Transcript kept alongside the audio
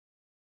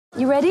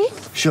You ready?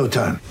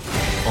 Showtime.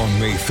 On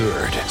May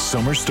 3rd,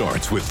 summer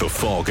starts with The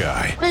Fall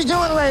Guy. Let's do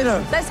it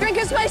later. Let's drink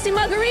a spicy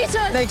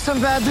margarita. Make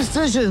some bad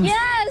decisions.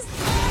 Yes!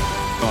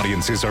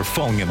 Audiences are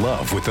falling in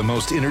love with the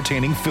most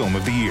entertaining film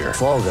of the year.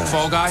 Fall Guy.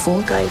 Fall Guy?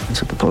 Fall Guy.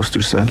 That's what the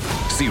poster said.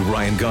 See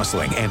Ryan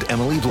Gosling and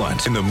Emily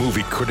Blunt in the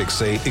movie critics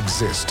say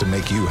exists to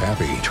make you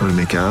happy. Trying to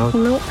make it out?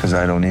 Nope. Because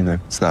I don't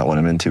either. It's not what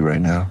I'm into right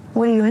now.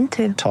 What are you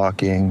into?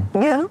 Talking.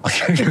 Yeah.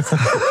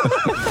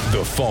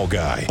 The Fall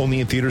Guy.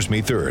 Only in theaters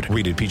May 3rd.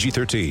 Rated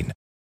PG-13.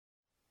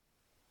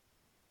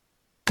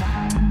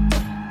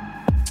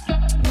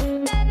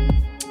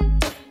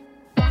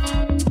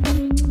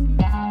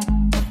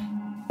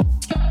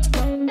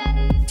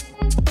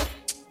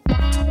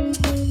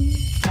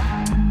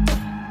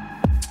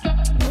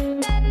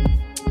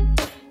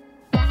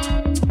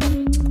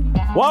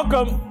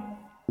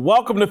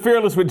 Welcome to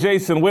Fearless with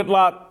Jason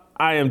Whitlock.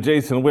 I am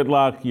Jason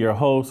Whitlock, your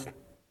host.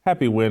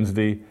 Happy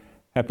Wednesday,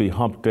 happy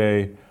hump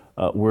day.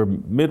 We're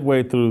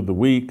midway through the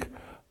week.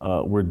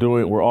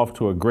 We're off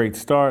to a great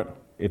start.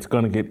 It's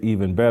going to get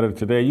even better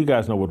today. You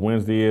guys know what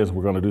Wednesday is.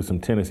 We're going to do some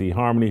Tennessee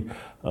Harmony.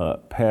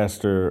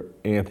 Pastor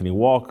Anthony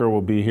Walker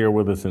will be here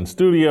with us in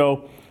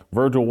studio.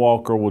 Virgil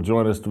Walker will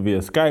join us via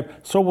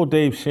Skype. So will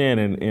Dave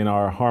Shannon in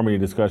our Harmony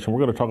discussion. We're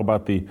going to talk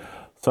about the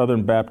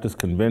Southern Baptist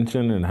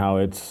Convention and how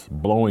it's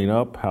blowing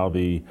up, how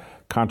the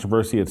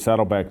controversy at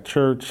Saddleback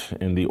Church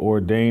and the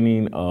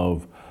ordaining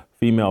of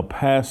female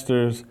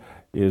pastors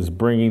is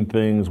bringing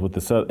things with the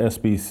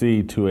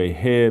SBC to a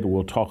head.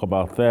 We'll talk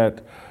about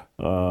that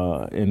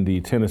in the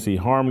Tennessee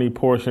Harmony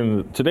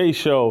portion. Today's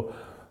show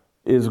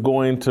is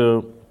going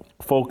to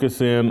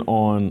focus in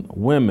on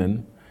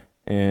women,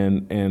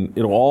 and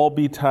it'll all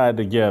be tied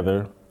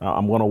together.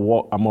 I'm going to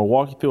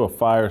walk you through a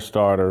fire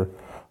starter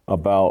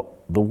about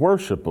the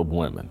worship of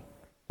women,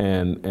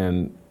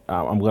 and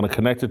I'm going to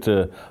connect it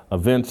to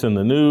events in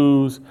the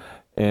news,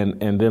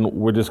 and then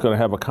we're just going to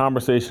have a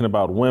conversation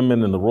about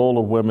women and the role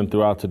of women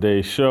throughout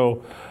today's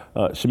show.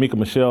 Shamika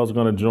Michelle is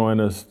going to join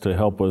us to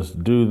help us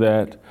do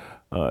that.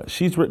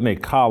 She's written a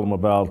column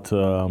about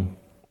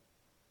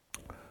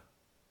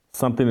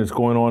something that's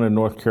going on in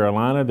North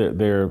Carolina.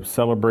 They're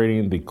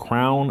celebrating the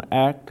Crown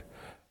Act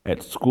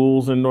at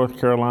schools in North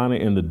Carolina,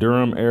 in the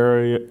Durham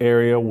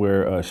area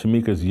where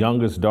Shamika's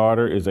youngest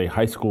daughter is a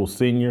high school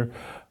senior.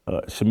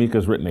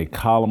 Shamika's written a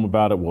column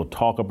about it. We'll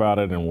talk about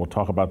it, and we'll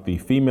talk about the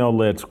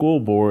female-led school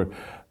board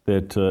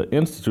that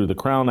instituted the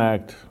Crown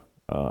Act.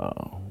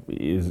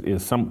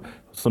 Is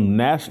some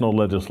national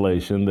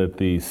legislation that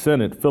the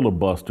Senate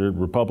filibustered,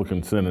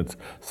 Republican senators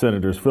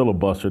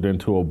filibustered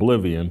into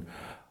oblivion.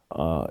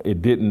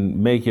 It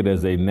didn't make it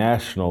as a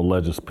national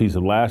piece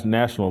of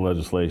national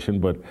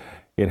legislation, but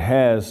it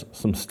has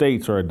some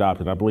states are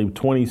adopted. I believe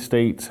 20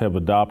 states have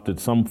adopted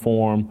some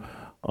form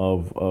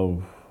of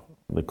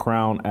the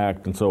Crown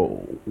Act. And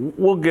so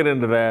we'll get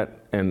into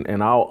that,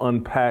 and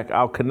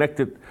I'll connect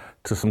it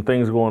to some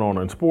things going on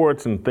in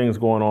sports and things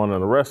going on in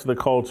the rest of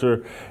the culture.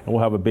 And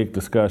we'll have a big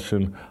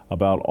discussion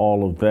about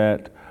all of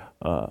that.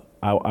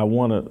 I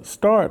want to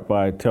start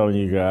by telling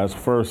you guys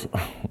first,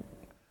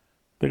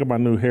 think of my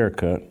new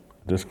haircut.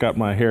 Just got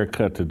my hair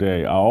cut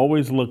today. I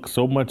always look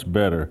so much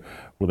better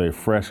with a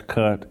fresh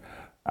cut.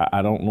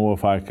 I don't know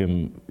if I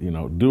can,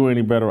 do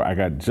any better. I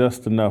got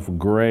just enough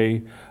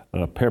gray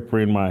pepper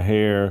in my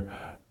hair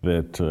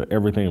that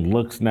everything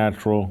looks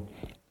natural.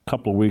 A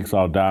couple of weeks,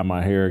 I'll dye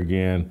my hair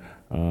again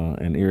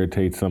and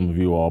irritate some of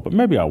you all, but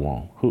maybe I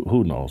won't.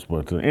 Who knows?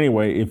 But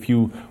anyway, if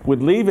you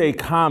would leave a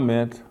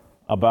comment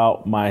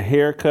about my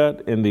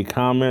haircut in the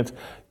comments,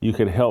 you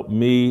could help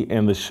me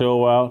and the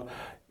show out.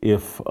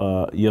 If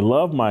you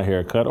love my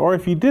haircut, or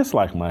if you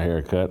dislike my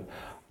haircut,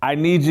 I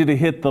need you to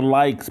hit the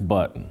likes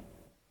button.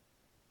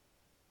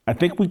 I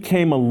think we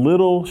came a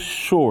little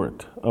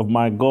short of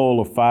my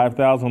goal of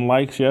 5,000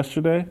 likes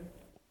yesterday.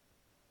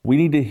 We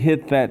need to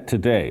hit that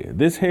today.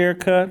 This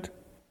haircut,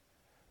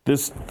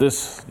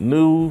 this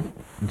new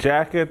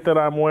jacket that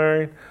I'm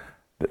wearing,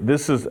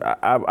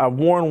 I've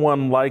worn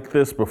one like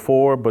this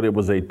before, but it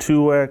was a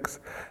 2X.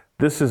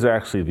 This is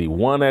actually the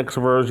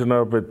 1X version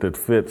of it that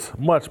fits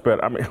much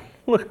better. I mean,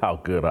 look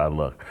how good I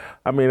look.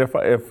 I mean,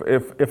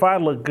 if I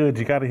look good,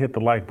 you got to hit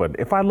the like button.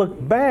 If I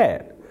look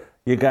bad,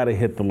 you got to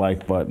hit the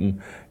like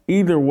button.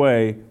 Either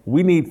way,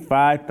 we need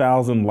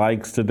 5,000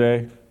 likes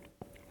today.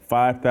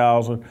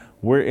 5,000.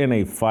 We're in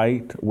a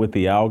fight with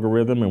the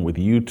algorithm and with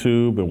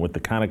YouTube and with the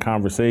kind of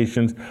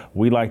conversations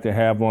we like to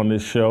have on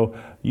this show.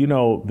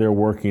 They're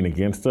working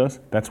against us.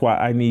 That's why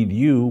I need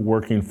you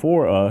working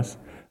for us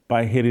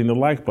by hitting the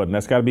like button.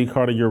 That's got to be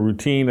part of your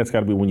routine. That's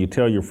got to be when you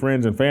tell your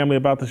friends and family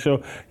about the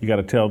show. You got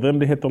to tell them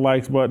to hit the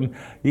likes button.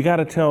 You got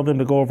to tell them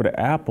to go over to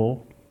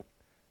Apple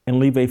and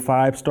leave a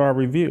 5-star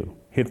review.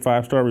 Hit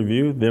 5-star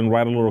review, then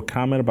write a little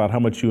comment about how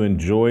much you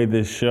enjoy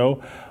this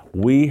show.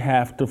 We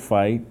have to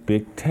fight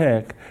big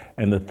tech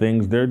and the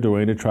things they're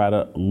doing to try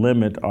to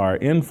limit our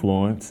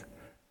influence.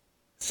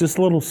 It's just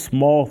little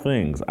small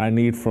things I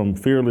need from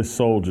fearless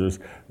soldiers.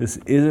 This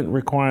isn't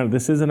requiring,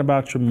 this isn't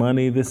about your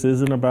money. This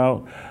isn't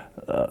about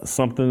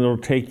something that'll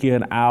take you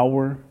an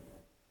hour.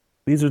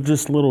 These are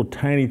just little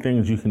tiny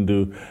things you can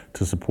do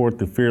to support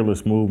the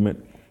Fearless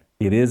movement.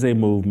 It is a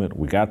movement.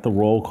 We got the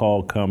roll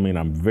call coming.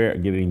 I'm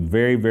getting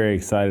very, very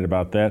excited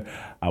about that.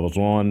 I was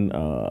on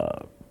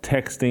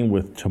texting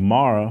with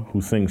Tamara, who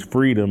sings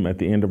Freedom at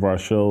the end of our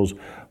shows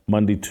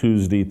Monday,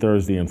 Tuesday,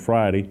 Thursday, and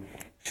Friday.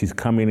 She's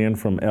coming in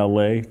from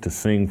LA to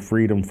sing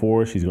Freedom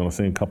for us. She's going to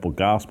sing a couple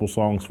gospel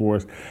songs for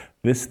us.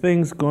 This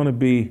thing's going to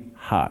be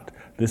hot.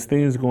 This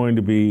thing is going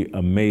to be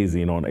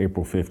amazing on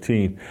April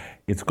 15th.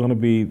 It's going to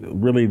be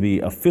really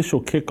the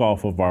official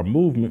kickoff of our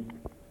movement.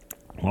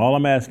 All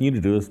I'm asking you to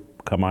do is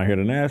come out here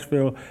to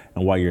Nashville,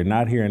 and while you're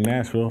not here in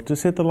Nashville,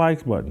 just hit the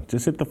likes button.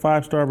 Just hit the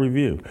 5-star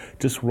review.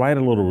 Just write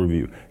a little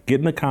review. Get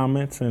in the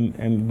comments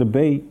and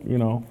debate,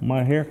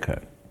 my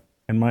haircut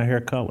and my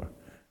hair color.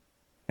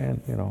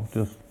 And,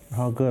 just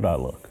how good I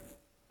look.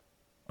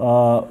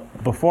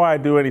 Before I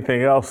do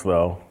anything else,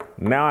 though,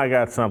 now I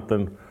got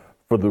something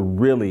for the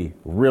really,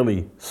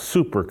 really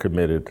super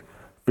committed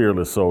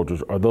Fearless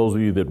soldiers, or those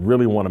of you that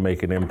really want to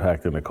make an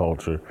impact in the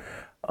culture.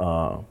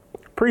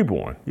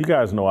 Preborn. You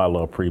guys know I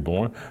love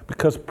Preborn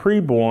because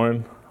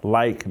Preborn,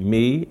 like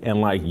me and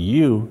like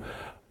you,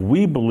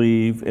 we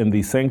believe in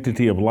the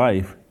sanctity of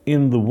life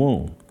in the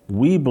womb.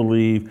 We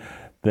believe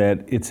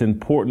that it's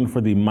important for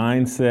the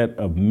mindset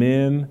of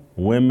men,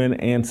 women,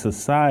 and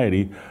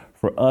society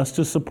for us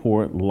to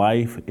support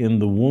life in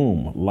the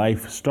womb.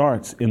 Life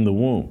starts in the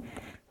womb.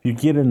 If you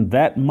get in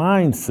that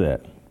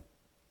mindset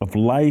of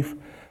life,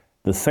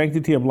 the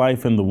sanctity of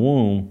life in the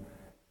womb,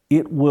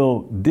 it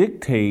will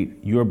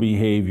dictate your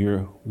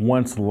behavior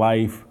once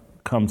life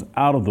comes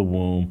out of the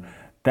womb.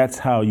 That's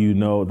how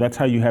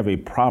you have a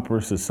proper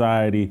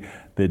society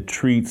that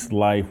treats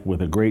life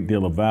with a great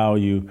deal of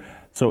value.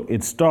 So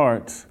it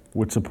starts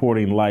with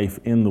supporting life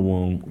in the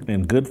womb.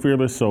 And good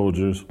Fearless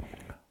soldiers,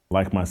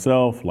 like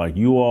myself, like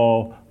you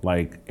all,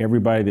 like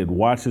everybody that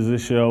watches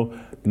this show,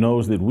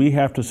 knows that we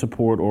have to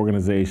support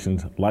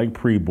organizations like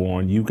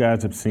Preborn. You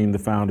guys have seen the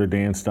founder,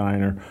 Dan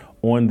Steiner,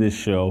 on this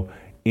show.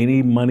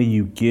 Any money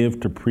you give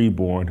to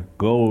Preborn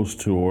goes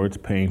towards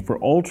paying for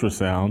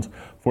ultrasounds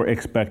for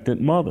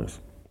expectant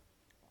mothers.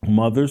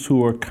 Mothers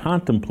who are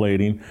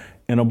contemplating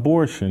an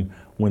abortion,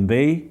 when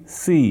they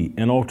see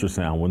an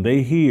ultrasound, when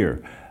they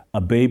hear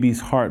a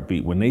baby's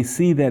heartbeat, when they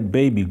see that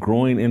baby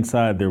growing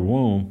inside their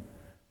womb,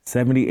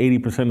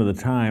 70-80% of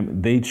the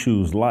time they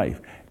choose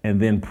life.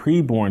 And then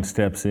Preborn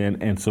steps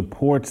in and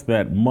supports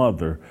that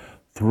mother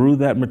through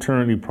that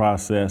maternity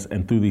process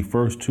and through the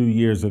first 2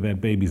 years of that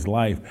baby's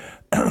life.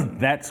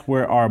 That's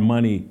where our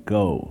money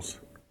goes.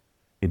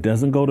 It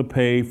doesn't go to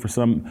pay for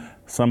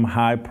some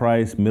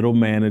high-priced middle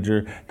manager.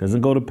 It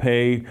doesn't go to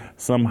pay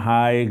some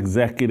high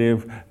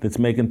executive that's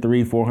making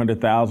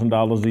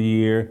 $300,000-$400,000 a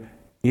year.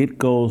 It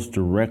goes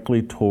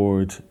directly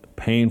towards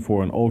paying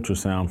for an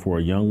ultrasound for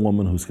a young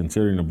woman who's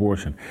considering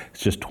abortion.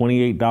 It's just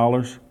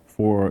 $28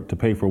 to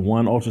pay for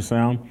one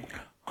ultrasound.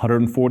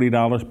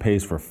 $140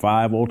 pays for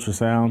 5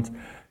 ultrasounds.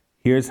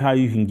 Here's how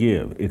you can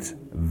give. It's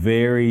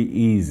very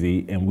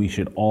easy, and we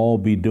should all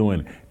be doing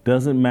it.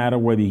 Doesn't matter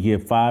whether you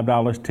give $5,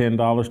 $10,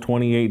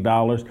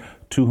 $28,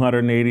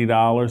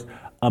 $280,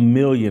 $1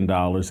 million.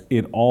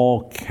 It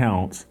all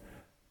counts.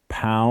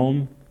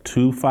 Pound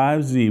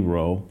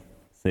 250,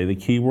 say the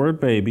keyword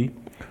baby.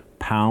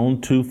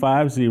 Pound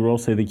 250,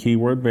 say the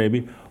keyword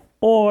baby.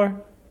 Or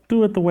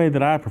do it the way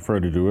that I prefer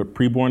to do it,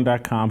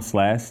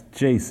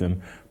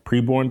 preborn.com/Jason.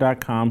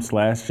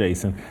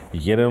 Preborn.com/Jason. You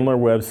get it on their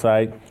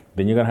website,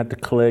 then you're going to have to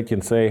click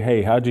and say,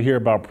 hey, how'd you hear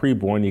about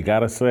Preborn? You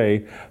got to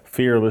say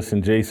Fearless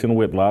and Jason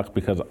Whitlock,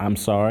 because I'm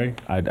sorry,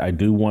 I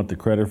do want the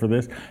credit for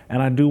this,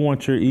 and I do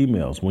want your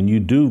emails. When you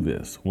do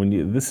this,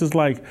 this is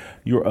like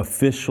your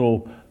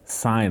official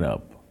sign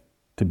up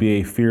to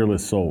be a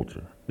Fearless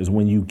soldier, is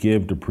when you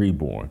give to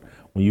Preborn,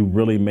 when you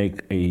really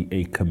make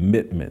a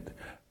commitment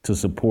to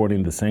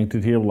supporting the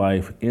sanctity of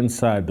life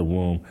inside the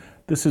womb.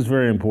 This is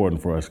very important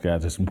for us,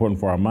 guys. It's important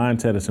for our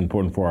mindset. It's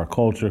important for our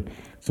culture.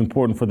 It's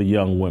important for the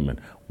young women.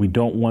 We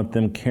don't want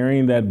them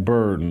carrying that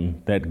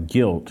burden, that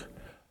guilt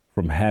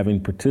from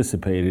having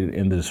participated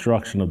in the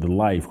destruction of the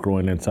life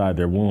growing inside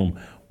their womb.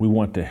 We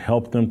want to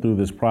help them through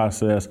this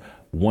process.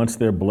 Once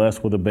they're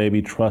blessed with a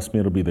baby, trust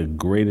me, it'll be the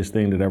greatest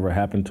thing that ever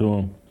happened to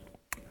them.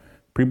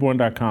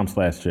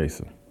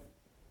 Preborn.com/Jason.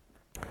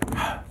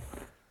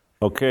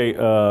 Okay,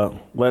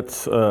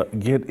 let's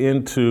get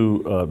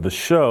into the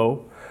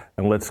show.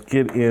 And let's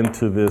get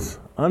into this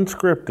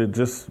unscripted,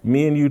 just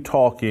me and you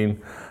talking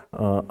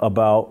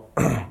about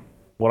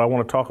what I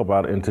want to talk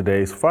about in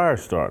today's Fire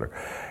Starter.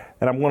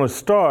 And I'm going to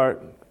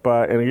start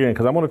by, and again,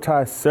 because I want to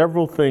tie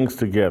several things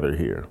together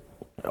here,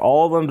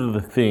 all under the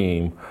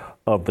theme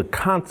of the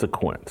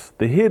consequence,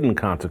 the hidden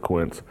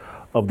consequence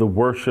of the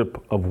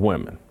worship of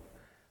women.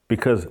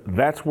 Because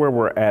that's where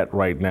we're at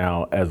right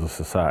now as a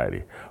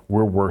society.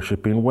 We're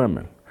worshiping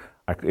women.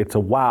 It's a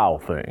wow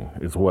thing,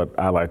 is what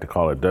I like to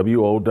call it,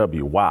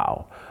 WOW,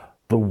 wow,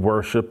 the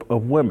worship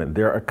of women.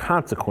 There are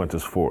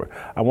consequences for it.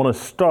 I want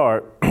to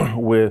start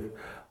with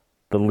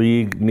the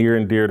league near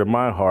and dear to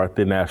my heart,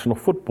 the National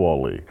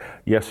Football League.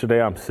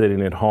 Yesterday, I'm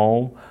sitting at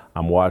home,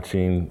 I'm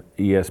watching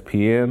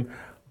ESPN.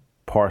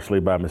 partially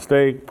by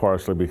mistake,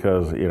 partially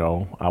because,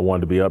 I wanted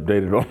to be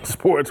updated on the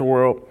sports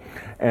world.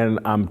 And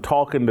I'm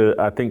talking to,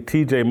 I think,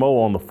 TJ Moe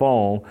on the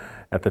phone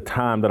at the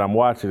time that I'm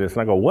watching this.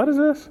 And I go, what is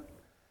this?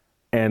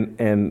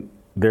 And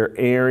they're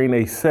airing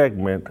a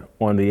segment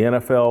on the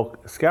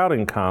NFL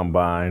scouting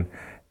combine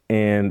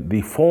and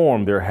the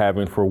forum they're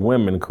having for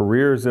women,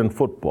 careers in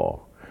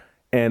football.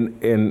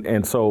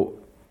 And so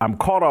I'm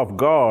caught off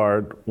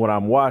guard when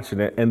I'm watching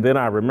it. And then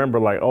I remember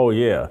like, oh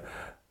yeah,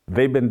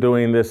 they've been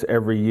doing this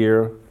every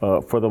year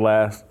for the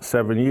last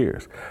 7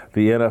 years.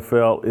 The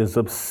NFL is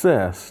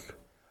obsessed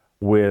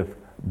with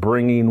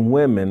bringing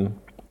women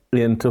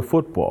into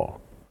football.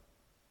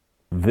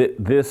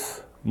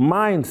 This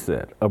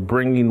mindset of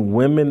bringing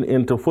women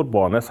into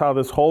football, and that's how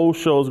this whole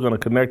show is going to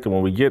connect. And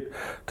when we get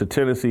to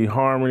Tennessee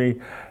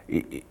Harmony,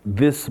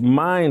 this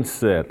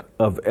mindset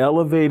of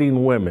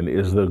elevating women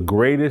is the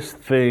greatest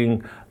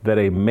thing that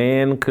a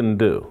man can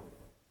do.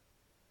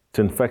 It's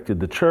infected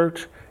the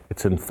church,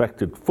 it's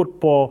infected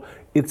football,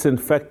 it's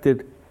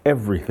infected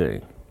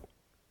everything.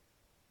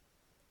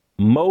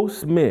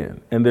 Most men,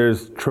 and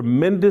there's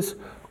tremendous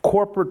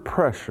corporate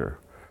pressure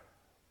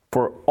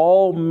for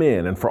all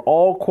men and for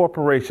all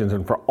corporations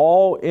and for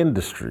all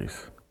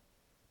industries,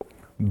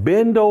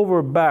 bend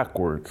over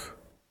backwards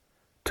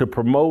to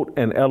promote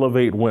and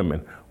elevate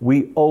women.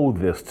 We owe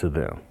this to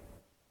them.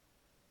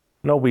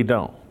 No, we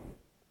don't.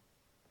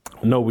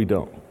 No, we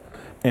don't.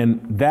 And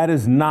that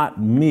is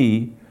not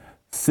me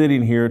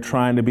sitting here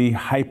trying to be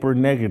hyper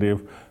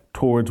negative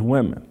towards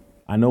women.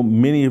 I know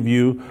many of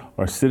you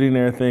are sitting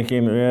there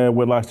thinking,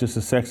 Whitlock's just a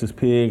sexist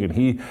pig and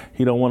he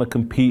don't want to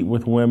compete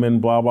with women,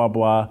 blah, blah,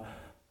 blah.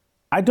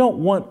 I don't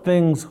want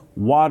things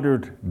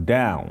watered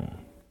down.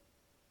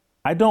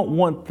 I don't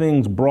want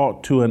things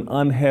brought to an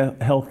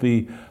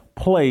unhealthy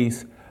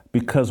place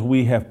because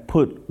we have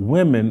put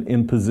women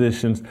in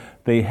positions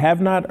they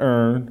have not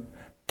earned,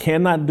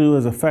 cannot do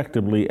as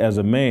effectively as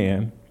a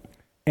man,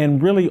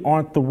 and really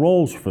aren't the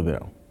roles for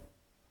them.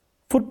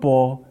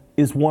 Football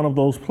is one of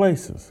those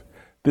places.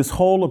 This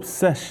whole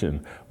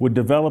obsession with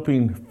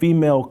developing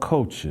female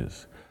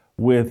coaches,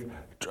 with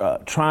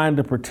trying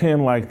to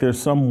pretend like there's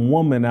some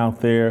woman out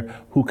there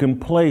who can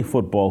play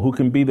football, who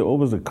can be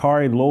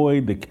Kari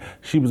Lloyd,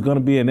 she was going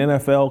to be an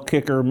NFL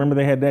kicker. Remember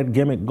they had that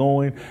gimmick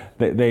going?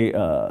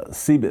 The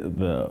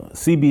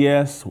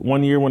CBS,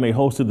 one year when they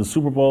hosted the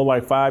Super Bowl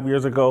like 5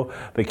 years ago,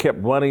 they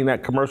kept running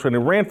that commercial, and it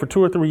ran for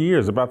 2 or 3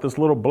 years about this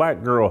little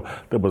black girl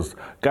that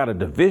got a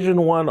Division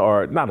I,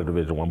 or not a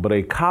Division I, but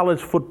a college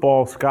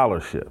football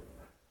scholarship.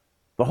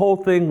 The whole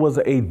thing was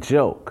a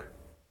joke.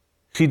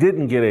 She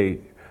didn't get a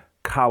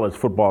college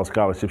football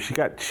scholarship. She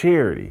got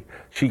charity.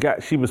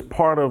 She was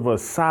part of a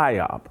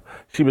PSYOP.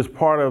 She was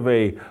part of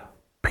a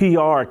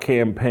PR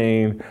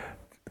campaign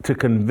to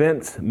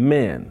convince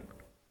men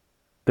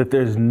that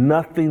there's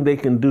nothing they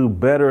can do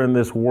better in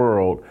this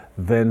world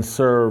than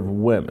serve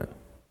women.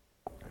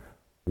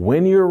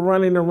 When you're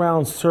running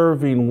around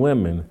serving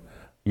women,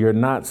 you're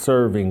not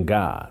serving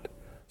God.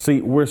 See,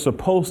 we're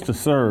supposed to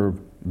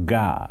serve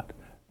God,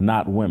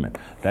 not women.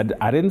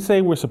 I didn't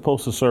say we're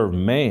supposed to serve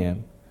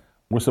man.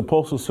 We're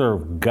supposed to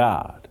serve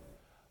God,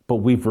 but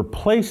we've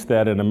replaced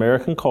that in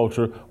American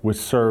culture with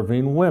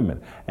serving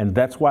women. And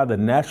that's why the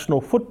National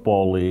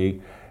Football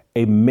League,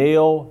 a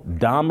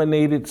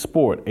male-dominated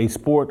sport, a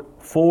sport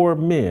for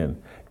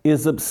men,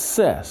 is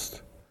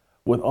obsessed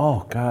with,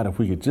 oh God, if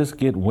we could just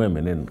get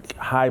women in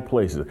high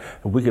places,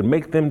 if we could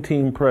make them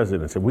team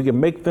presidents, if we could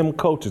make them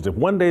coaches, if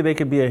one day they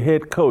could be a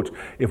head coach,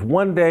 if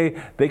one day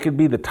they could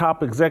be the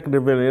top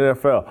executive in the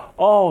NFL,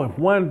 oh, if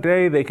one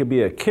day they could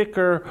be a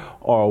kicker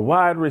or a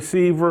wide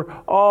receiver,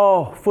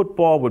 oh,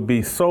 football would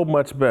be so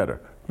much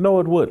better. No,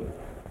 it wouldn't.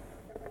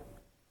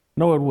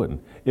 No, it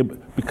wouldn't.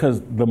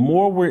 Because the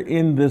more we're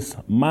in this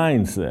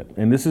mindset,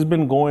 and this has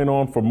been going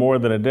on for more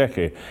than a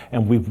decade,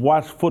 and we've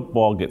watched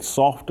football get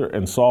softer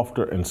and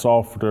softer and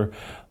softer,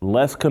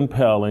 less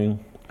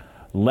compelling,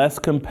 less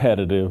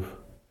competitive,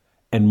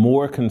 and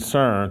more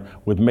concerned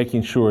with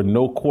making sure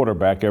no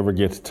quarterback ever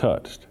gets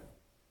touched.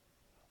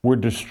 We're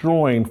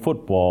destroying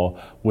football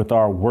with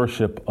our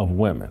worship of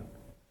women.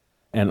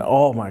 And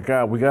oh my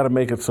God, we got to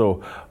make it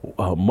so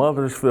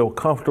mothers feel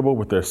comfortable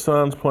with their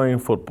sons playing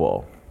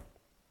football.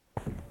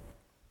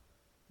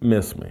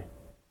 Miss me.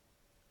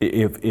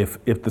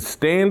 If the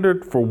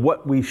standard for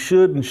what we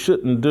should and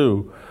shouldn't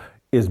do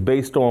is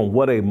based on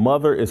what a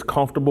mother is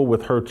comfortable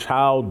with her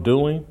child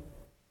doing,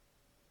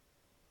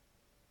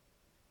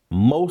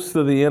 most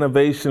of the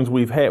innovations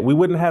we've had, we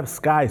wouldn't have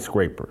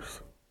skyscrapers.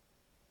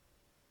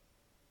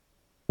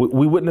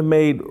 We wouldn't have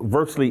made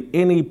virtually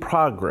any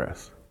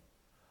progress.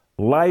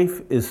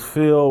 Life is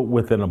filled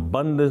with an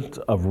abundance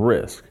of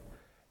risk,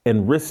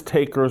 and risk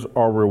takers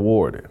are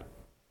rewarded.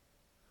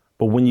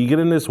 But when you get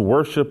in this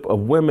worship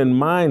of women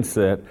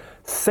mindset,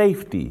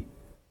 safety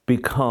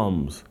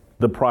becomes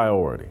the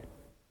priority.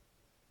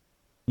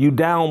 You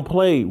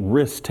downplay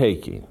risk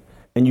taking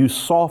and you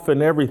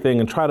soften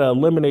everything and try to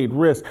eliminate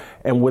risk.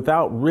 And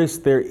without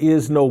risk, there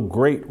is no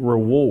great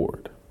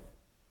reward.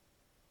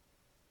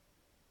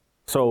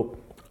 So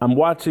I'm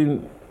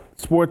watching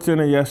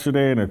SportsCenter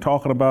yesterday, and they're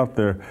talking about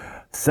their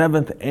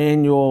 7th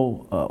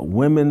annual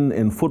Women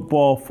in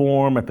Football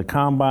Forum at the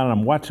Combine.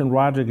 I'm watching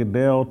Roger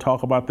Goodell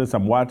talk about this.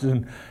 I'm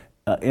watching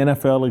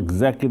NFL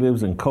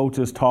executives and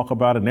coaches talk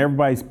about it, and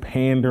everybody's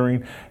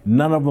pandering.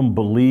 None of them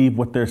believe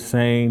what they're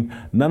saying.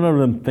 None of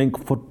them think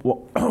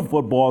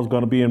football is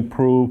going to be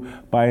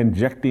improved by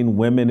injecting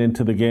women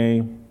into the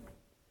game.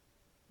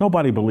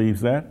 Nobody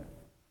believes that.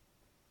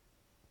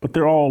 But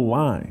they're all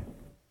lying.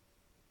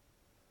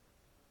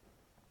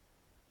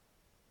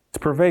 It's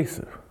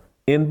pervasive.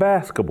 In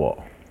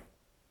basketball,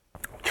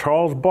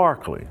 Charles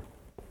Barkley,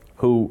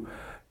 who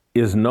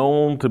is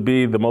known to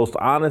be the most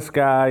honest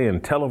guy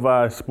in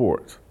televised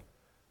sports.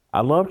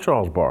 I love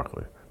Charles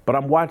Barkley, but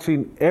I'm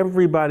watching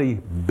everybody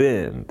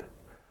bend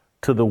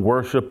to the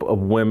worship of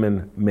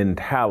women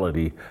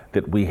mentality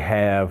that we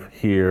have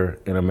here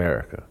in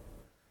America.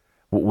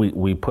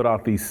 We put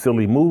out these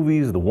silly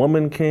movies, The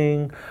Woman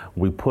King.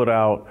 We put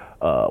out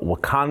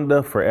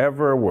Wakanda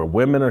Forever, where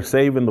women are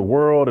saving the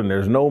world and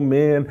there's no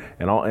men.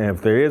 And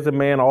if there is a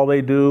man, all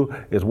they do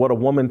is what a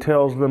woman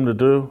tells them to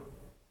do.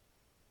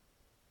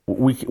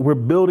 We're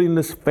building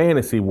this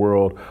fantasy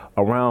world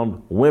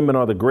around women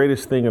are the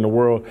greatest thing in the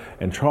world.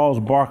 And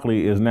Charles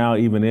Barkley is now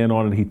even in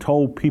on it. He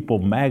told People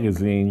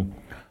magazine,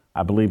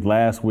 I believe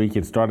last week,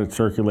 it started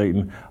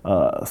circulating,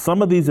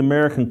 some of these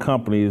American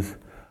companies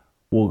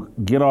will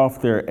get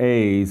off their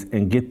A's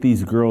and get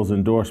these girls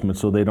endorsements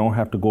so they don't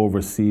have to go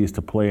overseas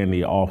to play in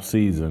the off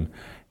season.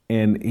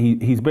 And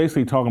he's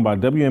basically talking about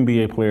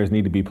WNBA players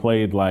need to be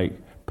paid like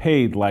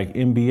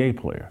NBA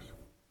players.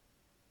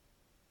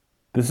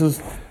 This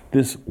is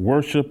this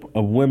worship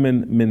of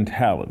women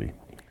mentality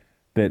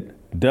that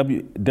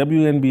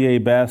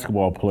WNBA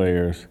basketball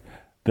players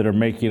that are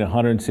making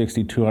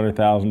 $160,000,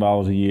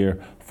 $200,000 a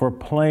year for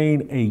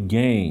playing a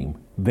game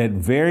that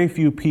very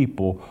few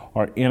people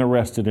are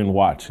interested in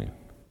watching.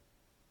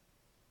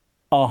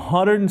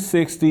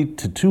 $160,000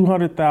 to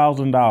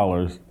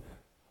 $200,000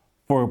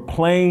 for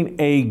playing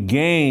a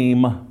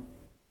game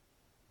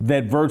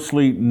that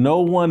virtually no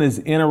one is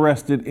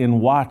interested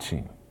in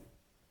watching.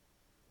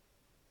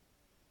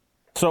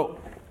 So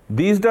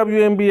these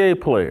WNBA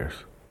players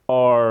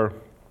are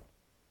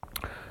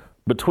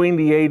between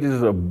the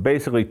ages of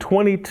basically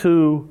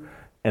 22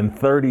 and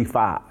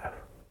 35.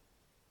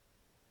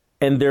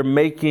 And they're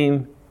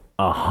making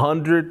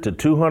 $100,000 to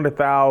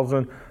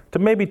 $200,000 to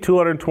maybe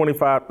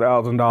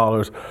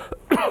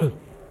 $225,000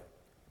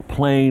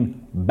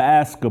 playing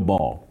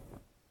basketball.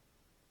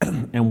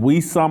 And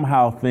we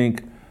somehow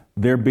think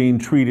they're being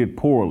treated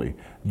poorly.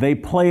 They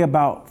play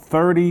about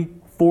 30,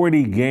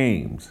 40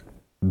 games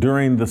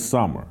during the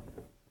summer.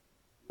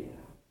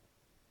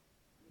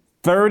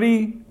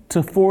 30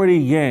 to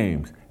 40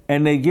 games,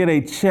 and they get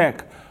a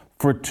check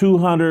for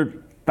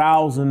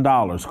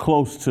 $200,000,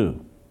 close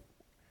to.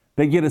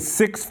 They get a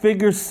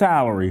 6-figure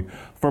salary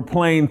for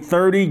playing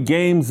 30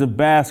 games of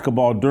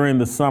basketball during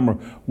the summer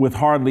with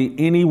hardly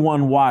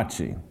anyone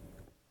watching.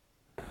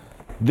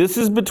 This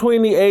is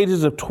between the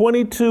ages of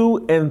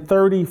 22 and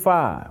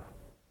 35.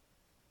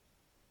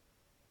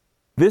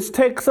 This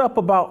takes up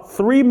about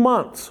 3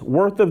 months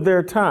worth of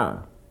their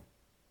time.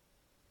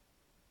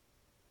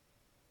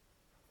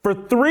 For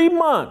 3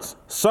 months,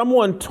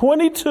 someone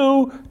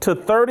 22 to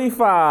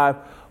 35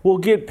 will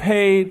get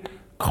paid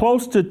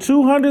close to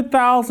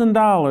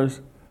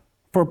 $200,000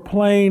 for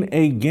playing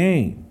a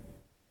game.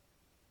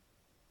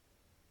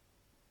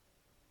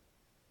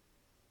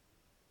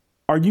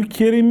 Are you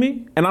kidding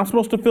me? And I'm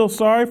supposed to feel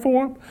sorry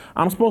for them?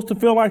 I'm supposed to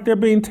feel like they're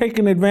being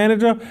taken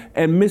advantage of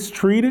and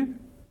mistreated?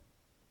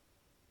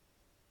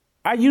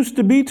 I used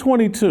to be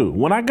 22.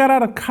 When I got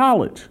out of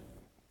college,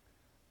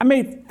 I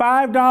made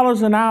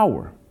 $5 an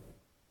hour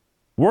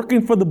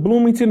working for the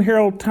Bloomington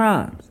Herald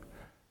Times.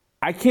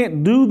 I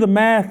can't do the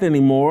math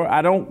anymore.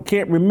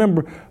 Can't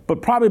remember,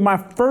 but probably my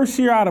first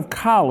year out of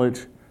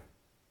college,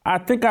 I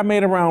think I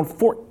made around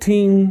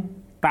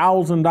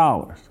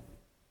 $14,000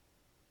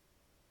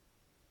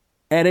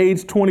 at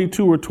age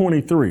 22 or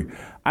 23.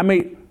 I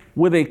made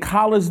with a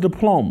college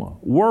diploma,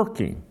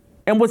 working,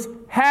 and was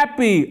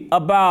happy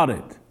about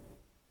it.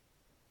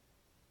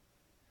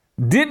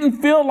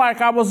 Didn't feel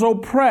like I was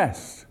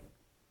oppressed.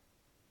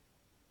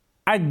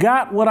 I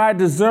got what I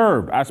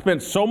deserved. I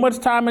spent so much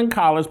time in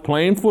college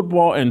playing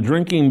football and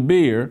drinking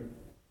beer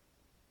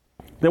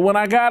that when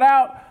I got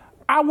out,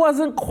 I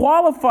wasn't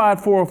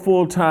qualified for a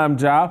full-time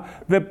job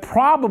that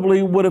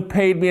probably would have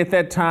paid me at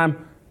that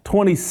time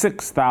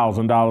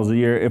 $26,000 a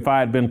year if I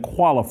had been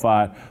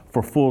qualified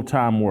for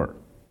full-time work.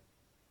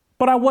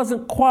 But I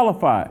wasn't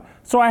qualified,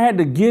 so I had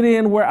to get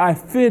in where I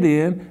fit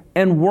in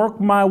and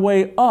work my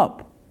way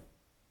up.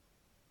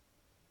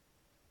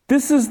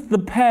 This is the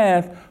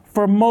path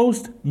for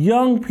most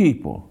young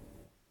people.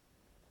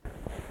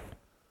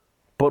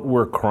 But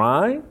we're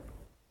crying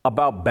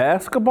about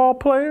basketball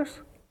players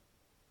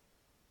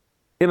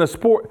in a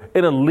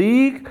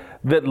league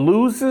that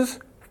loses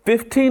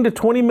 $15 to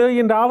 $20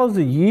 million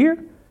a year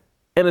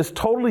and is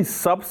totally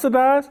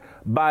subsidized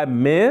by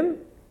men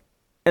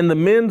and the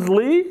men's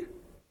league.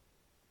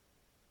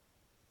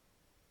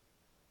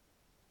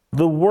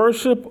 The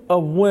worship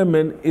of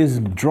women is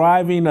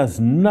driving us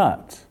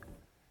nuts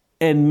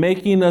and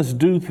making us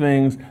do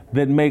things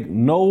that make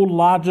no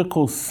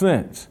logical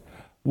sense.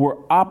 We're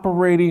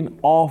operating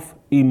off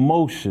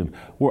emotion.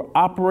 We're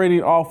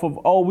operating off of,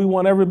 we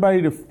want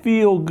everybody to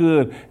feel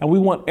good, and we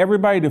want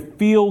everybody to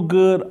feel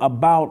good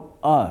about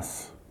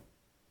us.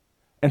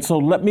 And so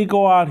let me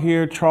go out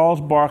here, Charles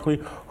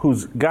Barkley,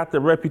 who's got the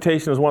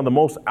reputation as one of the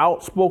most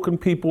outspoken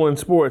people in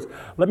sports.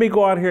 Let me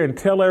go out here and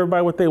tell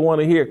everybody what they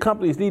want to hear.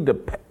 Companies need to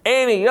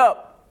ante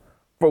up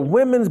for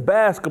women's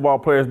basketball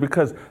players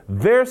because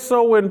they're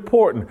so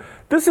important.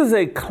 This is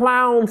a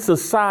clown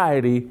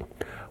society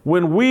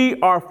when we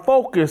are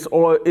focused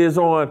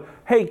on,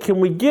 hey, can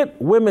we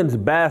get women's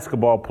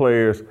basketball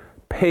players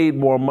paid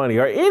more money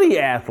or any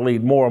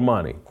athlete more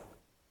money?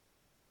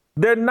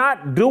 They're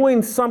not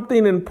doing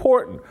something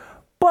important.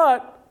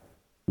 But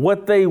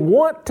what they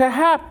want to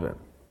happen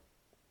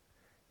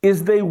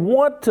is they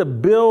want to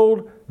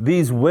build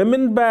these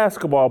women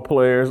basketball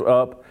players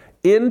up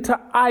into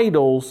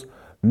idols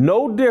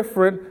no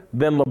different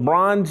than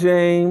LeBron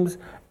James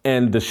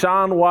and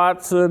Deshaun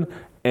Watson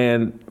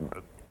and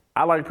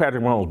I like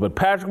Patrick Mahomes, but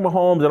Patrick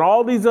Mahomes and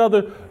all these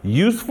other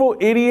useful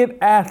idiot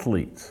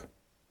athletes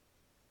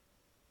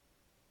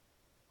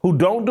who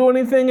don't do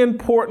anything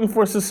important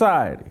for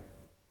society.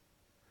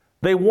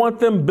 They want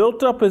them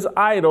built up as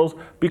idols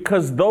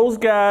because those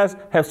guys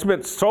have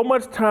spent so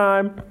much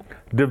time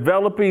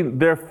developing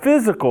their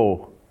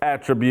physical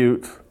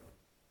attributes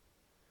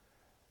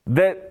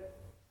that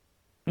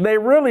they're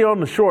really on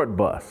the short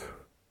bus.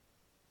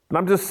 And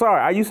I'm just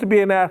sorry. I used to be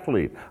an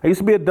athlete. I used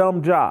to be a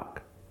dumb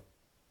jock.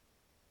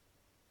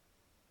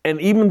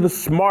 And even the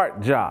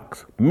smart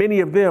jocks, many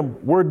of them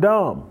were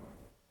dumb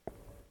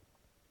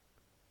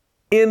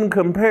in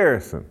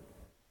comparison.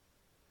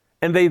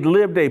 And they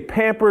lived a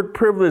pampered,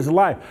 privileged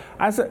life.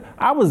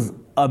 I was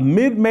a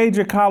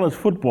mid-major college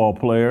football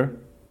player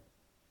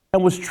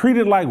and was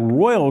treated like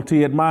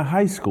royalty at my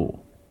high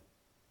school.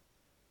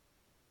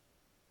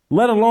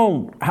 Let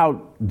alone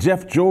how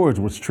Jeff George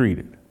was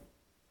treated.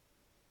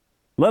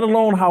 Let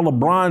alone how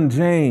LeBron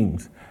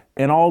James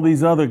and all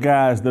these other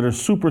guys that are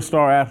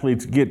superstar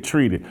athletes get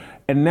treated.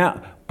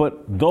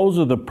 But those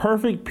are the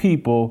perfect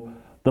people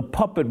the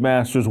puppet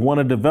masters want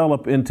to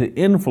develop into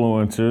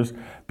influencers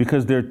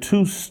because they're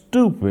too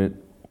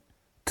stupid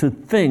to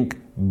think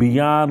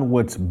beyond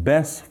what's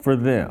best for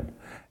them.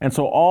 And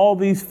so all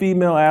these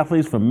female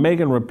athletes, from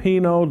Megan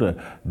Rapinoe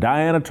to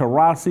Diana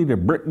Taurasi to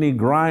Brittany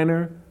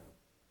Griner,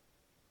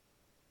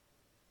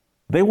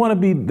 they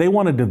want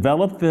to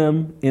develop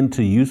them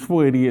into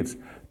useful idiots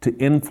to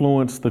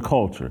influence the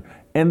culture.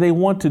 And they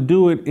want to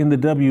do it in the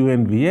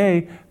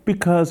WNBA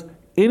because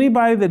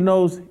anybody that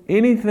knows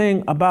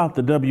anything about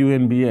the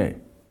WNBA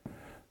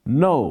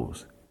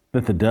knows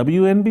that the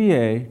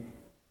WNBA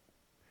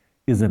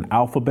is an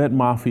alphabet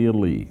mafia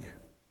league.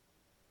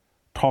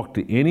 Talk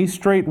to any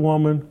straight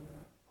woman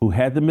who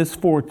had the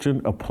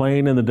misfortune of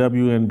playing in the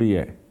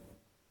WNBA.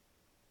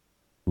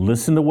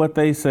 Listen to what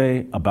they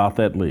say about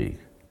that league.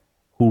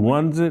 Who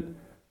runs it,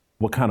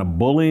 what kind of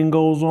bullying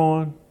goes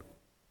on,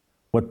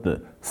 what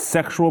the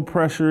sexual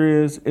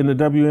pressure is in the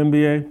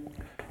WNBA.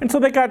 And so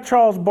they got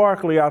Charles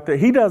Barkley out there.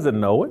 He doesn't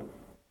know it.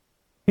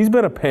 He's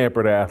been a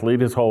pampered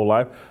athlete his whole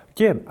life.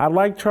 Again, I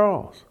like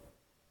Charles.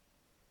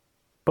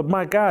 But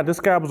my God, this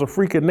guy was a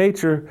freak of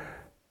nature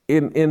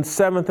in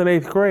 7th and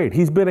 8th grade.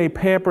 He's been a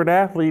pampered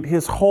athlete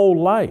his whole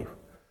life,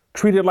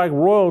 treated like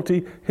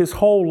royalty his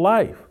whole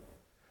life.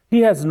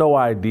 He has no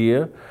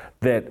idea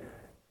that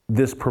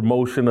this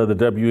promotion of the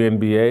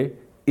WNBA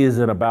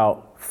isn't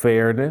about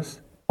fairness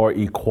or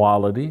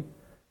equality.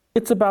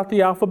 It's about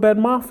the alphabet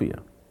mafia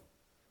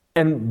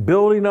and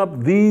building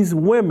up these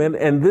women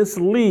and this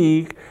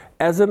league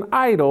as an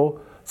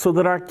idol so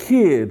that our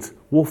kids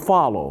will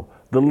follow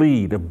the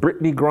lead of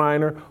Brittany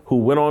Griner, who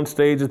went on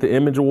stage at the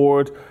Image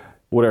Awards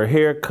with her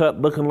hair cut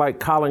looking like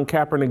Colin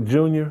Kaepernick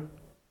Jr.,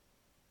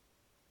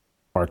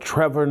 or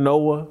Trevor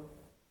Noah.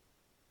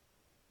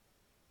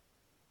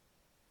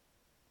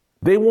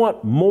 They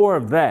want more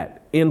of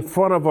that in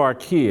front of our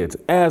kids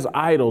as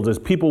idols, as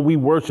people we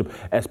worship,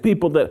 as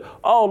people that,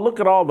 look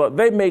at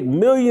they make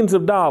millions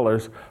of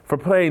dollars for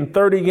playing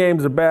 30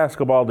 games of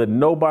basketball that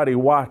nobody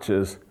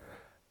watches.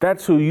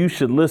 That's who you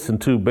should listen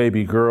to,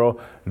 baby girl.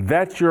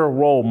 That's your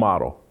role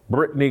model,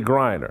 Brittany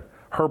Griner.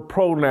 Her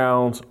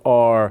pronouns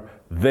are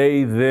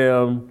they,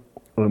 them,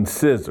 and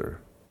scissor.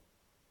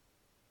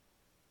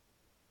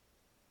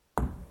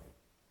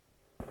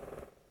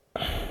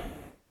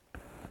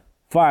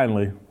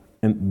 Finally,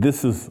 and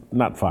this is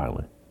not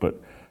finally,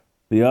 but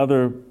the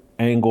other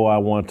angle I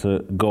want to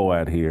go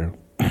at here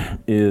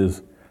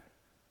is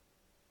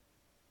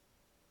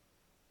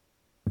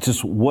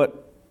just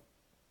what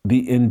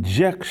the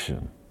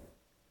injection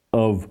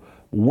of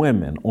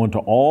women onto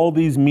all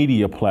these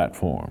media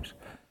platforms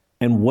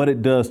and what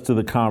it does to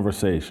the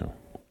conversation.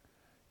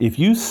 If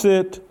you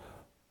sit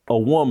a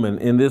woman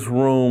in this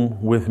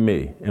room with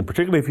me, and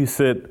particularly if you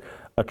sit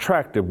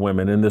attractive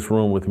women in this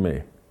room with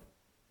me,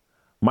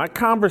 my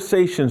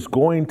conversation's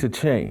going to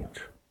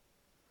change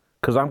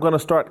because I'm going to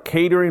start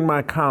catering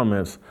my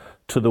comments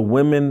to the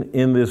women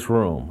in this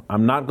room.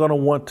 I'm not going to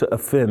want to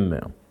offend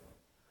them.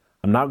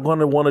 I'm not going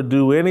to want to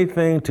do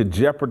anything to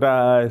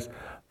jeopardize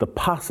the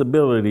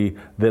possibility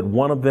that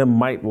one of them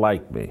might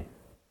like me.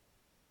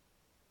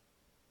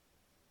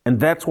 And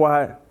that's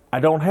why I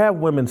don't have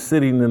women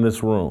sitting in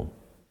this room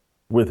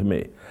with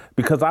me,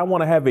 because I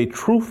want to have a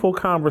truthful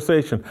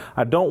conversation.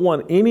 I don't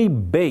want any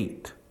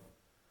bait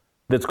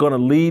that's going to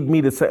lead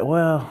me to say,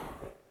 well,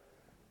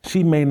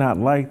 she may not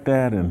like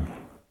that, and,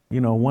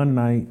 one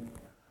night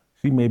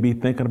she may be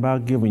thinking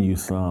about giving you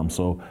some,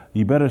 so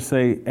you better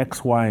say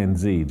X, Y, and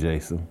Z,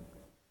 Jason.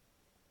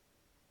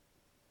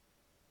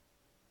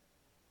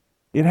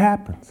 It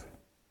happens.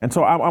 And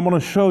so I'm going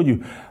to show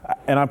you,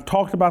 and I've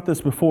talked about this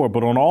before,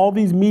 but on all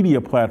these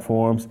media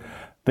platforms,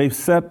 they've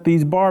set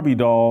these Barbie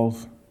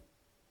dolls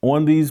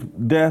on these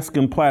desks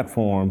and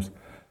platforms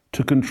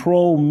to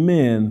control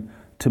men,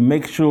 to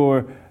make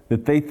sure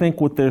that they think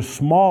with their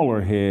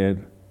smaller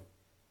head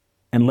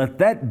and let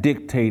that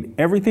dictate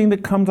everything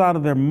that comes out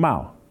of their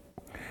mouth.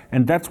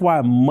 And that's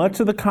why much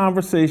of the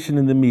conversation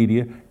in the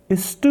media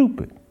is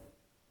stupid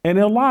and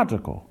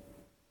illogical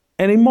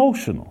and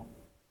emotional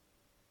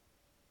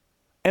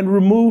and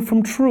removed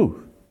from truth,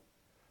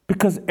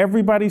 because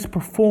everybody's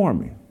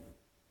performing.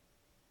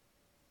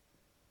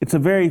 It's a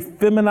very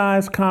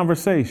feminized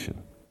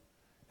conversation.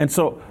 And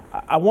so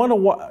I want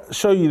to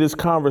show you this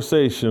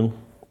conversation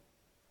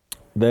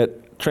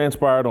that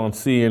transpired on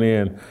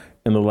CNN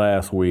in the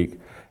last week.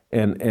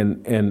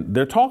 And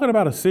they're talking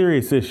about a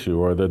serious issue,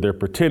 or that they're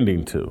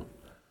pretending to.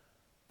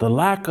 The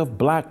lack of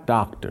black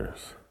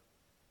doctors.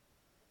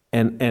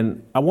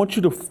 And I want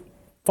you to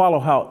follow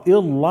how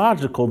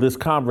illogical this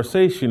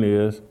conversation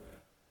is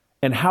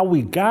and how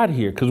we got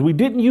here, because we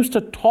didn't used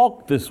to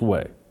talk this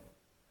way.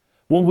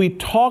 When we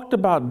talked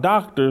about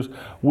doctors,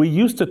 we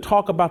used to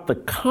talk about the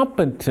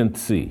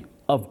competency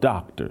of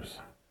doctors.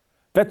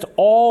 That's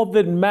all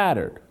that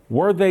mattered.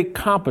 Were they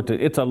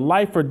competent? It's a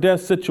life or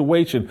death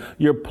situation.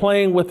 You're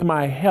playing with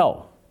my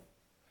health.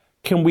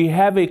 Can we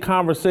have a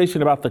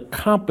conversation about the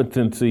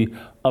competency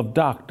of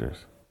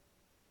doctors?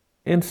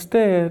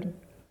 Instead,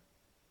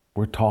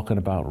 we're talking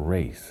about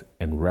race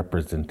and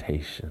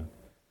representation,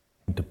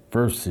 and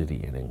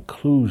diversity and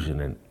inclusion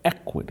and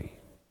equity.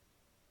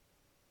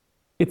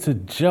 It's a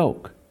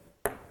joke.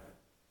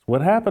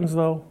 What happens,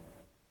 though,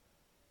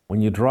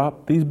 when you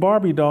drop these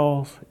Barbie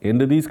dolls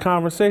into these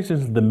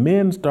conversations, the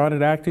men start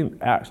acting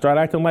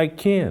like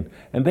Ken,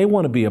 and they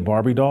want to be a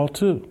Barbie doll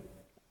too.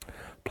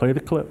 Play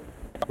the clip.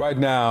 Right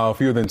now,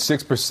 fewer than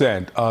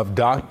 6% of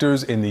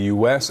doctors in the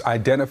U.S.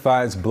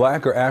 identify as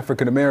Black or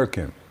African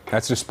American.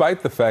 That's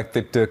despite the fact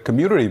that the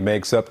community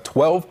makes up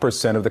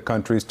 12% of the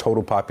country's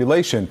total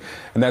population,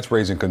 and that's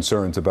raising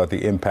concerns about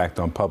the impact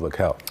on public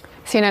health.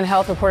 CNN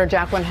Health reporter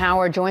Jacqueline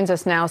Howard joins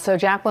us now. So,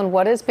 Jacqueline,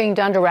 what is being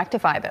done to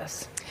rectify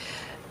this?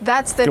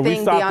 That's the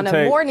thing,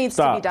 Deanna. More needs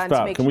to be done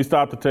to make. Can we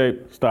stop the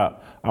tape?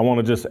 Stop. I want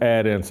to just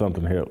add in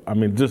something here. I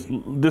mean, keep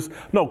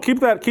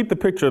the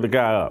picture of the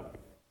guy up.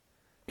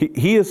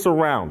 He is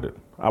surrounded.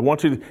 I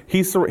want you to,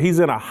 he's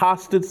in a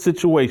hostage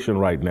situation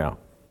right now.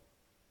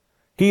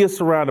 He is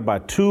surrounded by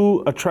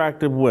two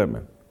attractive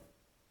women.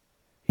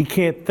 He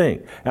can't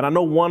think. And I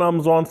know one of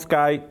them's on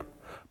Skype,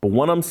 but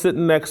one of them's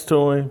sitting next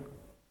to him,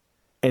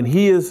 and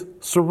he is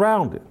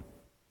surrounded.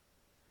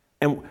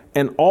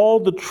 And all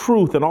the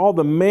truth and all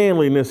the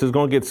manliness is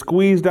going to get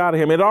squeezed out of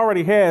him. It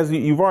already has.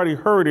 You've already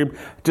heard him,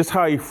 just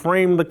how he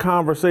framed the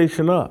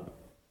conversation up.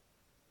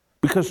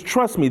 Because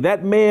trust me,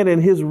 that man in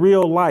his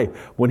real life,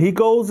 when he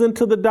goes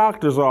into the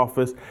doctor's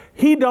office,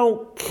 he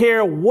don't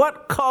care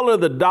what color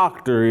the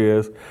doctor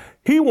is.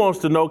 He wants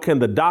to know, can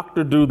the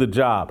doctor do the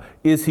job?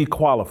 Is he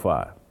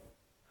qualified?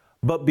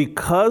 But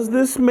because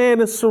this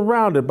man is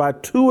surrounded by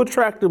two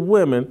attractive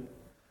women,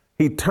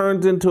 he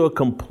turns into a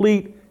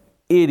complete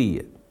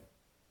idiot.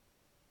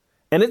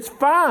 And it's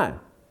fine.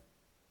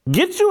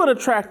 Get you an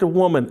attractive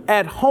woman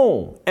at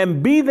home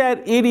and be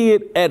that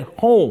idiot at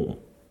home.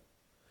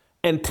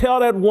 And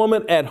tell that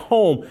woman at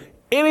home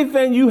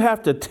anything you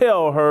have to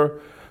tell her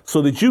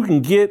so that you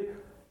can get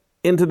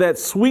into that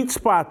sweet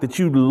spot that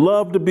you'd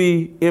love to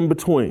be in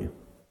between.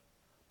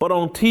 But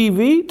on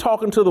TV,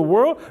 talking to the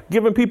world,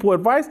 giving people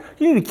advice,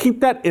 you need to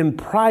keep that in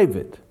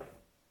private.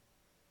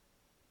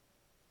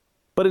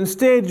 But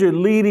instead, you're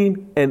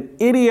leading an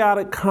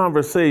idiotic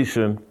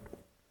conversation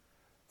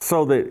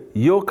so that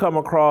you'll come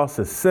across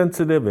as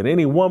sensitive, and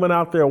any woman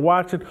out there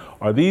watching,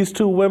 or these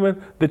two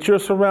women that you're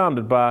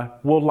surrounded by,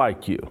 will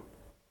like you.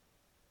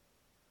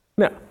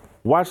 Now,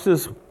 watch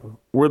this,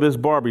 where this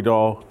Barbie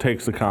doll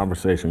takes the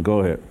conversation. Go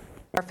ahead.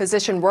 Our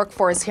physician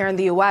workforce here in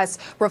the U.S.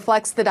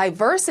 reflects the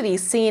diversity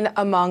seen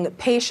among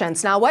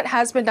patients. Now, what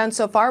has been done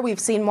so far? We've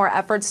seen more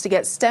efforts to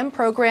get STEM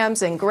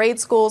programs in grade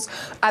schools.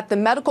 At the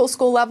medical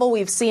school level,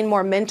 we've seen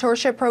more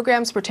mentorship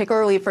programs,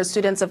 particularly for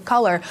students of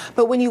color.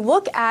 But when you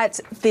look at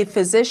the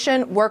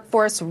physician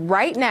workforce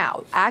right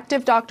now,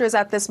 active doctors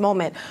at this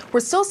moment,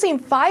 we're still seeing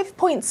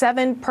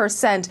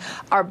 5.7%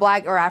 are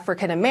Black or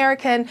African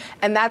American,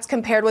 and that's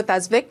compared with,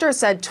 as Victor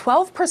said,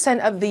 12%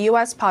 of the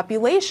U.S.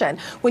 population.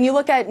 When you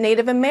look at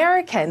Native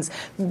Americans,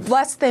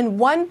 less than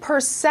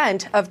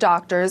 1% of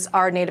doctors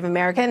are Native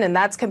American, and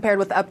that's compared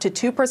with up to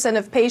 2%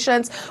 of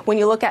patients. When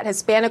you look at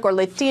Hispanic or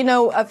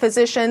Latino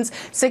physicians,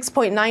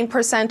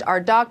 6.9% are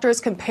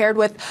doctors, compared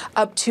with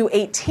up to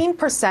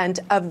 18%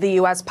 of the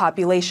U.S.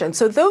 population.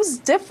 So those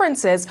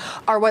differences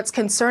are what's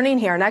concerning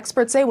here. And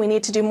experts say we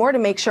need to do more to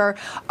make sure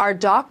our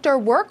doctor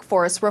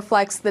workforce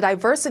reflects the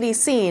diversity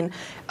seen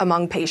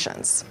among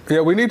patients.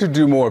 Yeah, we need to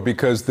do more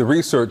because the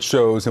research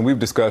shows, and we've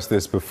discussed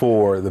this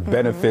before, the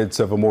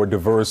benefits of a more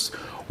diverse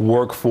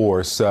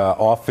workforce.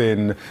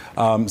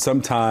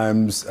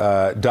 Sometimes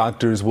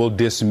doctors will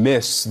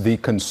dismiss the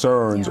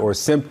concerns or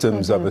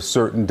symptoms of a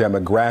certain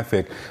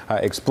demographic.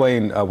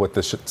 Explain what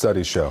the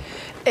studies show.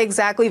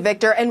 Exactly,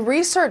 Victor. And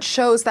research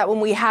shows that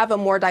when we have a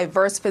more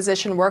diverse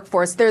physician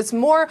workforce, there's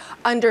more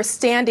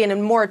understanding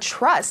and more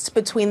trust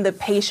between the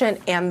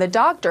patient and the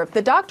doctor. If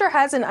the doctor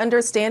has an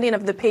understanding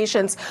of the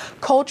patient's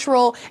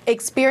cultural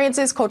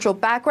experiences, cultural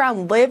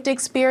background, lived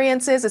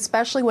experiences,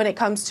 especially when it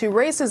comes to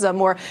racism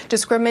or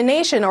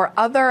discrimination or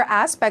other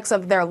aspects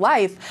of their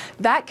life,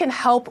 that can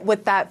help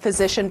with that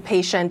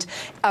physician-patient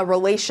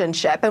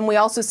relationship. And we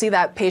also see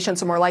that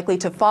patients are more likely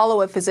to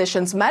follow a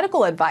physician's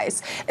medical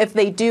advice if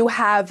they do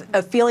have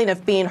a feeling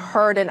of being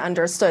heard and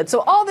understood.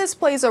 So all this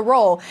plays a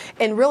role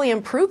in really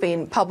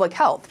improving public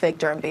health,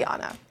 Victor and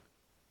Bianna.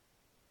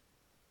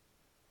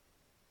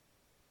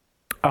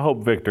 I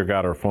hope Victor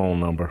got her phone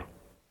number.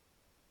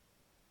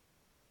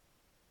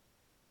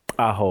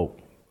 I hope.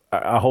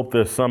 I hope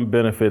there's some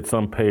benefit,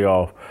 some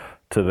payoff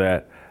to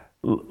that.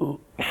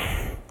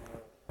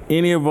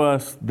 Any of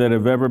us that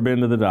have ever been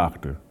to the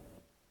doctor,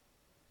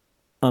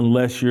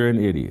 unless you're an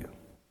idiot,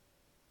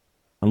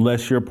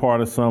 unless you're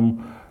part of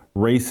some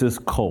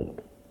racist cult,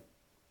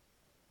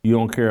 you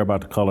don't care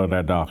about the color of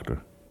that doctor.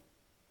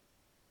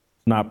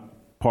 It's not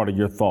part of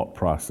your thought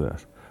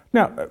process.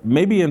 Now,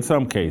 maybe in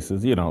some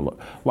cases,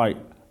 like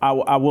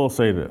I will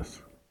say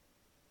this,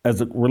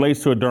 as it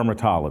relates to a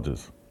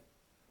dermatologist,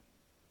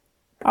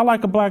 I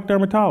like a Black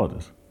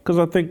dermatologist because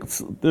I think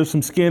there's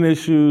some skin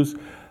issues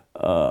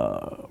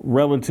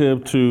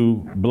relative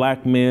to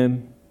Black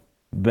men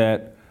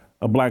that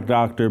a Black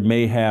doctor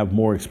may have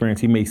more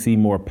experience. He may see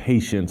more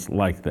patients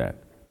like that.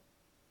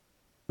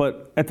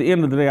 But at the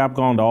end of the day, I've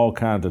gone to all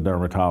kinds of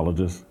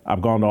dermatologists.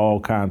 I've gone to all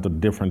kinds of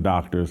different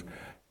doctors,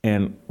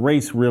 and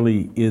race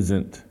really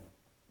isn't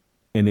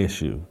an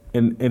issue,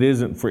 and it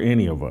isn't for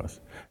any of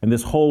us. And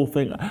this whole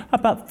thing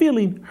about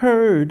feeling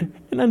heard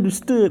and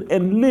understood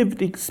and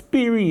lived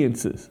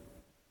experiences.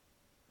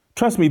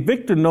 Trust me,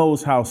 Victor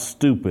knows how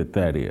stupid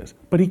that is,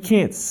 but he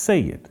can't say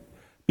it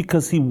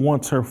because he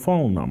wants her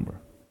phone number.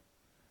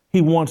 He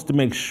wants to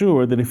make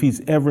sure that if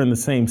he's ever in the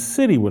same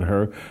city with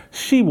her,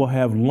 she will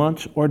have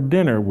lunch or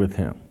dinner with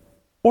him,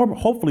 or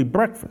hopefully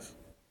breakfast.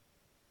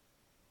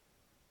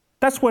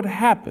 That's what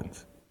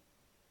happens.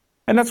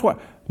 And that's why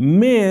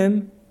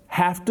men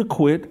have to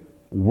quit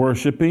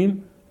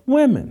worshiping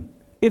women.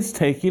 It's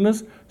taking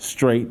us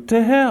straight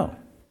to hell.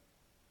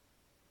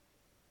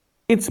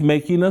 It's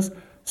making us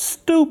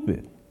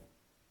stupid.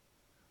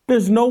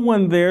 There's no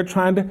one there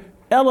trying to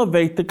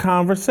elevate the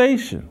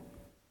conversation.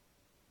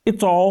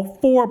 It's all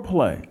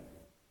foreplay.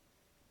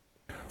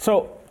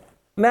 So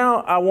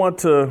now I want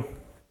to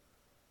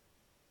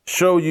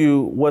show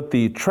you what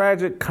the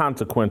tragic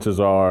consequences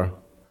are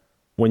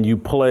when you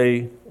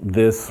play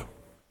this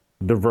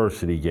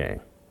diversity game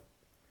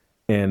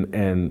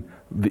and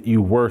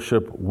you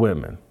worship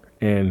women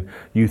and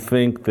you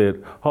think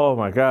that, oh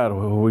my God,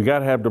 we got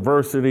to have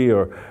diversity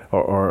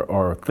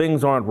or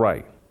things aren't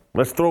right.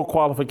 Let's throw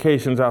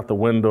qualifications out the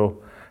window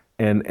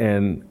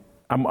and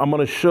I'm going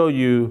to show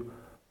you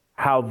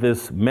how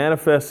this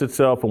manifests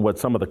itself and what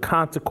some of the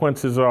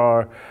consequences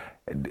are.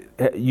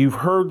 You've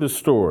heard the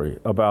story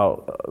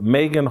about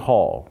Megan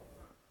Hall,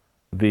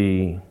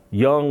 the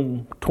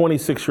young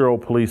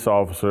 26-year-old police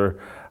officer,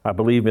 I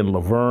believe in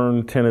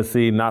Laverne,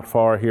 Tennessee, not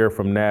far here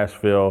from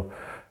Nashville.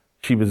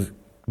 She was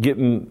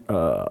getting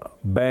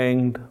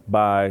banged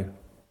by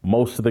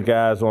most of the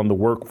guys on the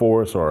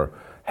workforce or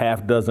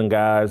half dozen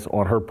guys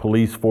on her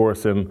police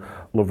force in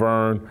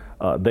Laverne.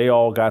 They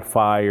all got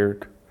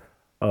fired.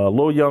 A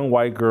little young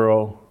white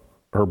girl,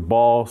 her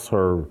boss,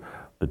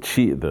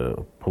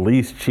 the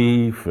police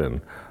chief, and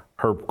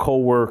her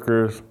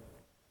co-workers,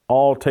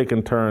 all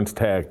taking turns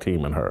tag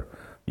teaming her.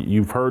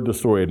 You've heard the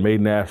story. It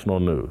made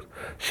national news.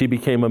 She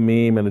became a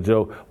meme and a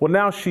joke. Well,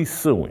 now she's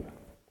suing.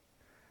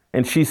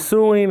 And she's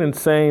suing and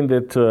saying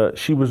that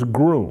she was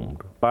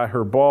groomed by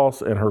her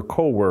boss and her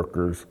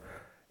co-workers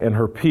and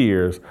her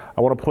peers.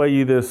 I want to play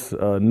you this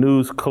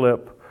news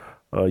clip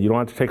You don't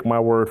have to take my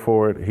word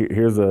for it.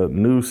 Here's a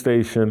news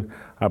station,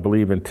 I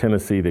believe in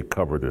Tennessee, that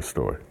covered this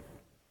story.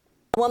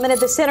 A woman at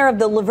the center of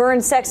the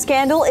Laverne sex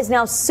scandal is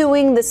now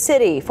suing the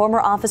city.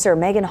 Former officer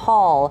Megan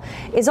Hall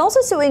is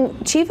also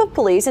suing chief of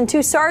police and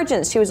 2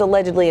 sergeants she was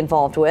allegedly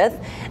involved with.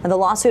 And the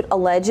lawsuit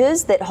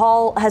alleges that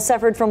Hall has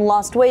suffered from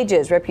lost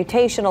wages,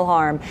 reputational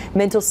harm,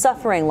 mental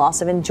suffering, loss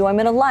of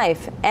enjoyment of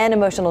life, and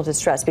emotional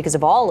distress because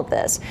of all of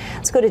this.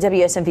 Let's go to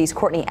WSMV's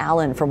Courtney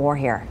Allen for more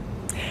here.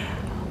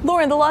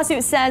 Lauren, the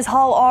lawsuit says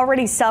Hall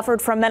already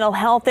suffered from mental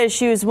health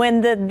issues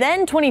when the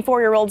then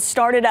 24-year-old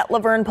started at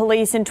Laverne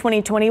Police in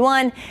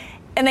 2021.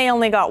 And they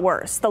only got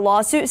worse. The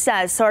lawsuit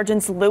says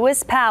Sergeants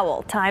Lewis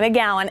Powell, Ty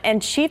McGowan,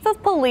 and Chief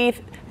of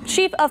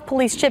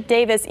Police Chip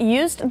Davis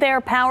used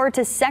their power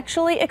to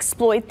sexually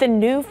exploit the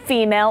new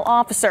female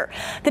officer.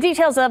 The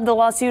details of the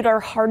lawsuit are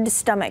hard to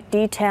stomach,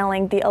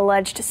 detailing the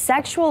alleged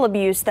sexual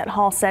abuse that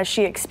Hall says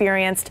she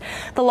experienced.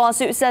 The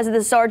lawsuit says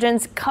the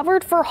sergeants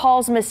covered for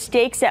Hall's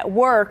mistakes at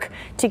work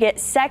to get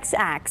sex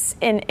acts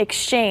in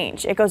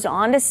exchange. It goes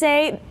on to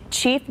say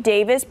Chief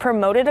Davis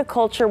promoted a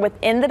culture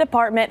within the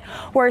department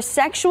where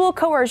sexual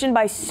coercion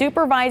by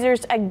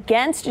supervisors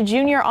against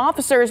junior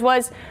officers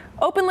was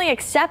openly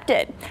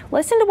accepted.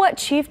 Listen to what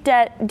Chief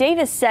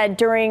Davis said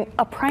during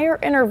a prior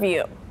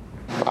interview.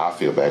 I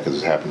feel bad because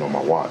it's happened on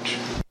my watch.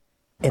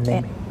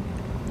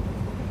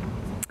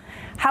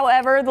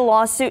 However, the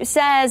lawsuit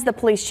says the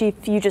police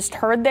chief you just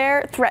heard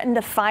there threatened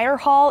to fire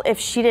Hall if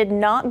she did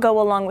not go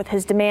along with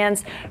his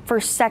demands for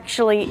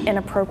sexually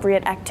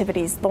inappropriate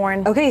activities.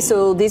 Lauren. Okay,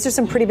 so these are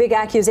some pretty big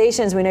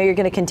accusations. We know you're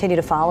going to continue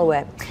to follow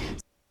it.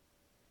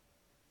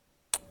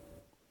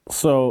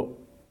 So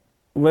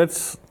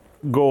let's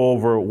go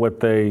over what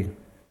they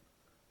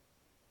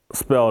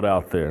spelled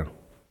out there.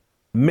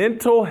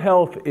 Mental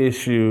health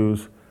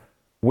issues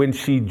when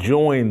she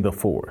joined the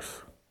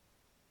force.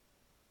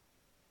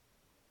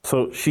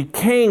 So she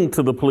came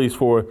to the police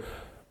force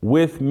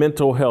with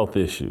mental health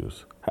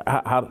issues.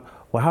 How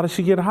did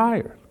she get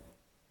hired?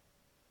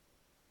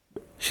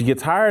 She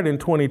gets hired in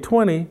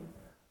 2020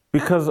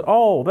 because,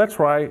 that's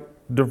right,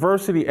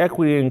 diversity,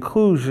 equity,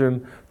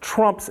 inclusion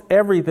trumps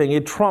everything.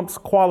 It trumps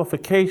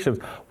qualifications.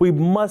 We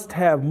must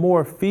have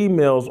more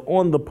females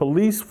on the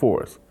police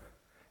force.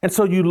 And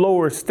so you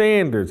lower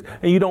standards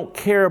and you don't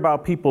care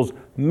about people's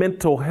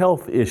mental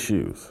health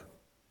issues.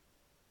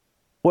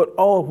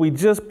 If we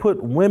just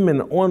put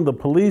women on the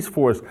police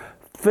force,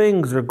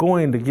 things are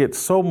going to get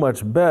so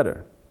much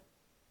better.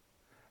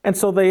 And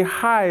so they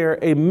hire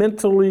a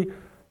mentally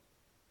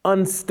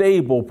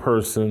unstable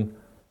person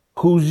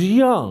who's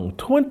young,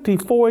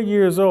 24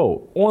 years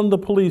old, on the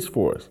police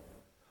force,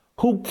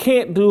 who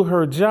can't do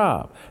her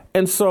job.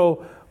 And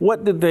so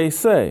what did they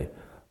say?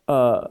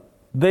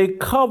 They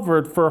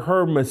covered for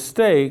her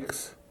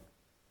mistakes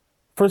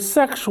for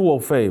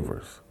sexual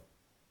favors.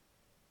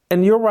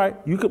 And you're right,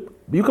 you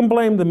can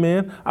blame the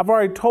men. I've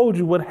already told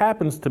you what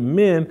happens to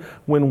men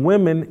when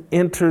women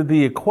enter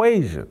the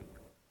equation.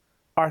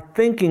 Our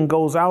thinking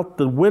goes out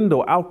the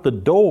window, out the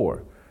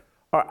door.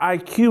 Our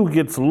IQ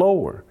gets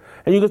lower.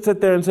 And you can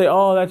sit there and say,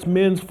 that's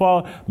men's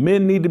fault.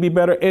 Men need to be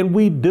better. And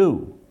we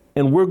do.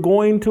 And we're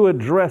going to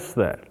address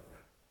that.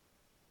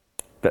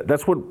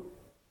 That's what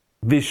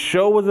this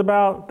show is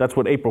about. That's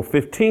what April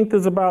 15th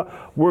is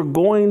about. We're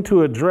going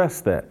to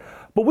address that.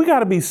 But we got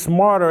to be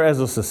smarter as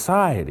a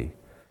society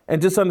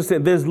and just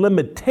understand there's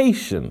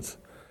limitations.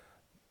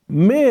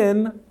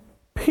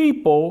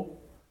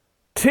 People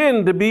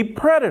tend to be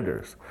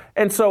predators.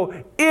 And so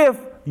if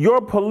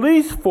your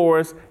police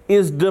force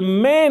is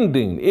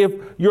demanding, if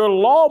your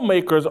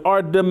lawmakers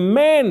are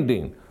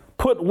demanding,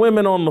 put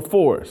women on the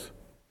force,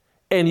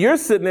 and you're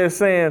sitting there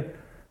saying,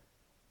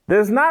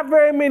 there's not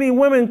very many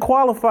women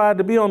qualified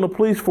to be on the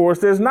police force.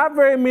 There's not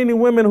very many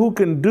women who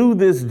can do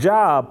this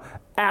job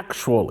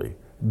actually,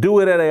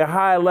 do it at a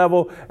high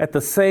level, at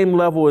the same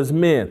level as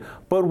men.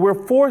 But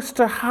we're forced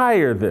to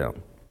hire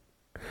them.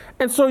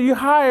 And so you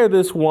hire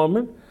this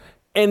woman,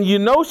 and you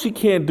know she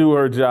can't do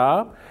her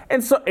job.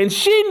 And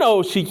she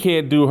knows she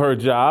can't do her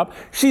job.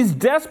 She's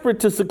desperate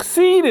to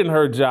succeed in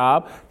her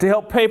job to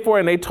help pay for it.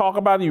 And they talk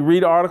about it. You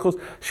read articles.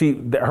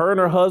 Her and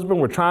her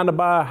husband were trying to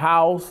buy a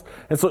house.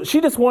 And so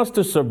she just wants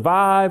to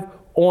survive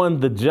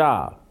on the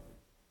job.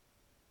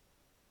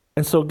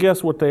 And so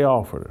guess what they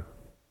offered her?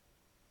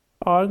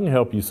 I can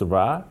help you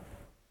survive.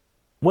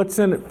 What's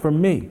in it for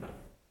me?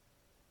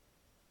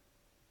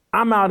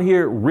 I'm out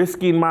here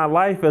risking my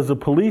life as a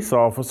police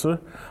officer.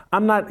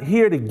 I'm not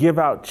here to give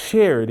out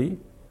charity.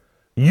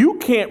 You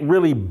can't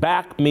really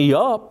back me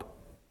up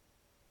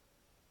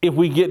if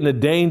we get in a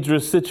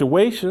dangerous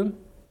situation.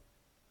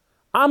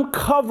 I'm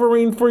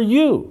covering for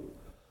you.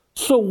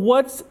 So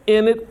what's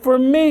in it for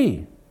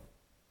me?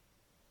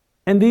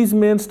 And these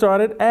men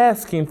started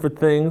asking for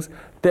things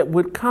that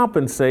would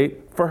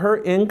compensate for her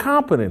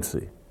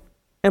incompetency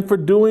and for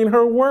doing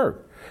her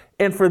work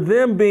and for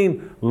them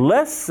being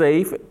less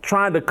safe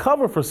trying to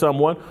cover for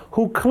someone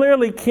who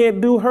clearly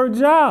can't do her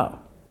job.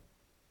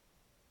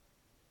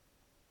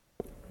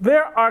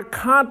 There are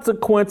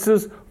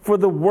consequences for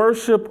the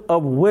worship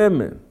of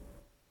women.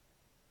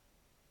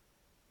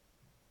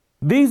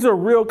 These are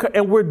real,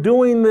 and we're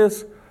doing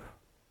this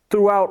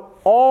throughout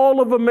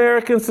all of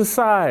American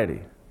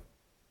society.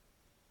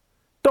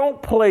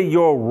 Don't play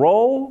your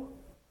role.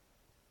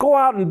 Go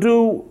out and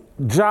do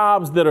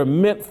jobs that are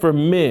meant for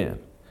men.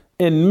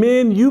 And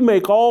men, you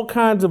make all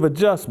kinds of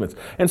adjustments.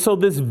 And so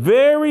this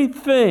very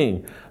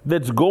thing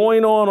that's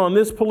going on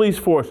this police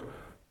force,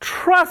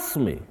 trust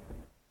me,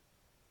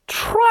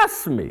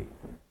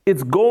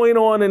 it's going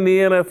on in the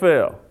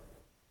NFL.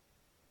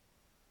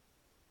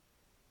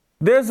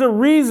 There's a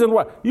reason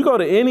why. You go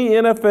to any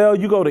NFL,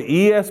 you go to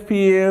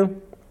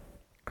ESPN,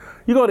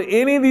 you go to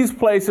any of these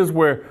places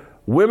where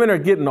women are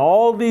getting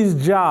all these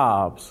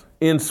jobs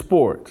in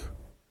sports.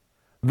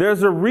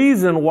 There's a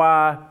reason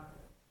why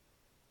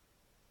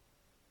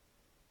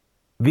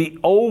the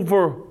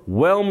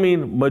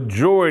overwhelming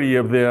majority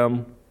of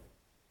them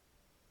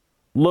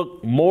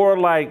look more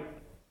like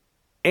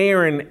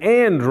Erin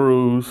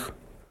Andrews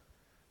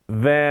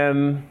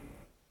than,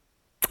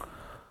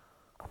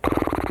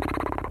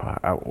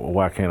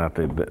 why can't I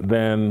think,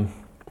 than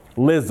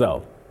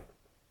Lizzo.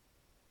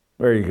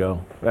 There you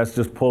go. That's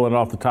just pulling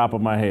off the top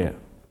of my head.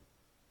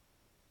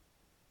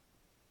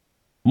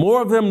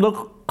 More of them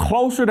look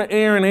closer to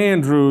Erin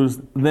Andrews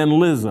than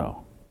Lizzo.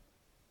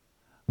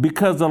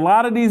 Because a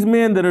lot of these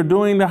men that are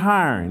doing the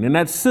hiring in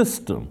that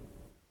system,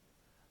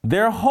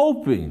 they're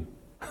hoping,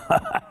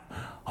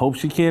 hope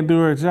she can't do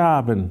her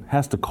job and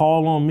has to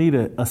call on me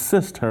to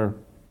assist her.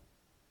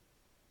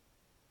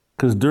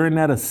 Because during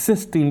that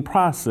assisting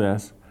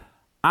process,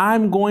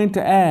 I'm going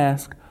to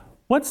ask,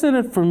 what's in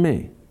it for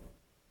me?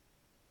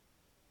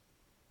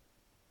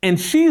 And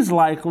she's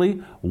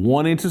likely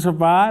wanting to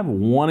survive,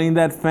 wanting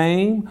that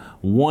fame,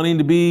 wanting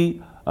to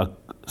be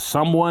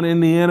someone in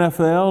the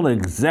NFL, an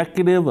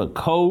executive, a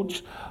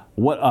coach,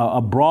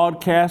 a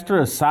broadcaster,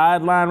 a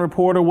sideline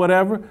reporter,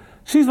 whatever.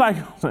 She's like,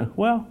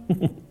 well,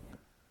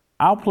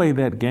 I'll play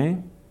that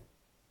game.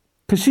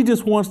 Because she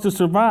just wants to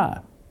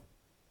survive.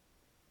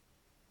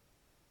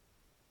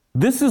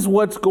 This is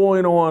what's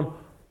going on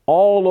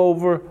all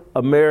over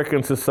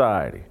American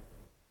society.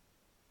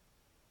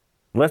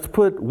 Let's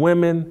put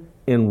women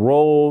in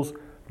roles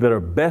that are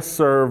best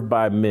served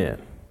by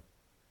men.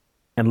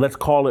 And let's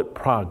call it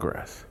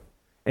progress.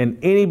 And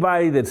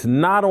anybody that's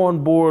not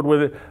on board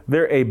with it,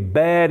 they're a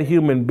bad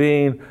human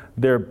being.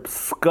 They're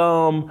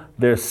scum.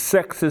 They're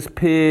sexist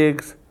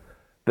pigs.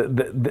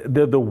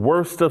 They're the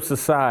worst of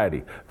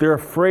society. They're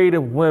afraid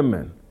of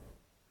women.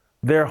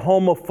 They're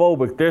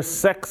homophobic. They're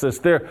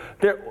sexist. They're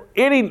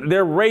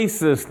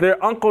racist.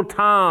 They're Uncle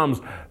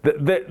Toms.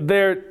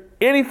 They're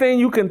anything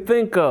you can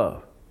think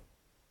of.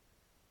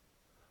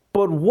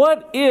 But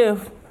what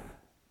if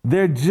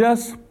they're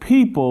just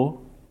people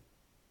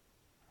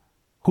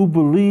who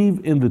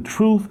believe in the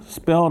truth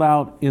spelled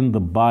out in the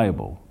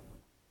Bible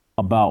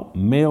about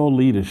male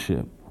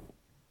leadership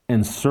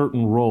and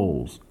certain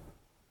roles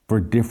for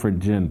different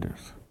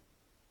genders?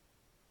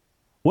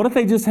 What if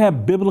they just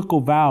have biblical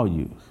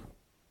values?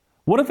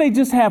 What if they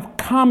just have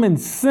common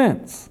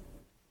sense?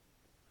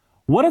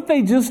 What if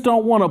they just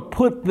don't want to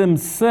put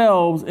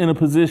themselves in a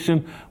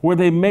position where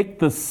they make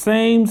the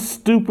same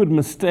stupid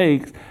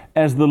mistakes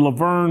as the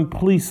Laverne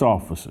police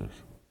officers?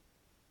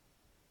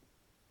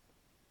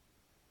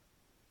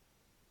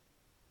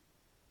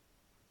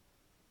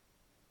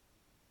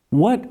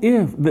 What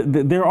if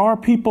there are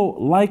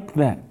people like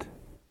that?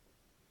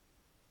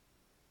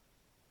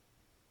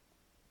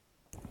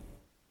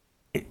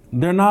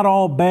 They're not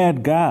all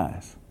bad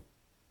guys.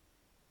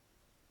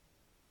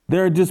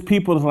 There are just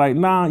people that's like,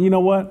 nah, you know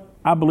what?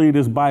 I believe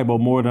this Bible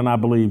more than I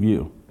believe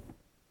you.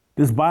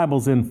 This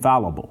Bible's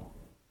infallible.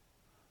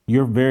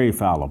 You're very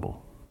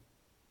fallible.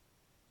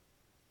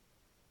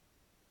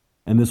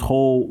 And this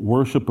whole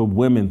worship of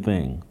women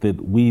thing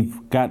that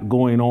we've got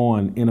going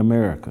on in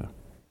America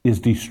is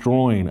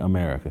destroying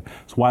America.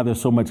 It's why there's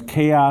so much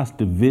chaos,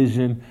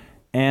 division,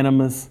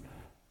 animus.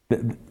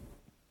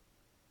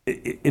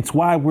 It's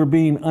why we're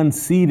being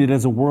unseated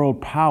as a world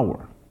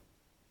power.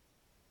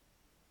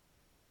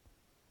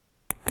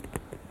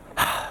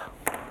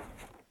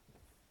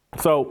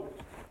 So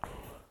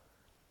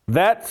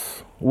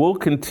we'll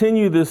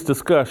continue this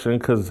discussion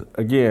because,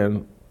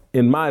 again,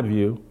 in my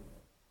view,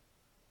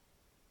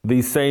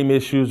 these same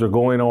issues are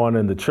going on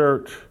in the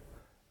church,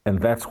 and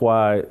that's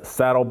why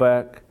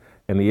Saddleback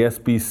and the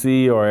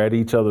SBC are at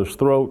each other's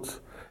throats,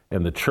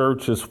 and the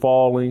church is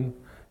falling,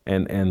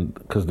 and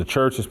because the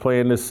church is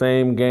playing this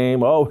same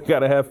game, we got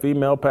to have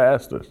female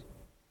pastors.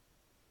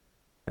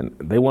 And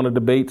they want to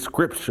debate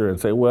scripture and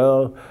say,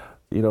 well,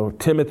 you know,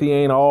 Timothy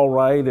ain't all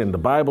right, and the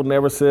Bible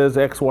never says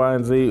X, Y,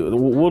 and Z.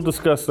 We'll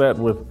discuss that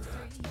with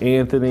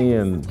Anthony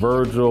and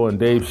Virgil and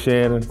Dave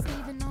Shannon.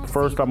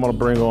 First, I'm going to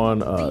bring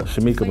on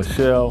Shamika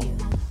Michelle,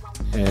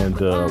 and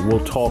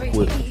we'll talk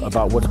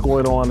about what's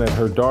going on at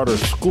her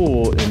daughter's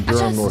school in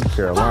Durham, North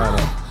Carolina.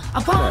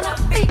 I wanna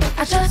be,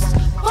 I just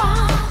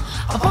want.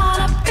 I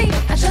wanna be,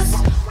 I just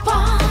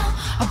want.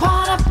 I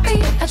wanna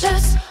be, I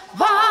just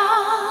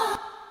want.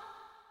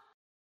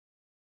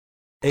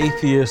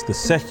 Atheists, the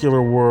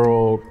secular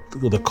world,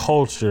 the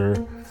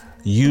culture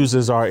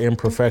uses our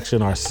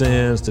imperfection, our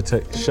sins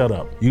to shut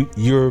up.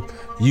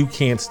 You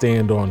can't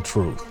stand on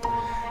truth.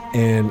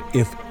 And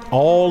if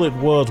all it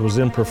was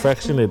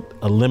imperfection, it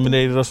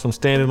eliminated us from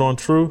standing on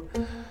truth,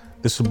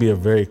 this would be a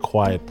very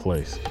quiet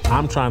place.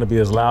 I'm trying to be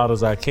as loud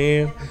as I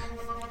can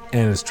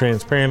and as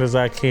transparent as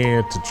I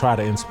can to try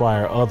to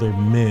inspire other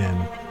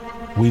men.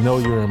 We know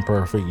you're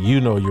imperfect.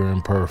 You know you're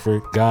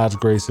imperfect. God's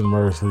grace and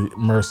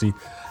mercy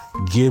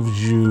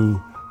gives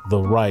you the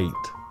right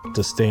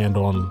to stand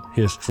on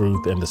his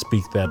truth and to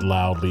speak that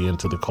loudly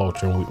into the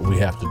culture, and we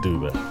have to do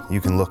that.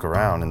 You can look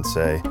around and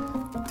say,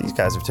 these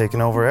guys have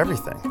taken over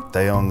everything.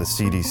 They own the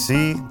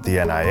CDC, the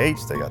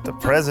NIH, they got the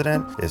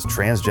president. Is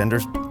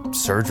transgender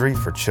surgery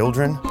for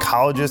children?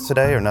 Colleges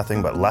today are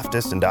nothing but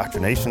leftist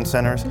indoctrination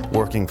centers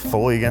working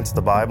fully against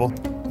the Bible.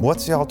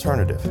 What's the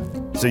alternative?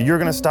 So you're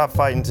gonna stop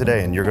fighting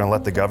today and you're gonna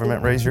let the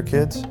government raise your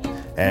kids?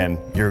 And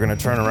you're gonna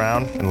turn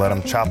around and let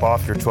them chop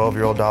off your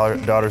 12-year-old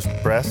daughter's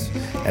breasts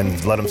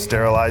and let them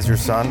sterilize your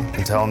son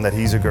and tell him that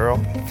he's a girl?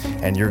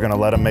 And you're gonna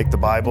let them make the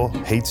Bible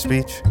hate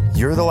speech?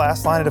 You're the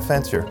last line of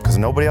defense here, because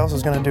nobody else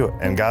is gonna do it,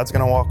 and God's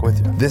gonna walk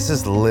with you. This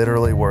is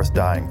literally worth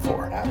dying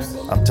for.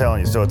 Absolutely. I'm telling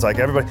you, so it's like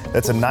everybody,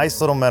 that's a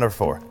nice little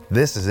metaphor.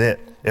 This is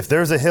it. If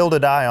there's a hill to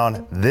die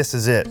on, this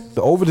is it.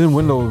 The Overton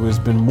window has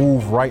been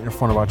moved right in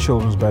front of our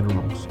children's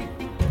bedrooms.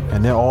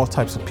 And there are all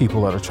types of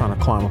people that are trying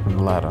to climb up in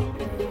the ladder.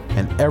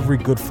 And every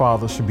good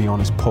father should be on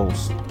his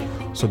post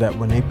so that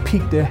when they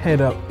peek their head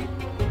up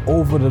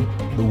over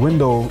the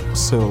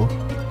windowsill,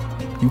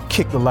 you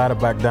kick the ladder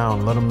back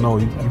down, let them know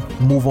you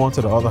move on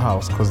to the other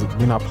house, because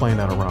we're not playing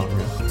that around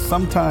here.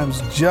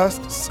 Sometimes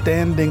just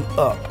standing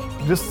up,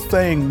 just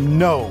saying,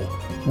 no,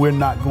 we're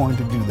not going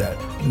to do that.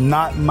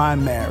 Not my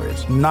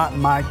marriage, not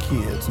my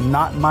kids,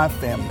 not my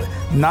family,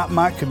 not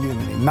my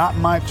community, not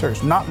my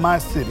church, not my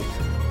city.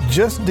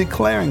 Just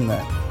declaring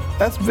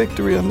that's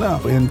victory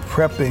enough. In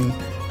prepping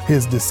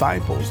his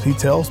disciples, he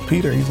tells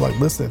Peter, he's like,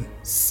 listen,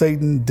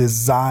 Satan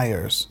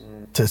desires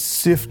to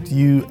sift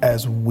you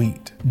as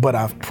wheat, but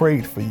I've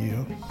prayed for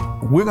you.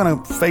 We're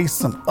gonna face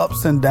some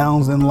ups and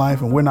downs in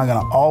life, and we're not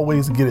gonna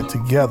always get it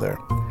together.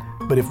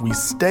 But if we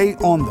stay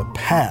on the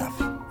path,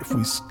 if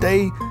we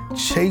stay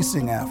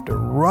chasing after,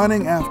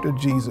 running after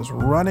Jesus,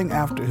 running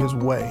after his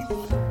way,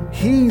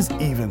 he's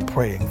even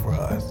praying for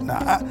us.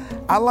 Now,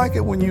 I like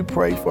it when you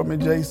pray for me,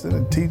 Jason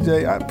and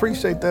TJ. I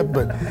appreciate that,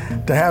 but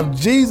to have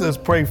Jesus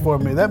pray for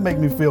me, that makes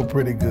me feel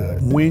pretty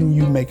good. When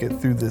you make it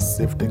through this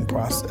sifting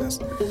process,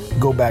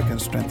 go back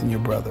and strengthen your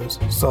brothers.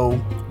 So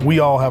we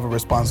all have a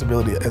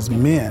responsibility as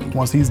men.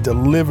 Once he's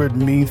delivered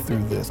me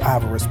through this, I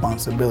have a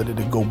responsibility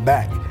to go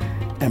back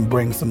and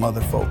bring some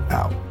other folk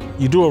out.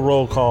 You do a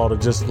roll call to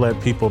just let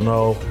people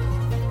know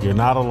you're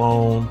not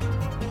alone,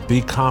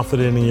 be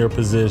confident in your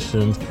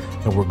positions,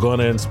 and we're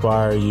gonna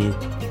inspire you.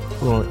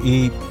 We're gonna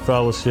eat,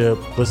 fellowship,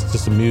 listen to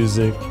some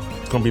music.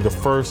 It's gonna be the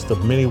first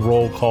of many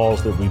roll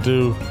calls that we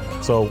do.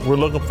 So we're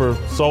looking for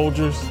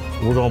soldiers.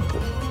 We're gonna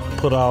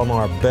put out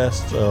our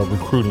best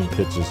recruiting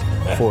pitches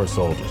for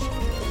soldiers.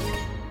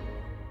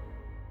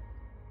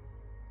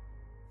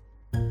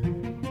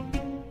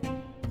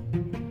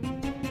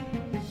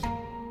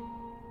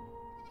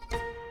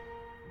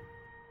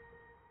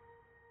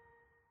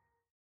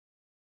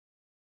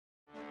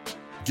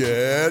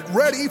 Get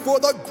ready for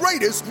the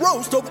greatest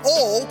roast of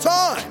all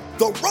time,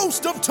 the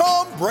Roast of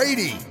Tom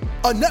Brady,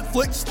 a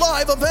Netflix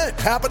live event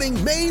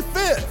happening May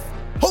 5th.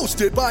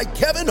 Hosted by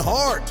Kevin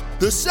Hart,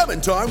 the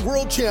 7-time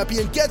world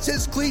champion gets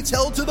his cleats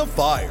held to the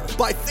fire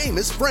by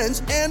famous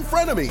friends and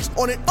frenemies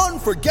on an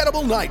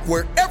unforgettable night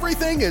where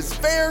everything is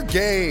fair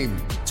game.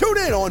 Tune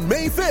in on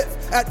May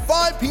 5th at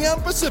 5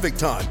 p.m. Pacific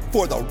time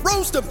for the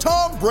Roast of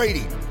Tom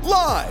Brady,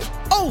 live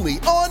only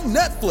on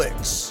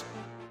Netflix.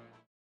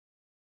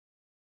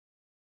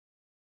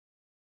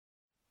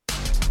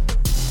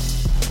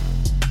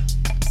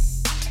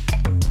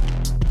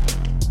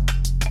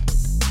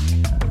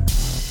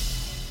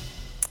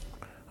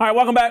 All right,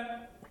 welcome back.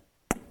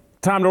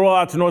 Time to roll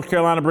out to North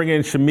Carolina, bring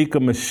in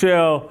Shamika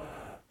Michelle.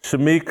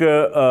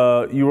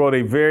 Shamika, you wrote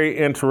a very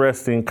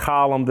interesting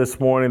column this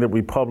morning that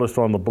we published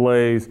on The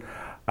Blaze.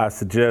 I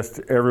suggest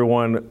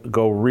everyone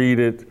go read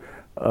it.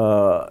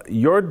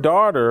 Your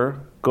daughter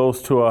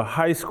goes to a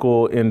high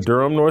school in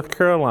Durham, North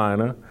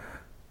Carolina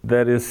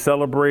that is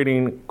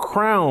celebrating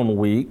Crown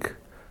Week.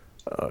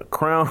 The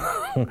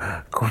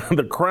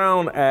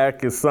Crown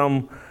Act is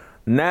some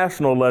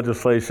national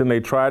legislation they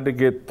tried to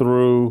get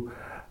through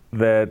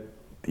that,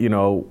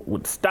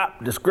 would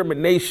stop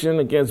discrimination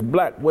against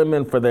black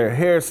women for their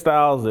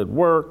hairstyles at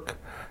work.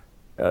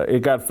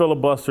 It got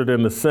filibustered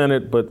in the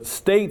Senate, but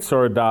states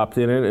are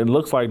adopting it. It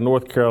looks like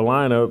North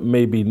Carolina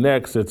may be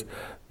next. It's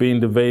being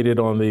debated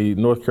on the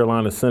North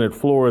Carolina Senate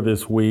floor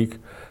this week.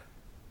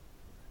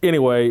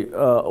 Anyway,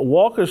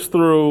 walk us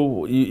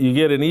through, you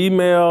get an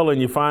email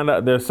and you find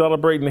out they're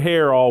celebrating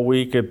hair all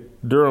week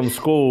at Durham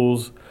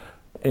schools,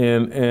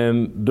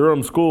 and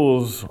Durham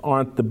schools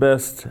aren't the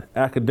best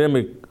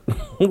academic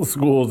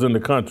schools in the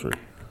country.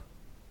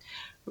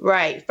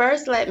 Right.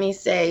 First, let me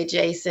say,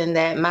 Jason,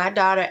 that my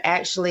daughter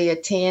actually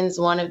attends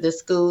one of the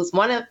schools,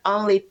 one of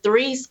only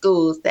 3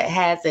 schools that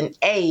has an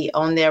A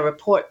on their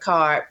report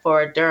card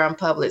for Durham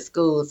Public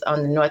Schools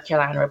on the North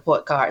Carolina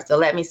report card. So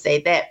let me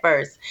say that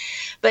first.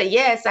 But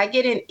yes, I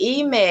get an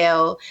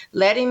email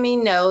letting me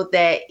know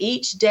that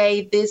each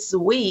day this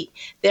week,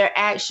 they're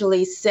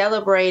actually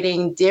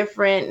celebrating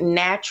different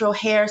natural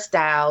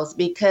hairstyles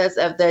because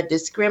of the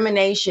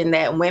discrimination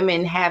that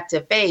women have to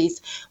face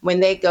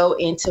when they go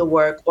into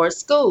work or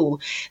school.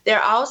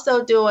 They're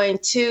also doing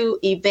 2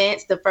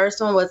 events. The first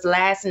one was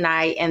last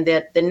night, and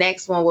the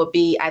next one will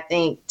be, I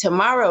think,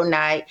 tomorrow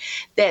night,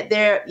 that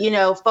they're,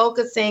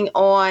 focusing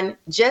on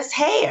just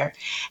hair.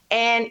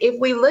 And if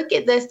we look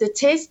at the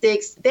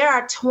statistics, there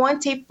are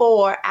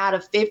 24 out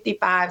of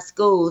 55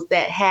 schools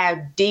that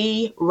have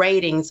D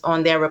ratings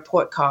on their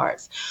report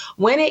cards.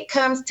 When it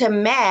comes to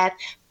math,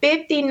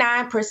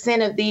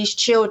 59% of these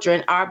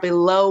children are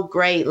below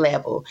grade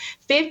level,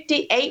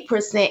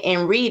 58%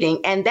 in reading,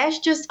 and that's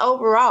just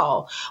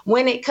overall.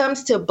 When it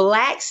comes to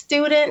Black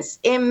students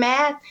in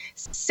math,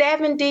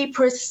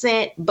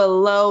 70%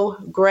 below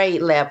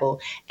grade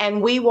level,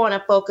 and we want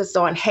to focus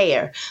on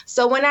hair.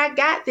 So when I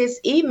got this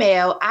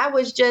email, I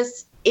was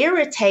just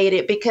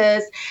irritated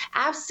because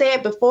I've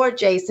said before,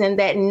 Jason,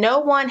 that no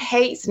one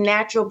hates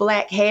natural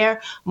Black hair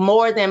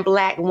more than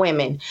Black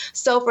women.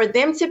 So for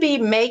them to be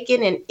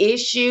making an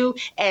issue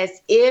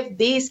as if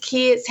these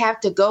kids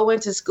have to go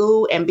into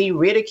school and be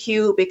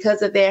ridiculed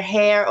because of their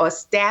hair or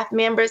staff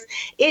members,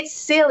 it's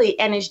silly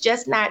and it's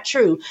just not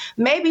true.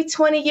 Maybe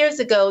 20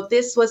 years ago,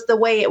 this was the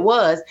way it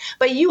was,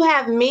 but you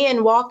have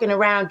men walking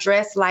around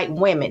dressed like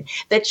women.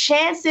 The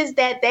chances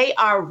that they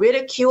are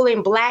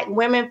ridiculing Black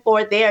women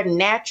for their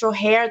natural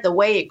hair, the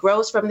way it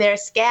grows from their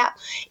scalp,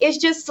 is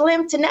just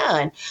slim to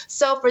none.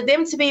 So for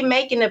them to be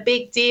making a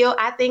big deal,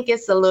 I think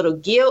it's a little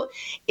guilt.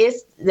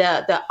 It's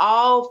the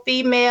all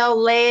female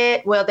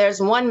led, well, there's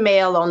one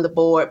male on the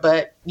board,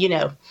 but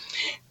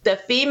the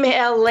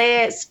female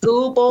led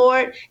school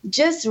board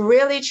just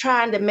really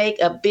trying to make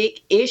a big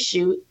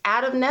issue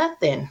out of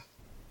nothing.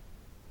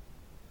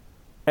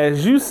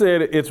 As you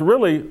said, it's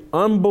really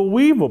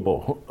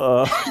unbelievable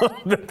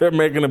that they're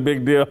making a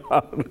big deal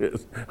out of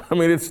this. I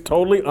mean, it's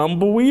totally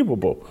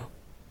unbelievable.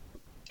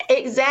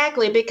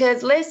 Exactly,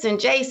 because listen,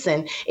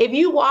 Jason, if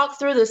you walk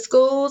through the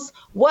schools,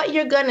 what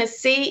you're going to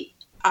see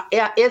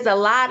is a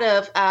lot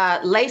of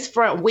lace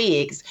front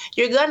wigs.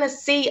 You're going to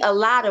see a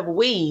lot of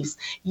weaves.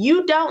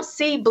 You don't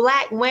see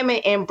Black women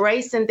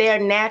embracing their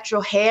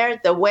natural hair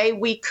the way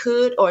we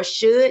could or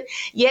should,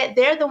 yet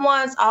they're the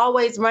ones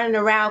always running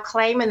around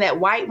claiming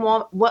that white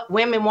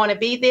women want to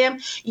be them.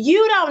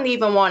 You don't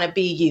even want to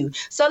be you.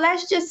 So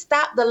let's just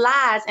stop the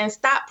lies and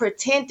stop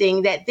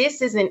pretending that this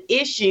is an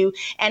issue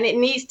and it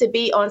needs to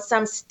be on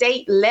some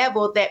state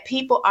level that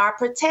people are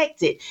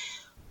protected.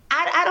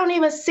 I don't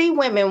even see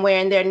women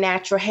wearing their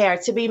natural hair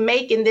to be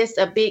making this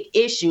a big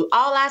issue.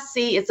 All I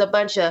see is a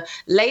bunch of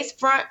lace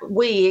front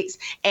wigs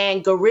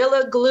and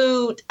gorilla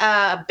glued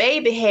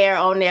baby hair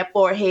on their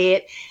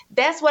forehead.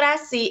 That's what I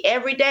see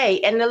every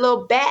day, and the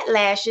little bat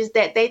lashes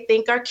that they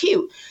think are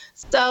cute.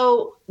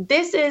 So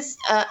this is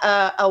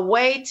a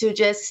way to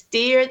just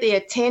steer the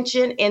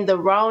attention in the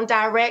wrong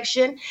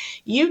direction.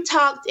 You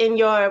talked in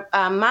your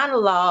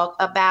monologue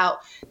about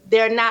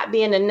there not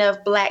being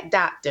enough Black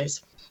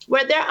doctors.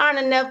 Where there aren't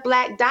enough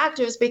Black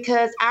doctors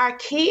because our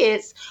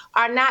kids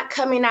are not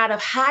coming out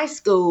of high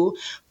school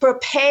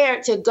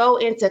prepared to go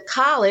into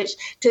college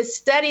to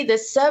study the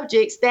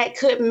subjects that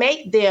could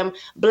make them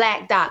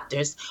Black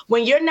doctors.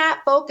 When you're not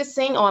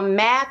focusing on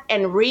math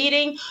and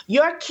reading,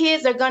 your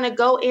kids are going to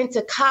go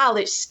into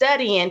college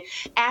studying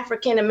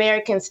African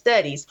American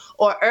studies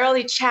or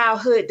early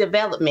childhood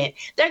development.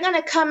 They're going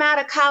to come out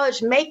of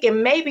college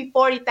making maybe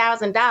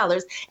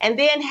 $40,000 and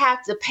then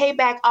have to pay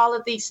back all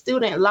of these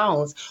student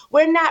loans.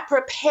 We're not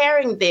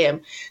preparing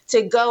them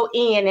to go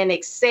in and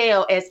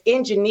excel as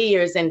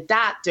engineers and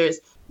doctors.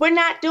 We're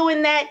not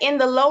doing that in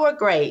the lower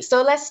grades.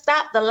 So let's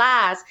stop the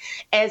lies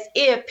as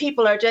if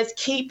people are just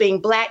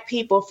keeping Black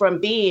people from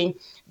being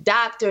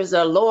doctors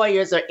or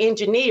lawyers or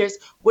engineers.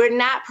 We're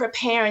not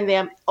preparing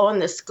them on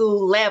the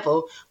school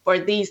level for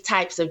these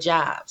types of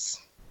jobs.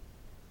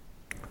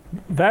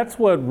 That's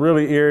what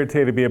really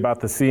irritated me about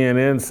the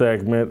CNN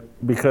segment,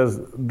 because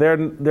they're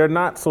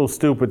not so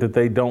stupid that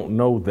they don't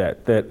know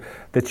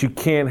that you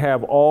can't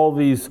have all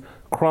these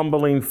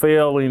crumbling,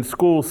 failing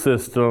school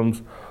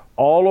systems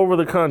all over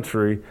the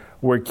country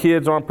where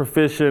kids aren't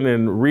proficient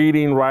in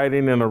reading,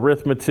 writing, and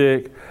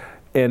arithmetic,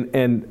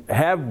 and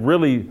have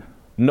really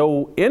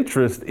no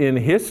interest in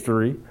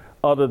history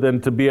other than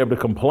to be able to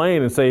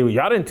complain and say, well,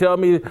 y'all didn't tell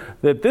me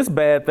that this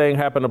bad thing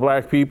happened to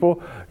Black people.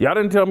 Y'all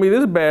didn't tell me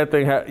this bad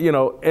thing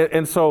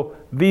and so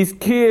these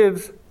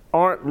kids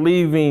aren't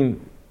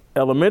leaving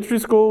elementary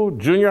school,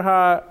 junior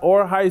high,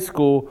 or high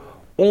school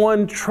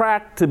on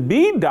track to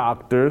be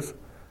doctors.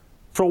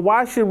 So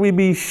why should we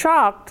be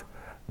shocked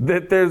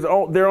that they're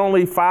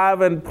only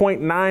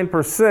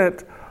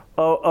 5.9%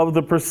 of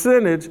the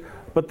percentage?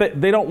 But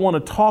they don't want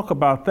to talk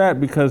about that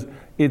because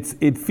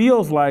it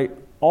feels like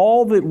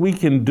all that we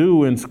can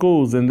do in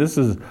schools, and this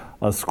is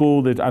a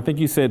school that I think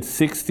you said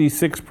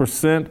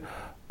 66%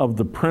 of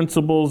the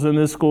principals in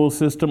this school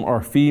system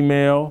are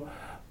female.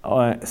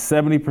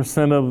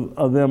 70%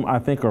 of them, I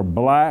think, are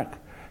black.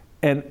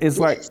 And it's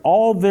like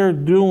all they're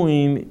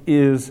doing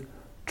is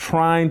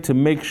trying to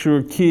make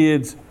sure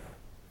kids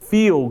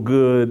feel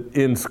good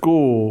in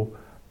school,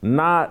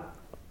 not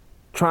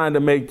trying to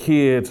make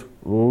kids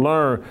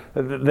learn.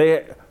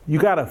 You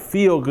got to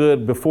feel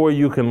good before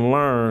you can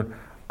learn.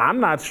 I'm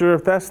not sure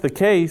if that's the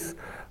case.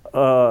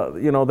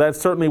 That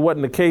certainly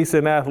wasn't the case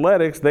in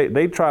athletics.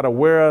 They try to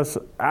wear us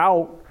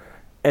out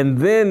and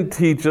then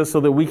teach us so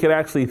that we could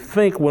actually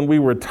think when we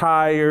were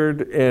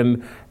tired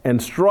and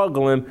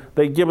struggling.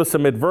 They give us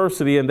some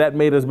adversity, and that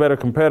made us better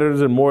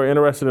competitors and more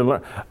interested in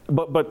learning.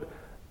 But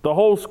the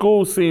whole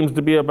school seems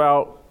to be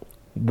about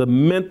the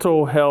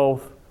mental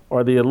health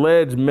or the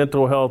alleged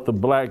mental health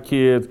of black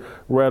kids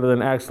rather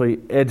than actually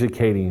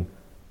educating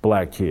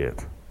black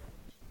kids.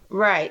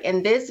 Right.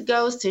 And this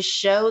goes to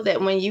show that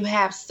when you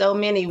have so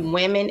many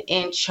women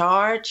in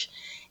charge,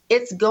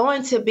 it's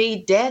going to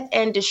be death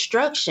and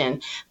destruction,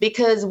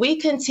 because we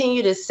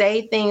continue to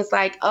say things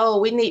like, oh,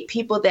 we need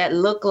people that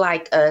look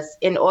like us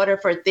in order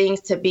for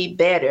things to be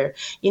better.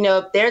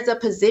 If there's a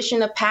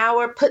position of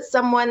power, put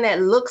someone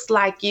that looks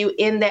like you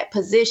in that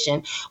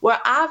position.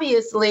 Well,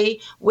 obviously,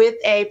 with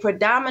a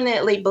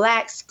predominantly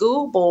black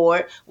school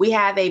board, we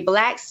have a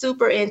black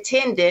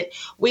superintendent,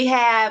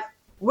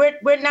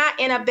 we're not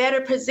in a better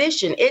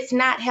position. It's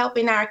not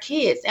helping our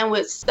kids. And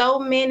with so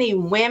many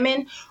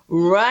women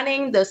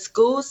running the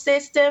school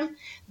system,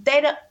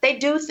 they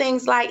do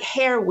things like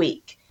Hair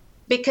Week,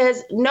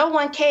 because no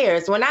one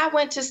cares. When I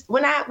went to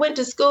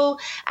school,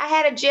 I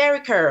had a Jerry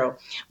curl.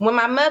 When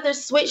my mother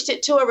switched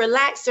it to a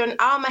relaxer and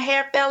all my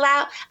hair fell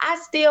out, I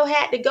still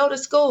had to go to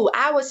school.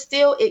 I was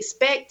still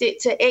expected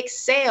to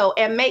excel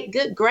and make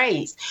good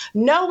grades.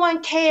 No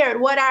one cared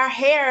what our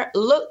hair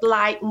looked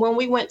like when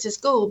we went to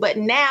school, but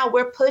now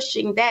we're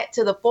pushing that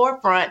to the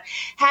forefront,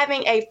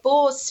 having a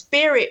full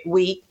spirit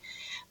week.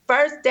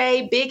 First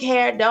day, big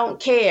hair, don't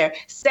care.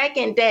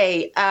 Second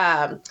day,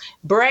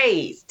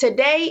 braids.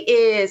 Today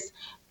is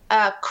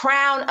a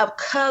crown of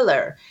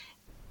color.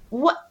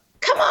 What?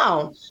 Come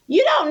on.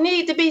 You don't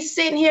need to be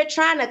sitting here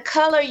trying to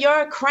color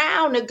your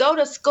crown to go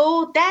to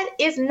school. That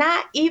is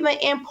not even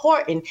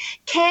important.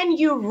 Can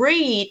you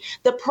read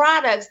the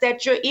products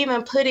that you're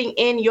even putting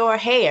in your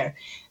hair?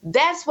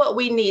 That's what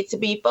we need to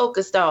be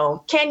focused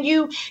on. Can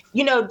do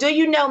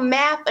you know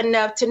math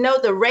enough to know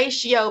the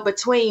ratio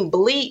between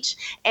bleach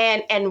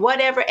and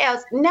whatever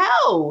else?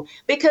 No,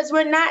 because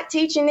we're not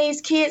teaching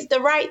these kids the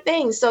right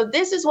things. So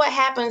this is what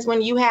happens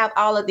when you have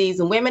all of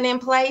these women in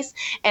place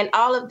and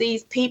all of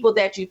these people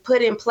that you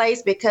put in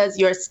place because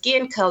your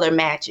skin color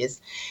matches.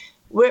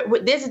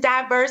 This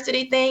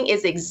diversity thing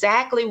is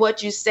exactly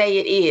what you say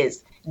it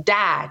is.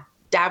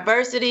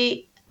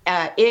 Diversity,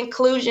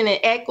 inclusion, and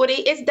equity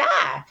is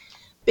die.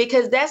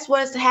 Because that's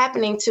what's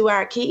happening to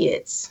our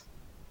kids.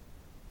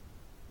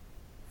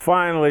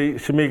 Finally,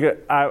 Shamika,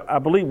 I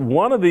believe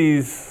one of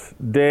these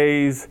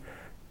days,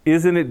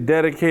 isn't it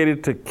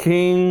dedicated to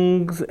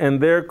kings and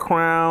their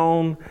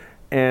crown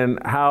and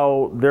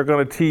how they're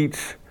going to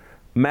teach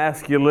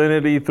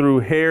masculinity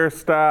through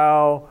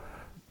hairstyle?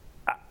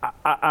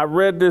 I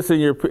read this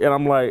and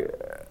I'm like,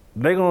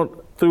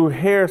 through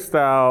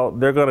hairstyle,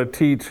 they're going to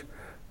teach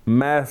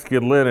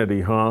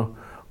masculinity, huh?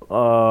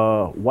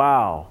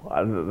 Wow.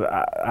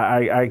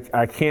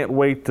 I can't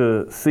wait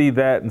to see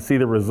that and see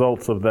the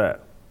results of that.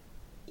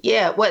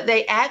 Yeah, what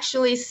they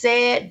actually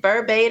said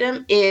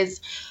verbatim is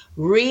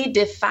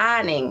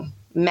redefining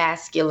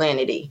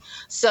masculinity.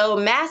 So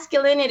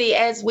masculinity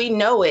as we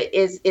know it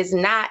is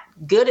not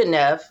good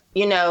enough.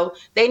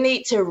 They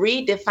need to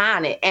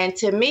redefine it. And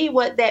to me,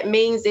 what that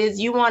means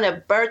is you want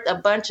to birth a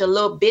bunch of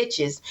little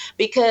bitches,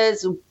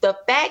 because the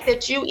fact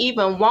that you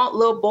even want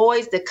little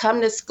boys to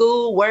come to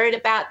school worried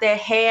about their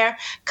hair,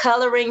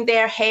 coloring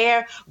their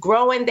hair,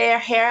 growing their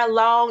hair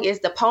long,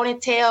 is the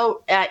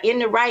ponytail in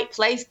the right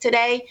place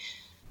today?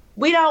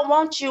 We don't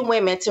want you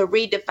women to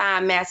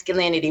redefine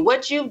masculinity.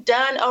 What you've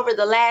done over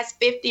the last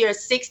 50 or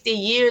 60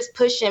 years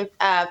pushing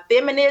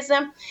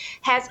feminism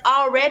has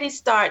already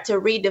started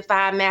to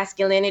redefine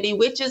masculinity,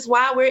 which is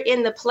why we're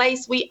in the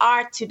place we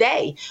are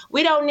today.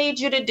 We don't need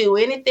you to do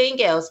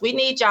anything else. We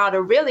need y'all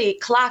to really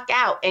clock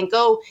out and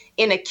go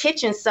in a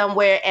kitchen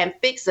somewhere and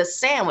fix a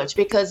sandwich,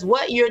 because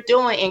what you're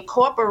doing in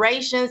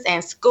corporations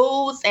and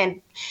schools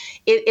and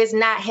it is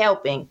not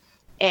helping,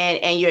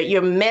 and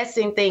you're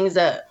messing things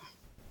up.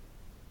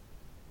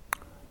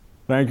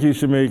 Thank you,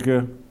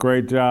 Shamika.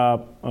 Great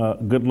job.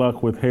 Good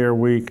luck with Hair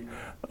Week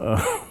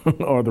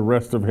or the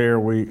rest of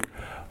Hair Week.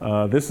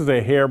 This is a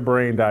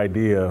harebrained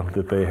idea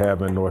that they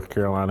have in North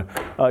Carolina.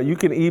 You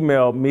can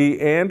email me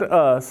and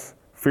us,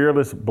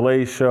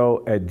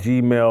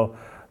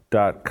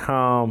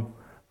 fearlessblazeshow@gmail.com,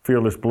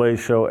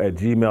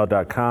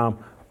 fearlessblazeshow@gmail.com.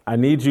 I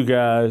need you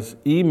guys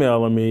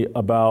emailing me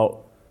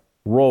about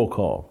roll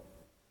call.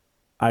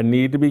 I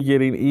need to be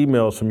getting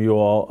emails from you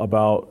all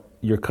about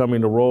you're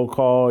coming to roll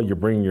call, you're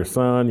bringing your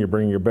son, you're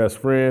bringing your best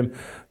friend,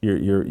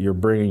 you're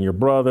bringing your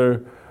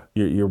brother,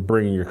 you're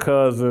bringing your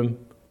cousin.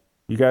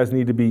 You guys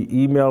need to be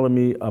emailing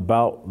me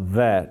about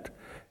that,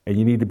 and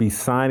you need to be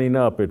signing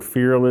up at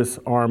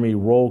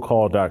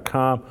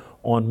fearlessarmyrollcall.com.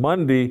 On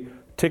Monday,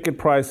 ticket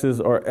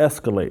prices are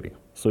escalating,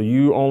 so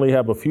you only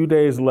have a few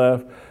days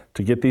left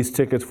to get these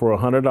tickets for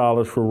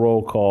 $100 for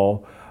roll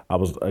call.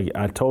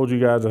 I told you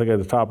guys, I think at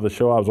the top of the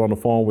show, I was on the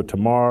phone with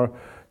Tamara.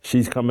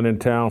 She's coming in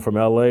town from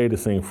LA to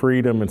sing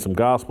Freedom and some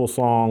gospel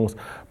songs.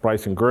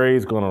 Bryson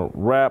Gray's gonna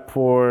rap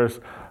for us.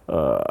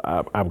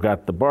 I've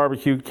got the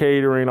barbecue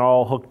catering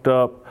all hooked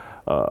up.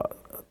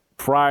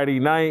 Friday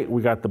night,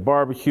 we got the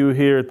barbecue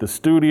here at the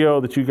studio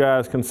that you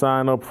guys can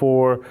sign up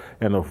for,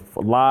 and a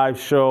live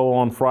show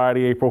on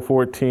Friday, April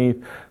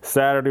 14th.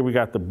 Saturday, we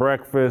got the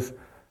breakfast.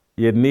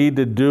 You need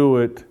to do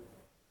it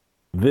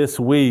this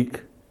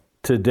week,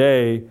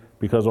 today,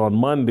 because on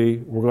Monday,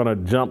 we're gonna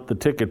jump the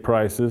ticket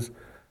prices.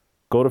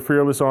 Go to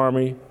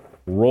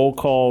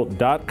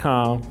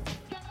fearlessarmyrollcall.com. All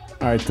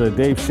right,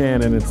 Dave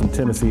Shannon and some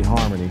Tennessee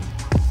Harmony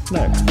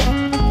next.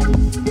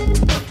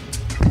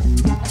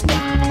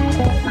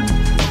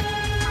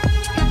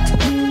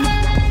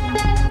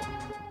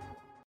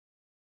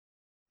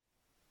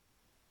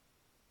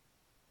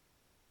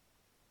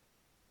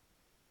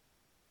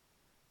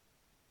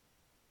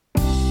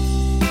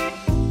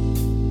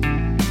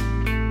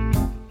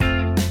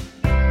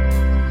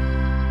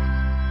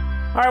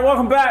 All right,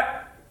 welcome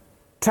back.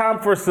 Time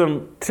for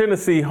some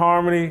Tennessee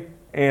Harmony.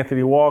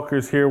 Anthony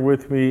Walker's here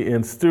with me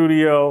in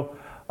studio.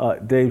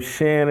 Dave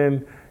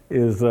Shannon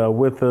is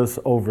with us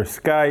over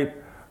Skype.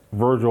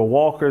 Virgil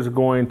Walker's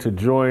going to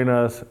join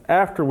us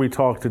after we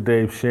talk to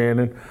Dave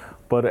Shannon.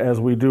 But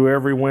as we do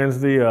every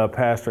Wednesday,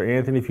 Pastor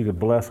Anthony, if you could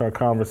bless our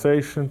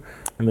conversation,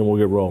 and then we'll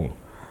get rolling.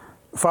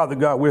 Father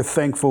God, we're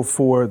thankful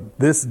for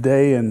this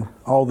day and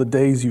all the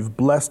days you've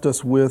blessed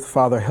us with.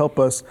 Father, help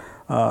us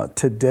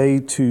today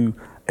to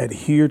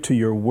adhere to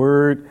your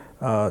word,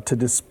 to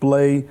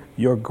display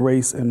your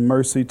grace and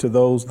mercy to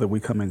those that we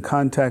come in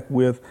contact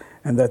with,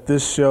 and that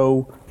this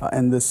show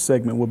and this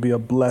segment will be a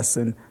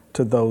blessing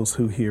to those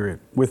who hear it.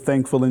 We're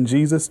thankful in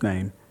Jesus'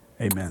 name.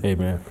 Amen.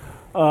 Amen.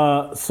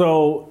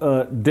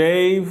 So,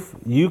 Dave,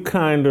 you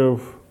kind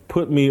of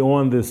put me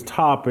on this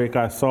topic.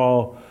 I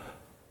saw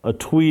a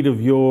tweet of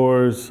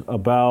yours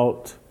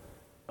about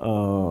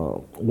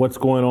what's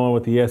going on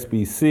with the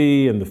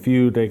SBC and the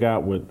feud they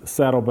got with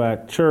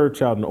Saddleback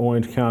Church out in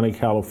Orange County,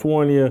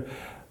 California.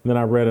 And then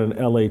I read an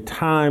LA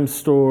Times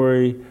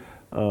story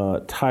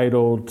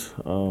titled,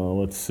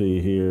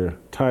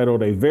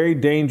 titled "A Very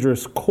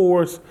Dangerous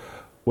Course: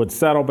 What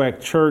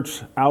Saddleback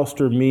Church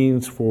Ouster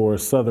Means for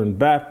Southern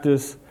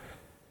Baptists."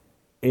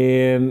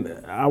 And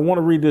I want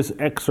to read this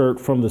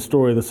excerpt from the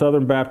story. The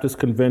Southern Baptist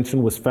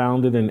Convention was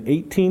founded in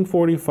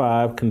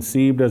 1845,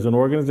 conceived as an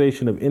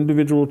organization of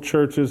individual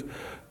churches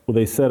with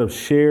a set of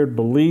shared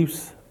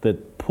beliefs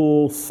that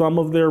pull some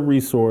of their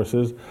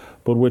resources,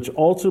 but which are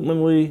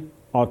ultimately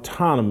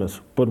autonomous.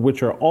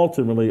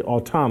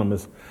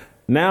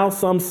 Now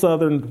some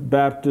Southern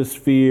Baptists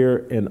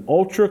fear an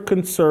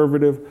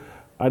ultra-conservative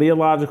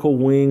ideological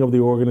wing of the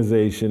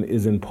organization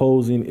is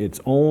imposing its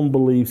own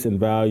beliefs and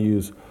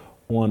values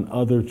on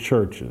other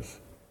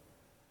churches.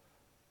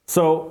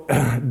 So,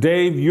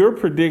 Dave, you're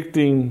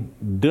predicting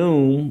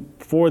doom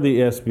for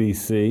the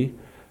SBC,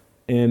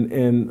 and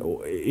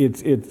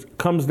it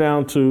comes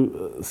down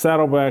to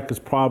Saddleback is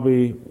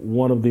probably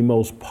one of the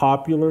most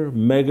popular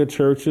mega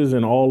churches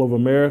in all of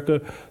America,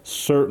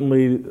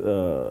 certainly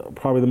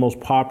probably the most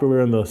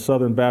popular in the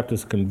Southern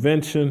Baptist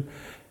Convention,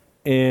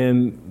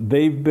 and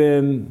they've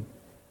been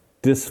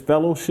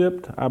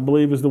disfellowshipped, I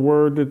believe is the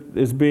word that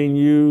is being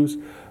used,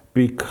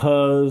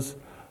 because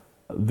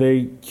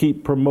they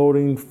keep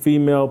promoting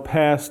female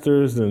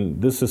pastors, and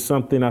this is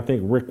something I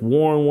think Rick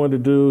Warren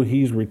wanted to do.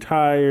 He's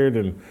retired,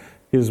 and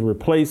his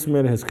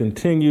replacement has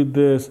continued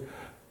this.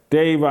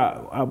 Dave,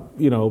 I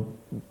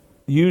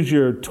use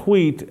your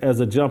tweet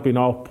as a jumping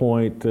off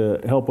point to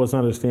help us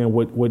understand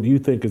what you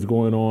think is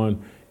going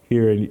on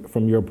here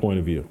from your point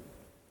of view.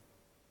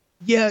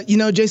 Yeah,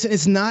 Jason,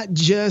 it's not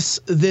just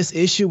this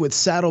issue with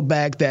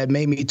Saddleback that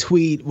made me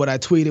tweet what I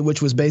tweeted,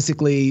 which was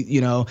basically,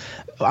 we are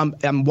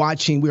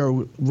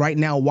right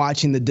now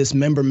watching the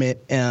dismemberment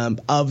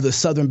of the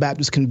Southern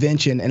Baptist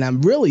Convention. And I'm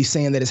really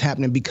saying that it's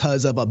happening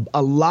because of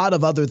a lot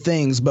of other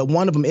things. But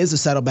one of them is the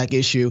Saddleback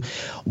issue.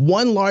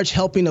 One large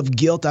helping of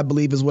guilt, I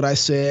believe is what I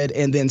said.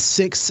 And then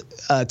 6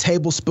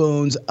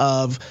 tablespoons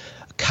of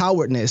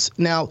cowardness.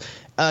 Now,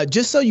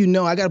 just so you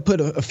know, I got to put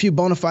a few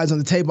bona fides on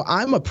the table.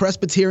 I'm a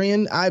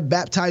Presbyterian. I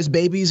baptize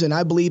babies, and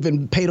I believe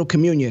in paedo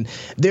communion.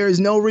 There is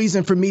no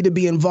reason for me to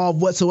be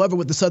involved whatsoever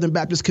with the Southern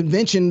Baptist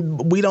Convention.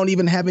 We don't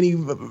even have any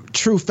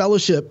true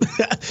fellowship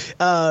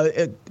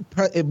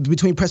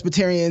between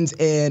Presbyterians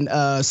and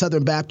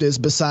Southern Baptists,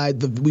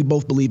 beside we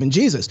both believe in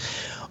Jesus.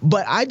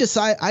 But I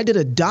did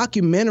a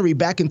documentary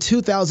back in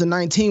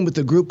 2019 with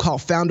a group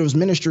called Founders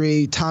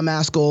Ministry. Tom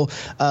Askell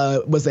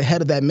was the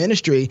head of that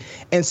ministry.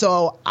 And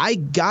so I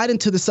got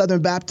into the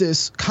Southern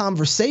Baptist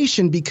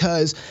conversation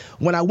because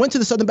when I went to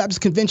the Southern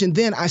Baptist Convention,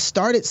 then I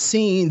started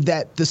seeing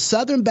that the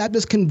Southern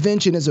Baptist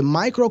Convention is a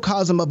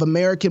microcosm of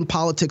American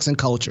politics and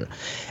culture.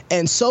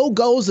 And so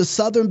goes the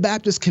Southern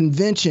Baptist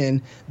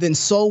Convention, then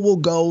so will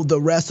go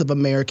the rest of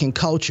American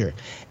culture.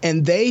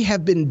 And they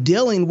have been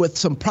dealing with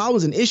some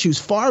problems and issues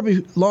far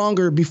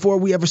longer before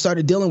we ever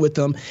started dealing with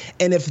them.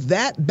 And if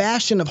that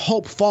bastion of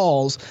hope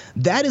falls,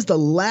 that is the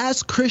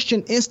last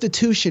Christian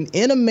institution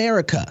in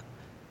America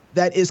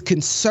that is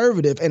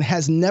conservative and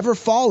has never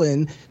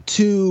fallen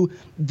to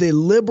the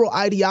liberal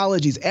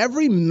ideologies.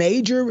 Every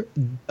major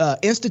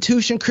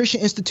institution, Christian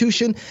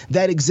institution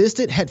that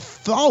existed had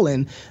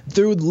fallen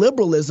through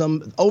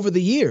liberalism over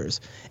the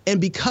years.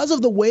 And because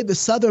of the way the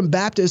Southern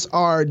Baptists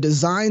are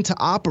designed to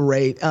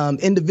operate,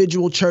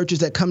 individual churches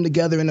that come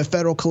together in a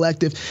federal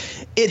collective,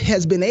 it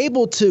has been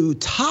able to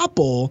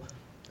topple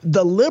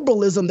the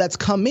liberalism that's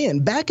come in.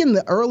 Back in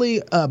the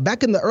early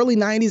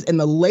 90s and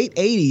the late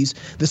 80s,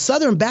 the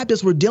Southern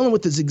Baptists were dealing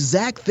with this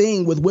exact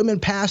thing with women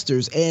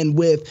pastors and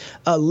with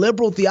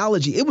liberal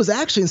theology. It was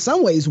actually in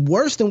some ways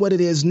worse than what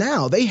it is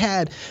now. They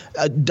had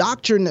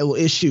doctrinal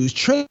issues,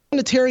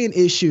 Trinitarian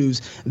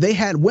issues. They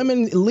had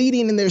women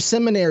leading in their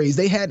seminaries.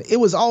 It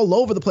was all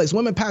over the place.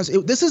 Women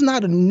pastors. This is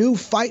not a new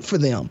fight for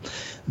them.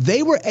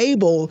 They were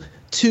able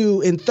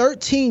to, in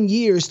 13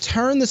 years,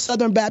 turn the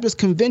Southern Baptist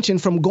Convention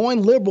from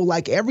going liberal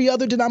like every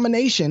other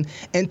denomination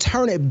and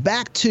turn it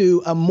back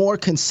to a more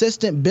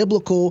consistent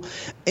biblical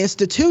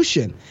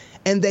institution.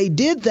 And they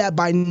did that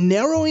by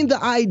narrowing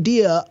the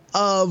idea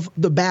of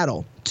the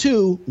battle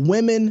to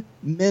women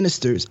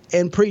ministers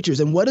and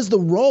preachers. And what is the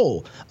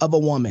role of a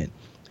woman?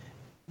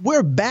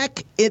 We're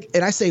back,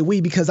 and I say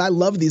we because I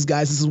love these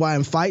guys. This is why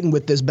I'm fighting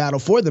with this battle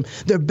for them.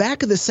 They're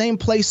back at the same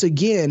place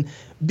again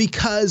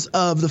because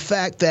of the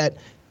fact that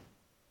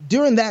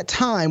during that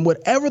time,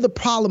 whatever the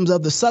problems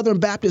of the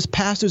Southern Baptist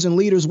pastors and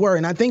leaders were,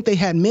 and I think they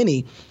had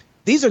many,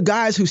 these are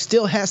guys who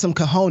still had some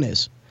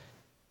cojones.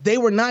 They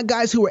were not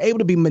guys who were able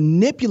to be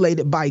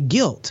manipulated by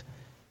guilt.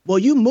 Well,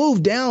 you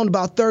move down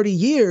about 30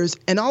 years,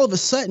 and all of a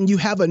sudden you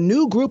have a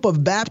new group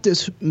of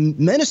Baptist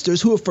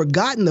ministers who have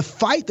forgotten the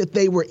fight that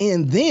they were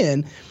in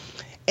then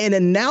and are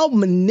now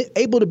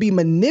able to be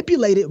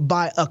manipulated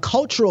by a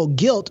cultural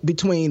guilt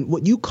between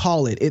what you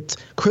call it. It's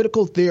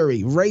critical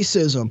theory,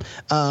 racism,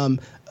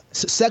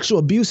 sexual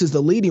abuse is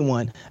the leading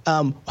one.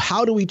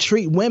 How do we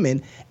treat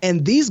women?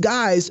 And these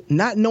guys,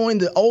 not knowing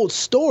the old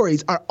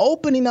stories, are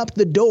opening up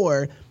the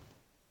door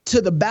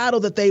to the battle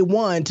that they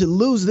won to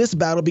lose this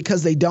battle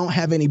because they don't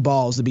have any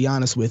balls, to be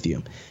honest with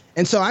you.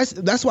 And so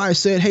that's why I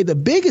said, hey, the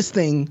biggest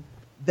thing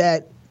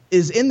that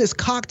is in this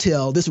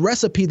cocktail, this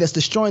recipe that's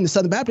destroying the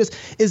Southern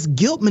Baptists, is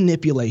guilt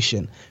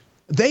manipulation.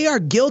 They are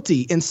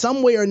guilty in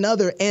some way or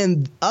another,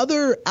 and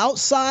other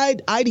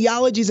outside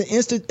ideologies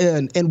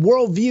and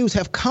worldviews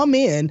have come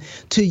in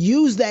to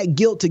use that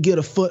guilt to get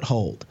a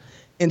foothold.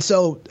 And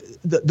so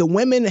the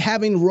women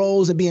having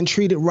roles and being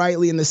treated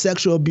rightly in the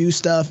sexual abuse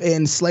stuff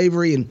and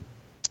slavery and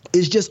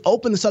is just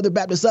open the Southern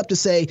Baptists up to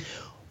say,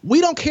 we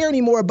don't care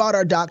anymore about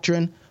our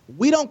doctrine.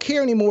 We don't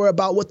care anymore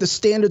about what the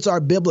standards are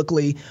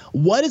biblically.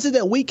 What is it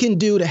that we can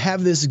do to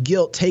have this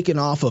guilt taken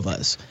off of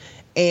us?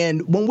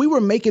 And when we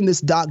were making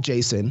this doc,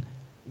 Jason,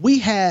 we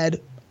had,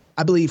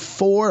 I believe,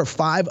 4 or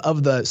 5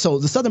 of the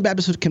Southern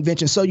Baptist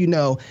Convention, so you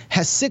know,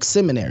 has 6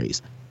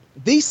 seminaries.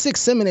 These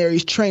 6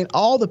 seminaries train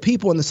all the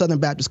people in the Southern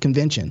Baptist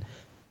Convention.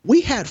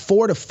 We had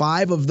 4 to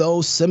 5 of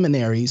those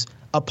seminaries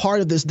a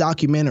part of this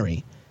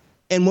documentary.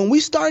 And when we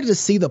started to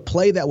see the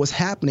play that was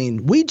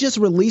happening, we just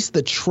released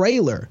the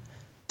trailer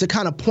to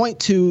kind of point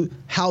to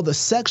how the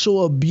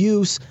sexual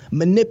abuse,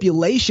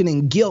 manipulation,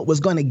 and guilt was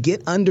going to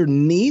get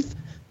underneath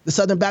the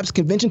Southern Baptist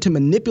Convention to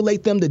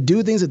manipulate them to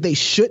do things that they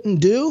shouldn't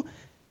do.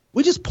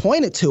 We just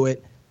pointed to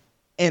it,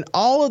 and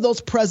all of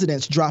those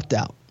presidents dropped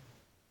out.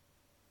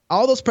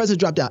 All those presidents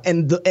dropped out.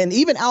 And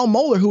even Al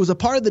Mohler, who was a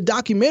part of the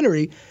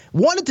documentary,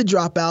 wanted to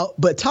drop out,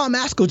 but Tom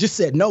Askell just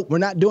said, nope, we're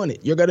not doing it.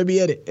 You're going to be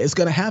in it. It's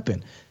going to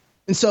happen.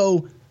 And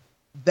so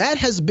that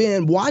has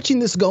been, watching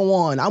this go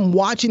on, I'm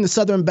watching the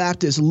Southern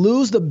Baptists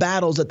lose the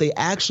battles that they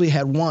actually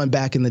had won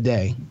back in the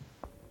day.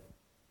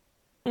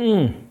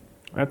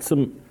 That's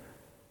some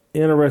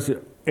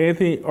interesting.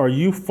 Anthony, are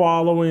you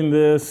following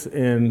this?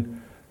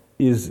 And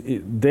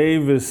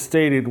Dave has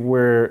stated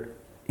where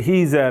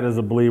he's at as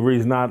a believer.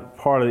 He's not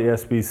part of the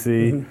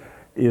SBC.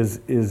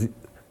 Mm-hmm.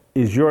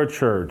 Is your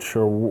church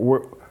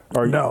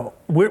or No,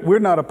 we're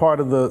not a part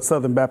of the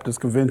Southern Baptist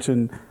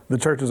Convention. The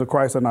Churches of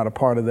Christ are not a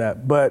part of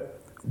that. But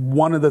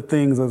one of the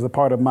things as a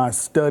part of my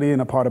study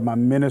and a part of my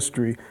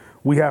ministry,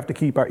 we have to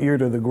keep our ear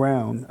to the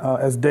ground.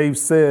 As Dave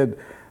said,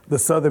 the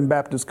Southern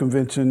Baptist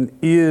Convention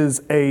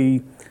is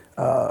a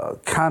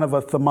kind of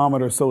a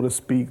thermometer, so to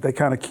speak. They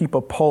kind of keep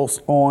a pulse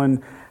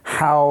on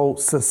how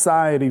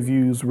society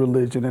views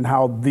religion and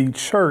how the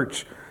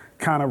church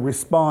kind of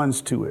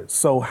responds to it.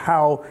 So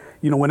how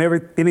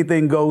whenever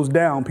anything goes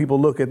down, people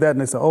look at that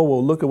and they say, oh,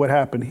 well, look at what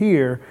happened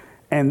here,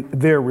 and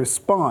their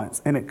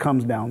response, and it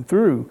comes down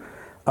through.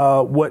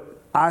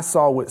 What I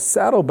saw with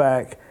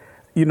Saddleback,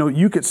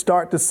 you could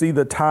start to see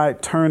the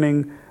tide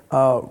turning.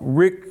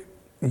 Rick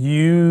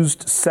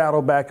used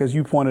Saddleback, as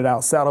you pointed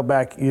out.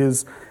 Saddleback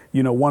is,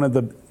 one of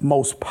the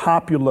most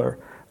popular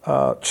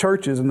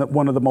churches and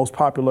one of the most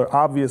popular,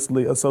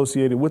 obviously,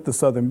 associated with the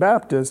Southern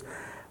Baptists.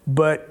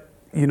 But,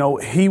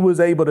 he was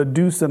able to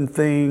do some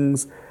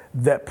things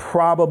that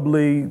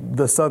probably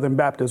the Southern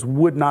Baptists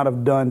would not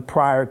have done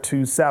prior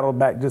to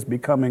Saddleback just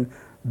becoming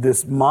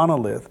this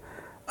monolith.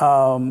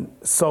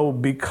 So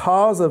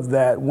because of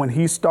that, when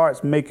he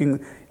starts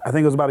making, I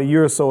think it was about a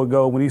year or so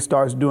ago, when he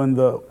starts doing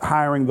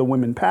hiring the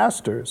women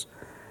pastors,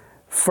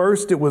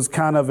 first it was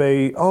kind of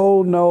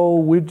oh no,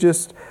 we're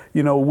just,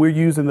 we're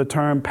using the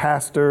term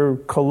pastor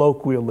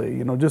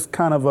colloquially, just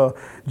kind of a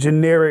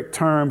generic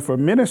term for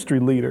ministry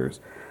leaders.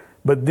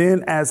 But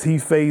then as he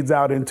fades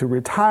out into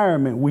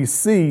retirement, we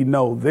see,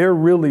 no, they're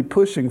really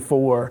pushing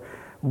for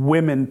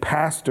women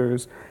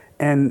pastors.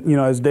 And,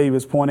 as Dave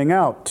is pointing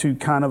out, to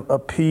kind of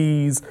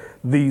appease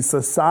the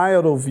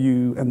societal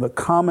view and the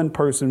common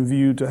person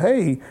view to,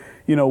 hey,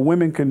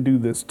 women can do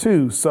this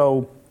too.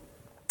 So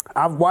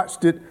I've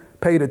watched it,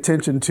 paid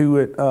attention to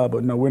it,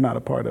 but no, we're not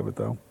a part of it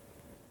though.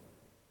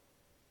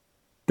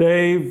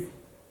 Dave,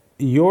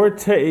 your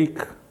take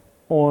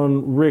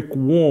on Rick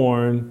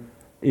Warren,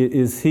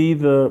 is he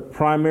the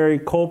primary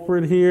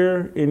culprit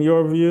here in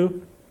your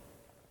view?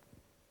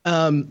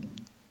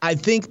 I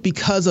think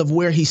because of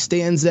where he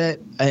stands at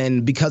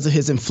and because of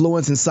his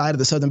influence inside of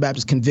the Southern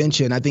Baptist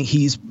Convention, I think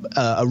he's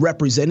a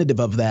representative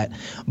of that.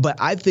 But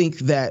I think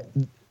that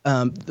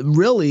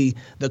really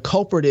the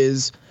culprit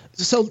is,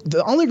 so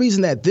the only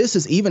reason that this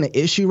is even an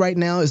issue right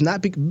now is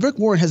not because Rick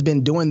Warren has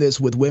been doing this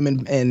with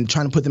women and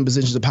trying to put them in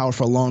positions of power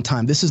for a long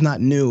time. This is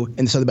not new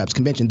in the Southern Baptist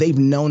Convention. They've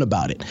known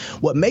about it.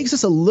 What makes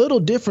this a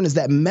little different is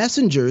that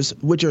messengers,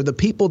 which are the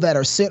people that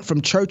are sent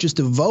from churches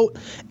to vote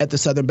at the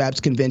Southern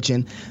Baptist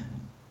Convention,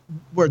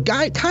 were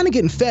kind of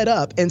getting fed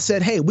up and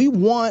said, hey, we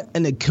want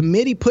a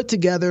committee put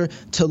together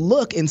to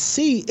look and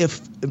see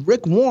if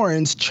Rick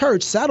Warren's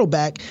church,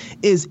 Saddleback,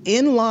 is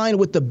in line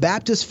with the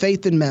Baptist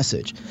faith and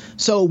message.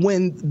 So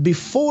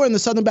before in the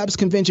Southern Baptist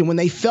Convention, when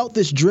they felt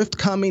this drift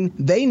coming,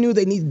 they knew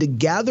they needed to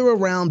gather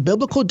around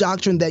biblical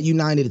doctrine that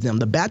united them.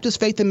 The Baptist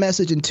faith and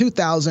message in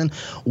 2000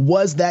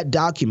 was that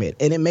document.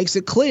 And it makes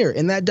it clear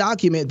in that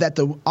document that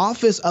the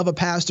office of a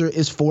pastor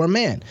is for a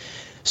man.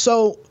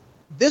 So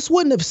this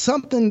wouldn't have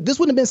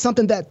been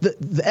something that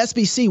the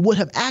SBC would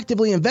have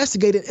actively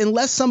investigated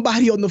unless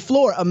somebody on the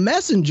floor, a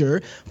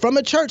messenger from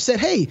a church, said,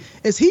 hey,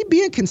 is he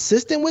being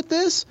consistent with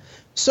this?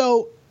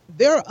 So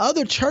there are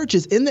other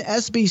churches in the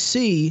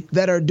SBC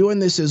that are doing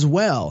this as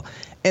well.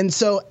 And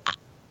so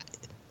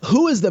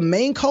who is the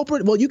main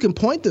culprit? Well, you can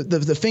point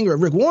the finger at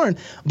Rick Warren,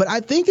 but I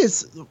think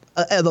it's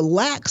the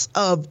lacks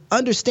of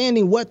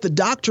understanding what the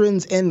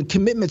doctrines and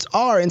commitments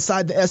are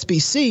inside the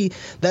SBC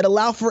that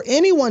allow for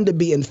anyone to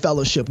be in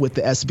fellowship with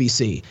the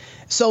SBC.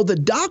 So the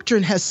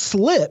doctrine has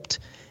slipped,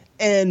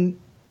 and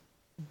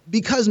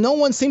because no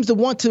one seems to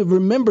want to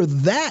remember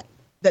that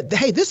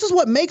hey, this is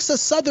what makes us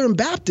Southern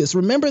Baptists.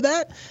 Remember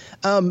that?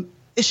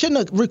 It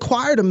shouldn't have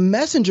required a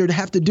messenger to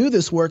have to do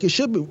this work. It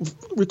should have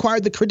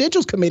required the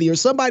Credentials Committee or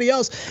somebody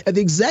else at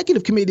the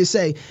Executive Committee to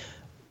say,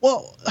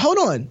 well, hold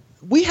on.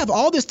 We have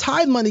all this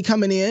tithe money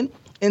coming in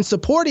and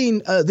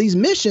supporting these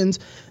missions.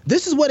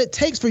 This is what it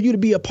takes for you to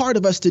be a part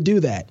of us to do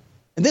that.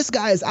 And this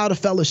guy is out of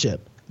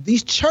fellowship.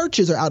 These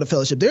churches are out of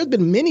fellowship. There's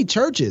been many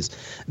churches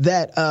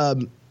that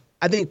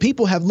I think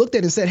people have looked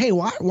at and said, hey,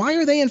 why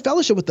are they in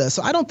fellowship with us?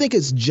 So I don't think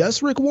it's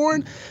just Rick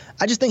Warren.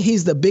 I just think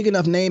he's the big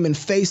enough name and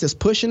face that's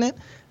pushing it.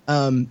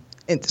 And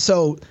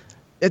so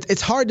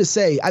it's hard to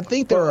say. I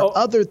think there are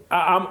other.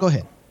 Go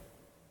ahead.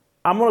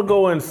 I'm going to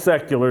go in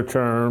secular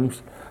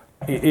terms.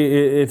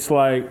 It's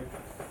like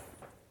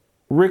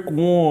Rick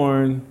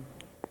Warren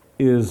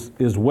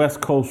is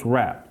West Coast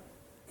rap.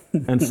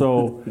 And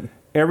so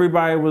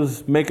everybody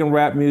was making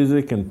rap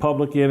music and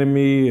Public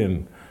Enemy,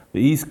 and the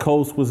East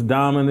Coast was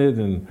dominant,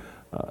 and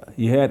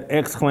you had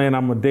X-Clan.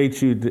 I'm going to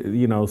date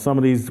you, some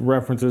of these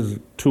references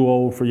too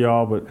old for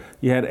y'all, but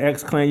you had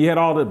X-Clan, you had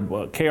all the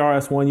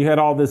KRS-One, you had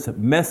all this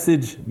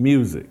message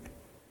music.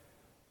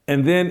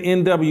 And then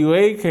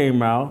NWA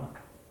came out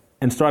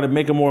and started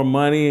making more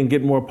money and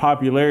getting more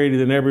popularity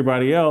than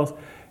everybody else,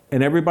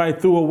 and everybody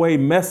threw away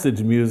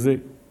message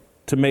music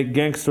to make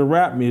gangster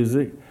rap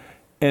music.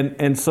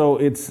 And so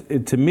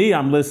to me,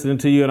 I'm listening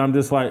to you and I'm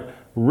just like,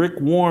 Rick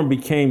Warren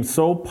became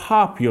so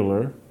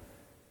popular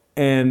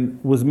and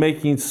was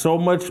making so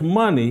much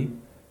money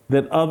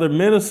that other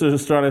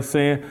ministers started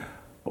saying,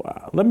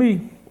 let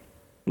me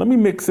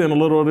mix in a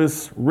little of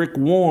this Rick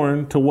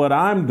Warren to what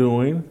I'm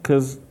doing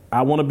because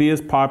I want to be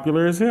as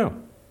popular as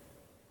him.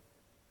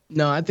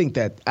 No, I think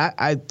that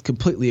I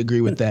completely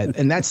agree with that.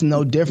 And that's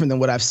no different than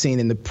what I've seen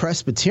in the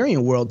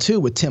Presbyterian world, too,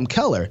 with Tim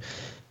Keller.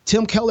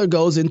 Tim Keller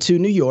goes into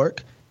New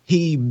York.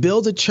 He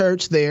builds a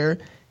church there.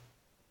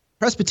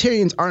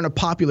 Presbyterians aren't a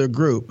popular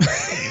group.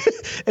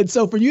 And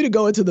so for you to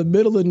go into the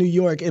middle of New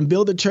York and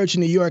build a church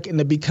in New York and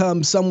to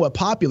become somewhat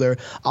popular,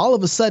 all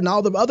of a sudden,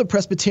 all the other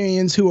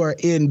Presbyterians who are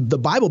in the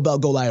Bible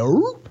Belt go like,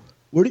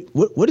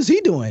 what is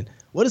he doing?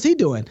 What is he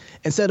doing?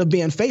 Instead of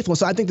being faithful.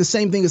 So I think the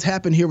same thing has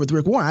happened here with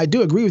Rick Warren. I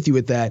do agree with you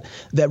with that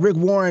Rick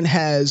Warren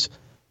has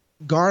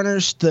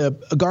garnered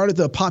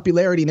the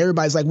popularity, and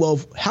everybody's like, well,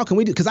 how can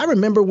we do? Because I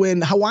remember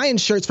when Hawaiian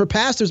shirts for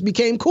pastors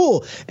became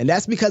cool, and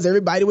that's because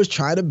everybody was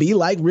trying to be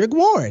like Rick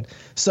Warren.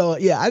 So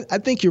yeah, I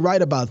think you're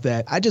right about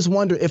that. I just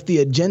wonder if the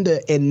agenda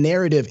and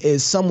narrative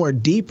is somewhere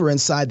deeper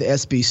inside the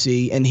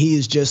SBC, and he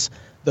is just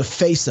the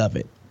face of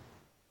it.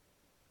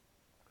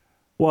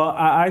 Well,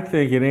 I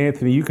think, and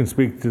Anthony, you can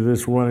speak to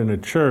this running a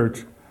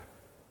church.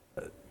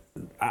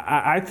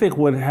 I think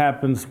what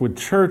happens with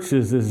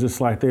churches is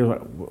just like they're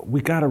like,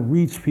 we got to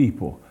reach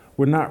people.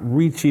 We're not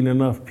reaching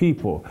enough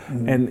people.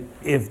 Mm-hmm. And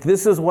if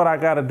this is what I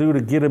got to do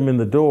to get them in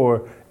the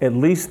door, at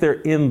least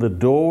they're in the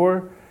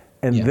door,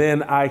 and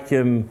then I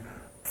can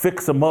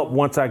fix them up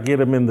once I get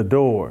them in the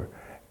door.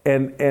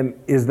 And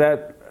is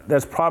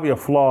that's probably a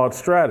flawed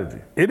strategy.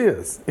 It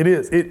is.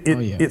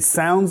 It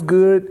sounds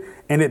good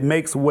and it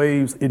makes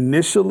waves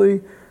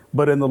initially,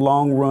 but in the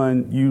long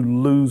run, you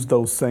lose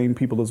those same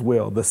people as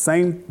well. The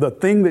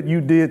thing that you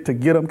did to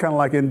get them, kind of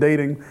like in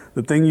dating,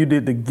 the thing you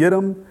did to get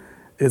them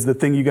is the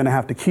thing you're going to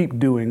have to keep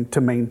doing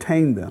to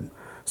maintain them.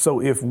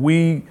 So if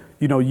we,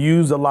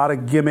 use a lot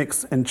of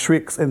gimmicks and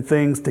tricks and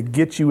things to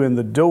get you in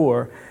the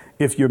door,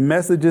 if your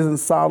message isn't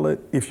solid,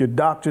 if your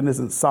doctrine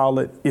isn't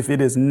solid, if it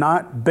is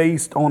not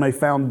based on a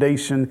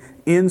foundation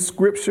in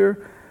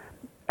Scripture,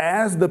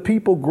 as the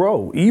people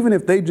grow, even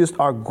if they just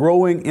are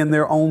growing in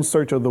their own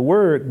search of the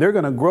word, they're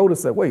going to grow to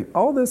say, wait,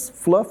 all this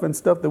fluff and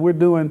stuff that we're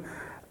doing,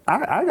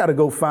 I got to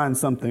go find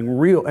something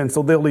real. And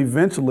so they'll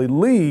eventually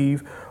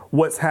leave.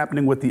 What's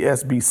happening with the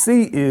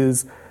SBC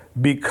is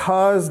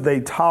because they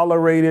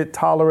tolerated,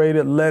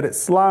 let it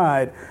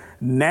slide.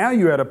 Now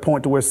you're at a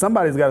point to where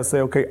somebody's got to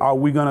say, okay, are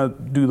we going to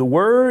do the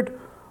word,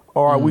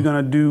 or are we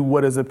going to do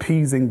what is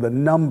appeasing the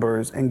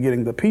numbers and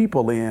getting the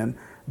people in?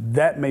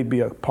 That may be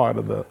a part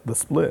of the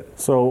split.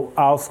 So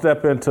I'll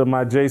step into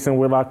my Jason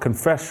Whitlock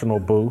confessional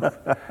booth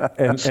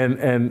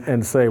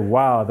and say,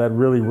 wow, that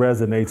really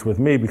resonates with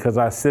me, because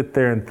I sit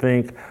there and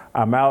think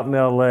I'm out in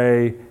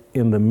LA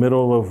in the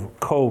middle of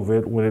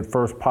COVID when it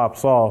first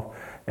pops off.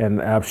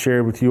 And I've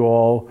shared with you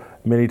all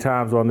many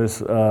times on this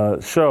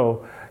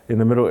show, in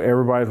the middle,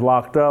 everybody's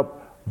locked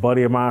up.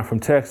 Buddy of mine from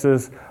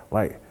Texas,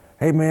 like,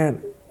 hey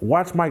man,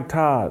 watch Mike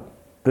Todd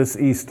this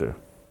Easter.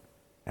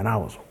 And I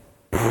was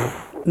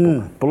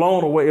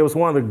blown away. It's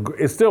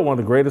still one of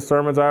the greatest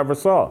sermons I ever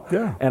saw.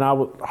 Yeah. And I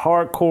was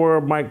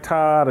hardcore Mike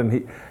Todd,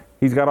 and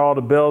he's got all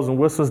the bells and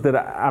whistles that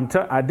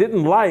I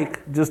didn't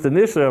like just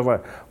initially. I was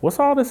like, what's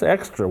all this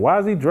extra? Why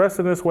is he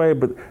dressing this way?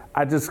 But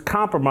I just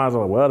compromised.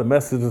 I'm like, well, the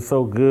message is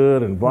so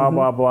good and blah,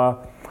 blah,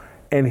 blah.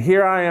 And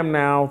here I am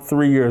now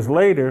 3 years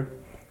later,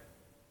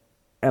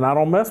 and I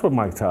don't mess with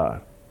Mike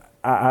Todd.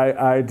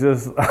 I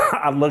just,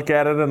 I look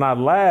at it and I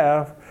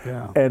laugh.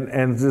 Yeah.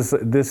 And just,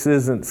 this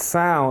isn't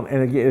sound.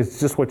 And again, it's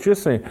just what you're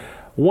saying.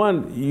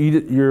 One,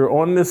 you're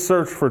on this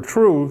search for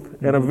truth,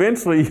 and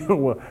eventually,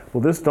 well,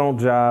 this don't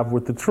jive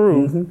with the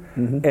truth.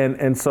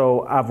 And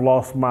so I've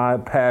lost my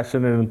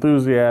passion and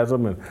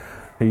enthusiasm, and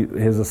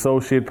his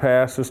associate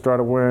pastor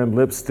started wearing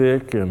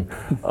lipstick, and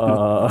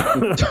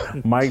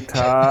Mike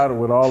Todd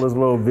with all his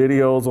little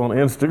videos on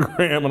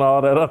Instagram and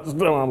all that other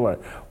stuff. I'm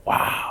like,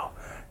 wow.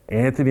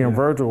 Anthony and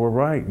Virgil were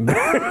right. And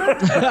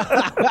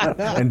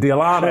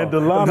Delano.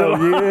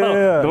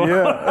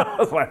 Yeah. I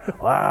was like,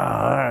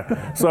 wow. All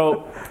right.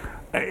 So,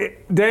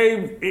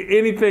 Dave,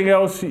 anything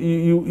else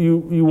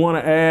you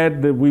want to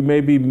add that we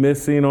may be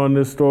missing on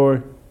this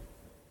story?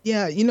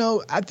 Yeah,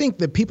 I think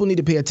that people need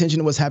to pay attention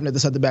to what's happening at the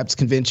Southern Baptist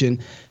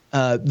Convention.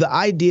 The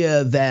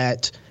idea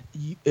that,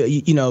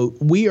 we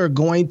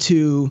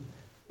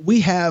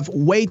have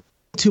way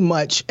too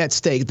much at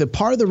stake. The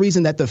part of the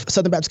reason that the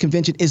Southern Baptist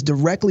Convention is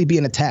directly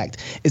being attacked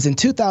is in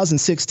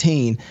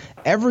 2016,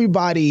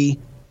 everybody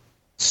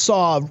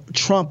saw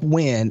Trump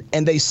win,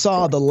 and they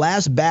saw the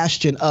last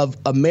bastion of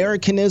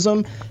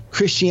Americanism,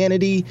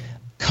 Christianity,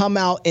 come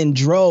out in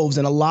droves,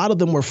 and a lot of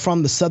them were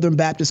from the Southern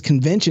Baptist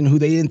Convention, who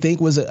they didn't think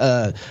was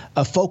a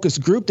focus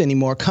group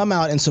anymore, come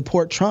out and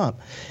support Trump.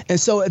 And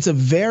so it's a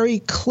very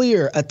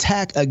clear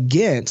attack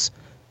against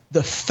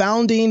the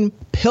founding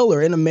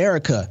pillar in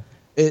America.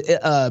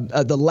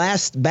 The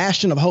last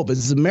bastion of hope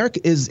is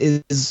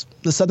the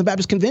Southern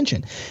Baptist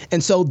Convention.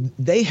 And so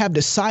they have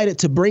decided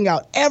to bring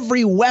out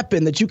every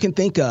weapon that you can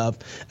think of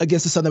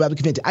against the Southern Baptist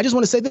Convention. I just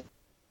want to say this.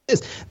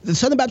 The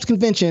Southern Baptist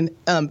Convention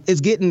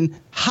is getting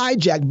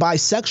hijacked by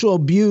sexual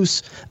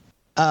abuse,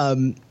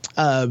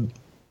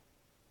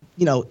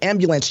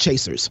 ambulance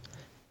chasers.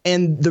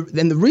 And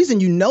the reason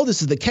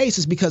this is the case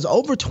is because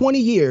over 20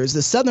 years,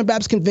 the Southern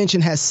Baptist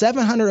Convention has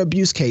 700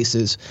 abuse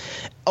cases,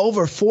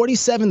 over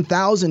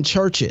 47,000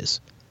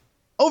 churches.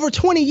 Over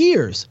 20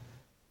 years,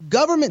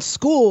 government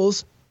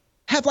schools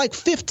have like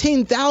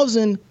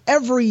 15,000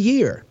 every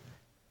year.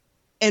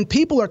 And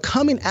people are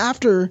coming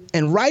after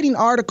and writing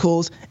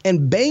articles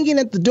and banging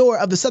at the door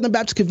of the Southern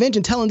Baptist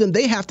Convention telling them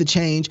they have to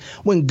change,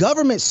 when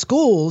government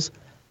schools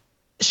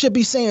should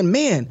be saying,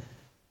 man,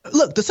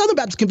 look, the Southern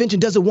Baptist Convention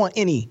doesn't want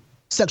any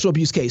sexual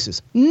abuse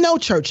cases. No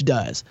church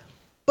does.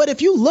 But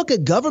if you look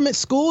at government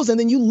schools and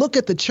then you look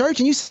at the church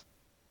and you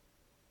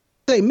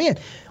say, man,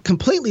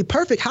 completely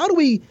perfect. How do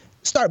we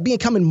start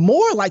becoming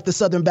more like the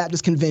Southern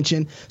Baptist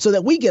Convention so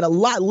that we get a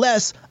lot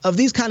less of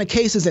these kind of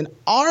cases in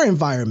our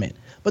environment?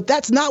 But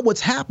that's not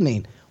what's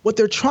happening. What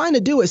they're trying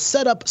to do is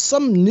set up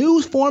some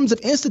new forms of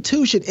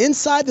institution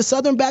inside the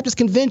Southern Baptist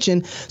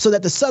Convention so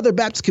that the Southern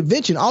Baptist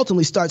Convention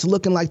ultimately starts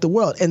looking like the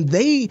world. And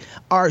they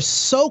are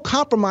so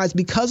compromised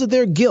because of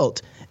their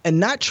guilt and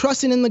not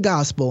trusting in the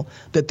gospel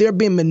that they're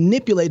being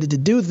manipulated to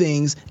do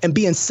things and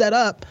being set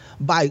up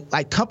by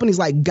like companies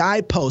like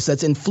Guidepost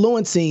that's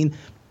influencing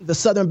the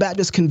Southern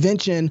Baptist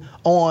Convention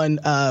on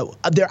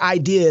their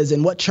ideas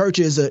and what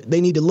churches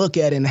they need to look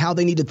at and how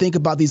they need to think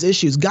about these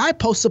issues.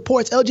 Guidepost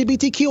supports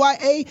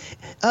LGBTQIA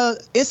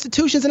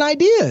institutions and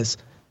ideas.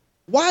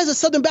 Why is the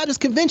Southern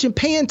Baptist Convention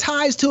paying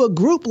ties to a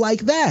group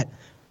like that?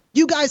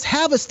 You guys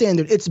have a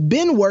standard. It's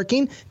been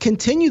working.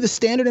 Continue the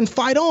standard and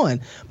fight on.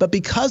 But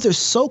because they're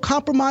so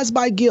compromised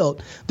by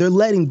guilt, they're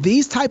letting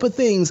these type of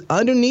things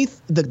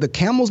underneath the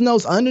camel's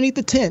nose, underneath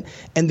the tent,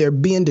 and they're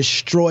being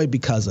destroyed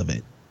because of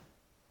it.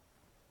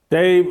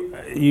 Dave,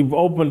 you've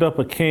opened up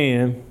a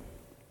can.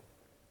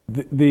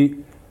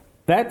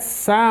 That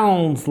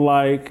sounds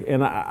like,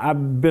 and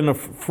I've been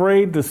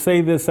afraid to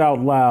say this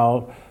out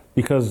loud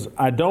because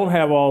I don't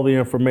have all the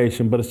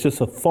information, but it's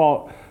just a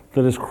thought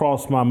that has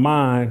crossed my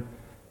mind.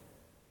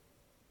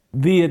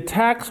 The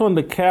attacks on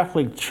the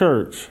Catholic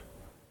Church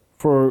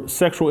for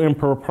sexual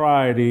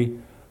impropriety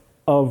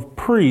of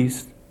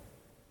priests,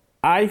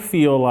 I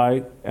feel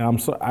like,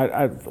 and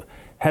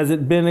has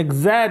it been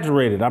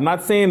exaggerated? I'm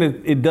not saying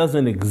it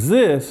doesn't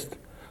exist,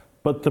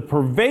 but the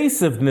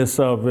pervasiveness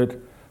of it,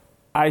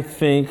 I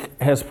think,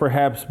 has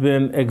perhaps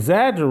been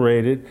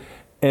exaggerated.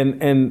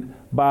 And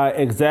by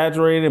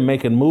exaggerating and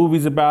making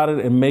movies about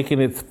it and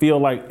making it feel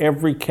like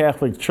every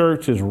Catholic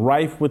church is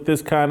rife with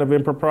this kind of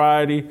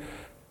impropriety,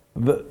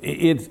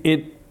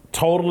 it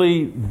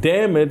totally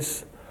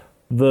damaged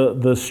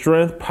the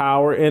strength,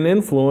 power, and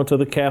influence of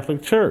the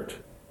Catholic Church.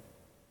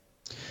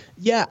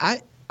 Yeah,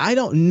 I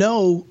don't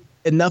know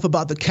enough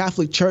about the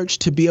Catholic Church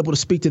to be able to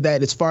speak to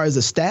that as far as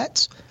the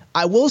stats.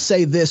 I will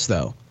say this,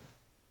 though.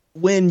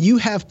 When you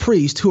have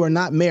priests who are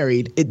not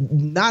married,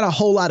 not a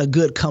whole lot of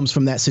good comes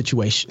from that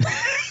situation.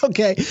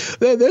 Okay,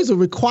 there's a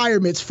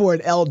requirements for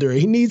an elder.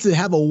 He needs to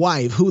have a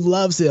wife who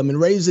loves him and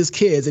raises his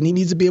kids, and he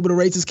needs to be able to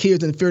raise his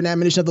kids in fear and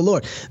admonition of the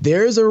Lord.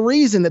 There's a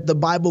reason that the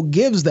Bible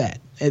gives that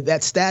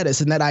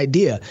status and that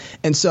idea.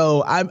 And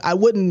so I'm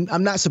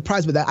not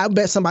surprised by that. I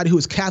bet somebody who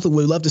is Catholic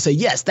would love to say,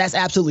 yes, that's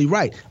absolutely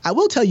right. I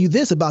will tell you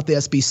this about the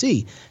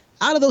SBC.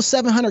 Out of those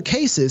 700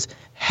 cases,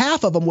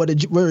 half of them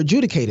were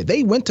adjudicated.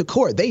 They went to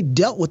court. They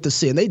dealt with the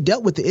sin. They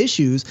dealt with the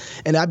issues.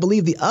 And I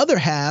believe the other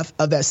half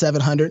of that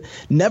 700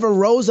 never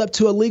rose up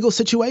to a legal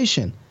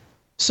situation.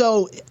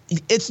 So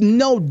it's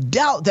no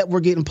doubt that we're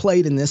getting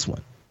played in this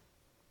one.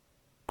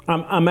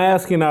 I'm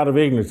asking out of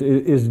ignorance.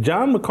 Is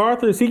John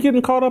MacArthur, is he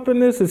getting caught up in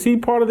this? Is he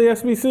part of the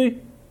SBC?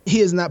 He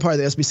is not part of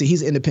the SBC.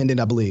 He's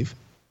independent, I believe.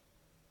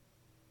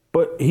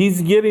 But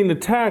he's getting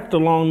attacked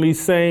along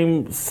these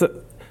same...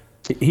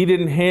 He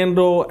didn't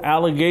handle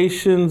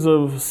allegations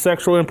of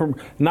sexual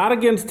not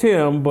against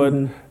him, but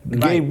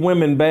gave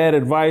women bad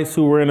advice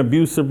who were in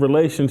abusive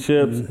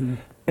relationships.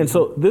 And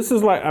so this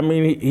is like, I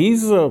mean,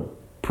 he's a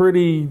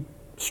pretty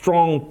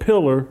strong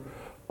pillar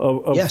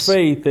of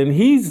faith, and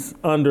he's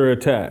under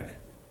attack.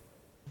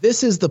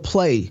 This is the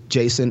play,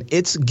 Jason.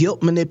 It's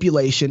guilt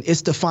manipulation.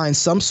 It's to find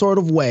some sort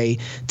of way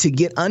to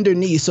get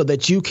underneath so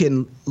that you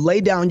can lay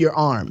down your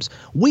arms.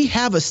 We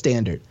have a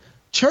standard.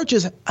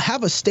 Churches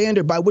have a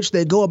standard by which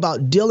they go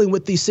about dealing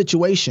with these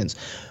situations.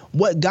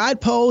 What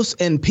Guideposts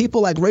and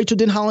people like Rachel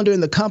Denhollander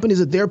and the companies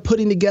that they're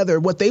putting together,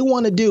 what they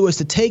want to do is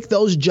to take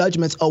those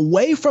judgments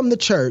away from the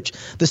church,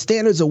 the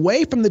standards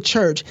away from the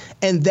church,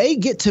 and they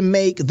get to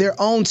make their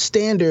own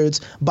standards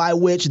by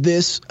which you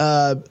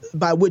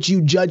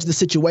judge the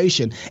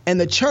situation. And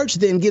the church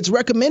then gets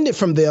recommended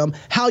from them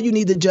how you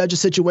need to judge a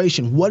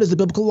situation. What is the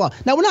biblical law?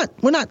 Now,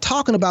 we're not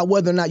talking about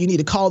whether or not you need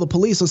to call the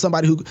police on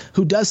somebody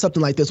who does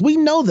something like this. We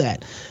know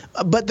that.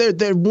 But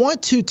they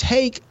want to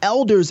take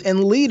elders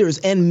and leaders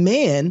and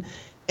men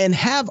and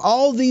have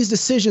all these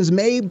decisions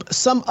made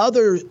some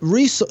other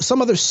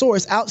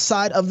source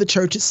outside of the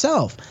church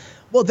itself.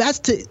 Well, that's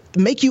to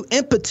make you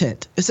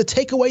impotent. It's to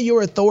take away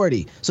your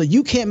authority so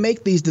you can't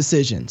make these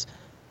decisions.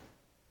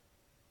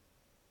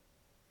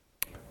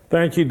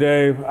 Thank you,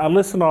 Dave. I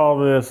listened to all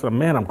this.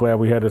 Man, I'm glad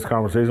we had this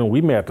conversation.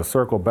 We may have to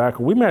circle back.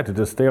 We may have to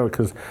just stay on it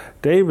because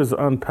Dave has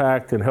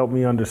unpacked and helped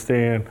me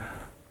understand.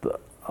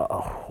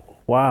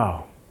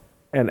 Wow.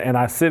 And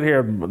I sit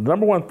here,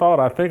 number one thought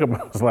I think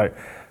about is like,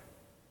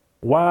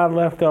 why I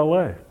left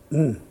LA.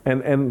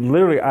 And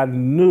literally I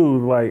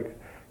knew like,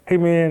 hey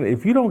man,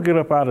 if you don't get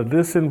up out of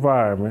this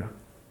environment,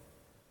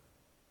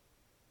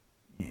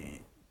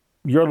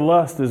 your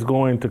lust is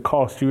going to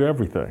cost you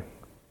everything.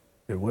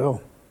 It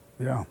will,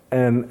 yeah.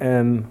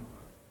 And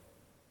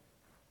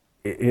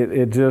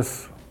it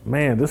just,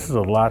 man, this is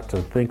a lot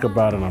to think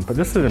about, but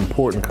this is an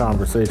important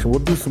conversation. We'll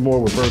do some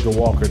more with Virgil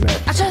Walker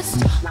next. I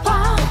just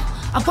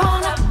I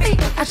wanna be,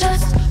 I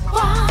just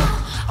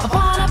I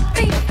wanna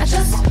be, I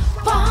just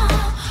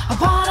I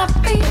wanna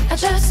be, I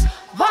just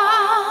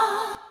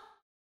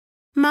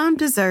Mom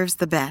deserves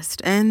the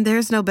best, and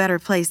there's no better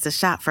place to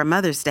shop for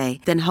Mother's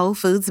Day than Whole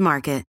Foods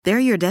Market. They're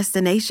your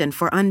destination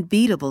for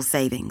unbeatable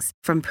savings,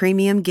 from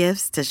premium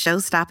gifts to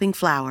show-stopping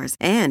flowers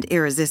and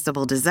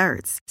irresistible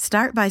desserts.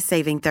 Start by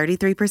saving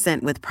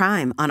 33% with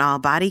Prime on all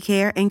body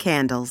care and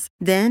candles.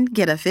 Then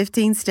get a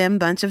 15-stem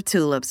bunch of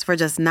tulips for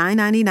just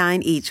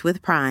 $9.99 each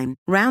with Prime.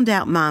 Round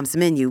out Mom's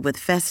menu with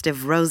festive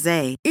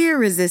rosé,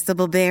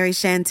 irresistible berry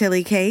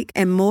chantilly cake,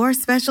 and more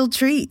special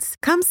treats.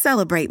 Come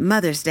celebrate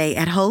Mother's Day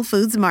at Whole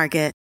Foods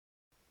Market.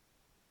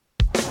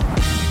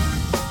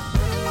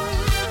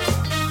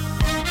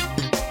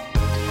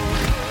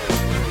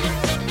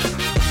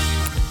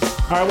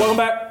 All right, welcome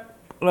back.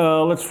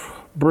 Let's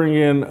bring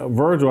in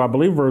Virgil. I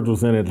believe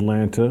Virgil's in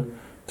Atlanta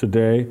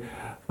today.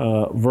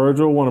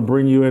 Virgil, want to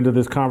bring you into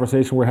this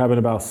conversation we're having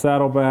about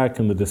Saddleback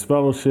and the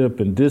disfellowship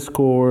and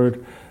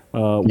discord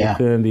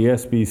within the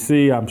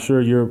SBC. I'm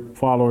sure you're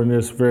following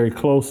this very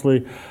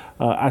closely.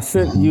 I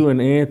sent you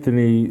and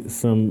Anthony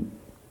some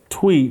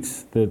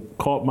tweets that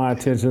caught my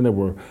attention that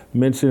were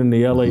mentioned in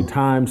the LA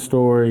Times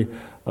story.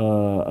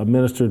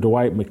 Minister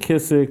Dwight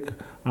McKissick,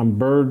 I'm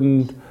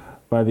burdened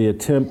by the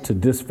attempt to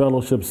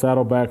disfellowship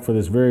Saddleback for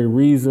this very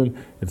reason.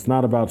 It's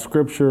not about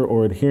scripture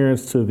or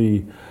adherence to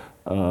the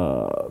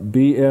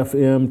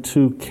BFM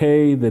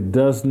 2K that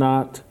does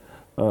not,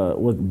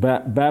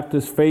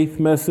 Baptist faith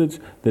message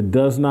that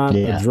does not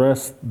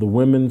address the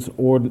women's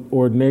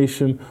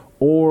ordination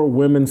or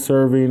women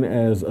serving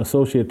as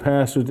associate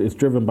pastors. It's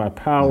driven by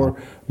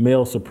power,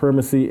 male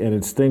supremacy, and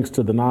it stinks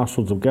to the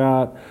nostrils of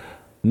God.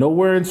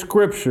 Nowhere in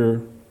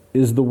scripture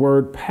is the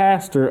word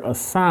pastor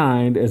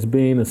assigned as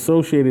being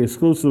associated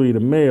exclusively to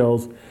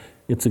males.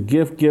 It's a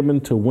gift given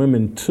to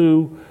women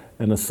too.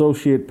 An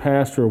associate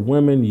pastor of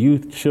women,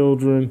 youth,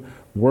 children,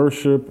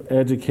 worship,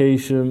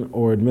 education,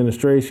 or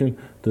administration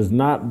does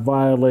not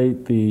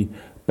violate the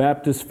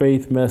Baptist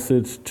faith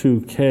message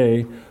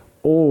 2K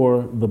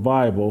or the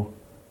Bible.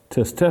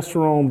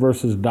 Testosterone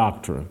versus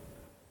doctrine.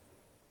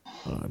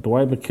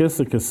 Dwight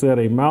McKissick has said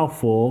a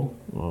mouthful.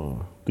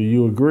 Do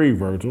you agree,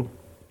 Virgil?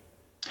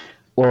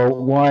 Well,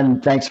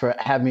 one, thanks for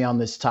having me on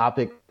this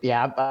topic.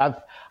 Yeah,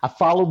 I've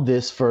followed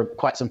this for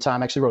quite some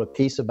time. I actually wrote a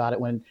piece about it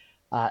when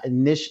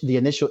the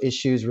initial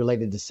issues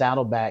related to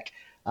Saddleback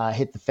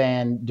hit the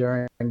fan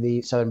during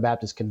the Southern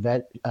Baptist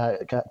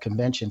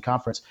Convention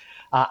conference.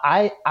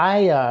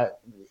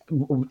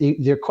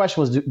 Your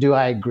question was, do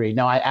I agree?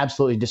 No, I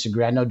absolutely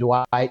disagree. I know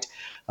Dwight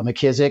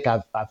McKissick.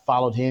 I've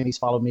followed him. He's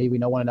followed me. We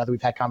know one another.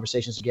 We've had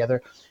conversations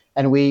together.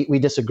 And we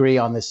disagree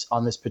on this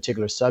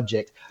particular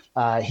subject.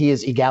 He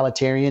is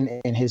egalitarian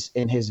in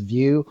his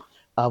view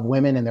of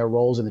women and their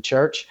roles in the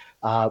church.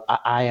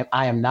 I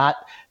am not.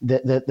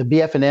 The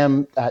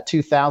BFM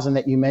 2000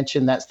 that you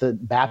mentioned, that's the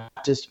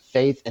Baptist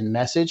faith and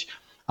message.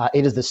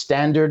 It is the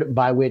standard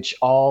by which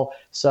all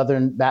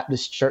Southern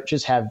Baptist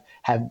churches have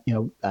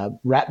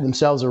wrapped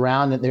themselves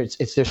around. And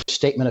it's their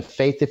statement of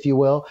faith, if you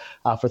will,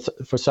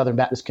 for Southern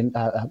Baptist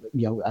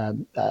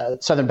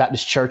Southern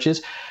Baptist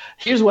churches.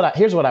 Here's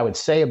what I would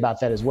say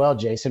about that as well,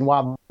 Jason.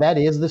 While that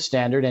is the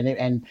standard,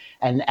 and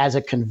as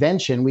a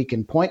convention, we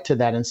can point to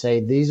that and say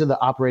these are the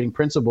operating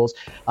principles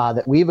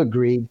that we've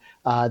agreed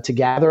to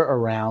gather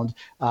around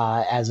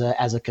as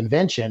a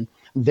convention.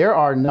 There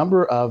are a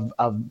number of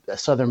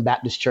Southern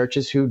Baptist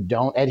churches who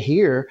don't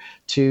adhere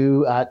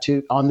to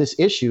on this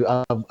issue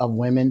of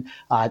women,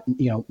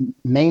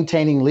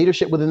 maintaining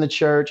leadership within the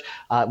church,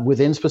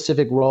 within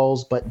specific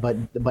roles,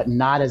 but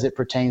not as it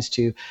pertains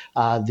to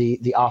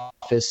the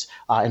office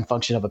and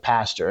function of a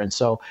pastor. And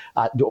so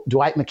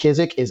Dwight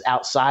McKissick is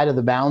outside of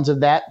the bounds of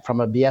that from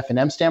a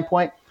BF&M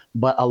standpoint.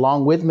 But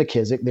along with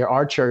McKissick, there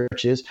are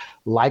churches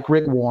like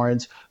Rick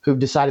Warren's who've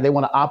decided they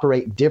want to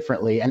operate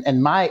differently.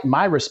 And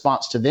my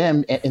response to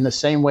them, in the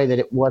same way that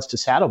it was to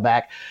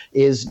Saddleback,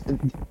 is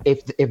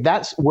if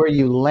that's where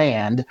you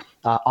land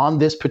on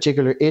this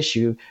particular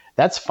issue,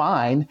 that's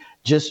fine.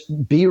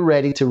 Just be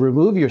ready to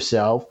remove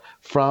yourself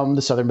from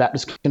the Southern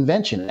Baptist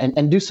Convention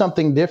and do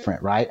something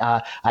different, right?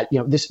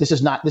 This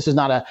is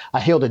not a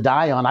hill to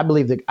die on. I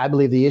believe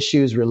the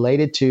issues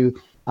related to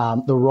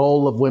the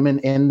role of women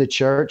in the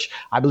church,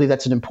 I believe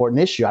that's an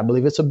important issue. I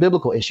believe it's a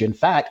biblical issue. In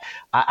fact,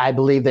 I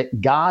believe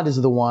that God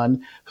is the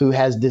one who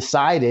has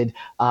decided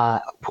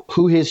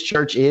who his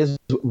church is,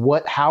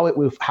 how it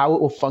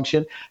will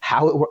function,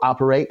 how it will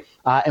operate.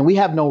 And we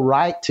have no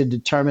right to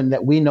determine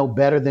that we know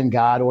better than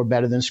God or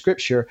better than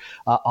Scripture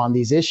on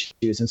these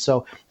issues. And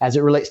so as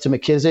it relates to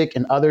McKissick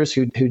and others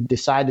who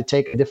decide to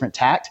take a different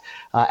tact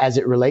as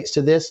it relates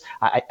to this,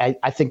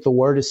 I think the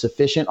word is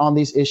sufficient on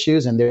these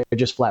issues, and they're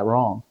just flat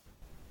wrong.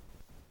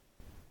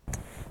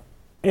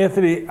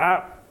 Anthony,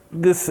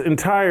 this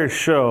entire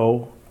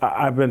show,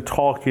 I've been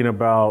talking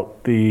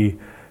about the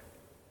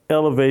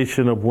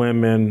elevation of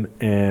women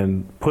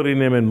and putting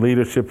them in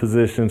leadership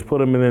positions,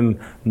 putting them in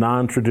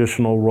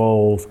non-traditional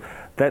roles.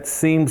 That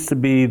seems to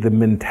be the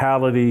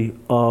mentality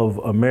of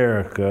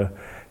America.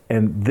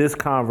 And this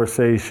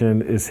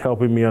conversation is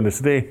helping me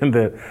understand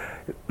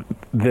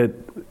that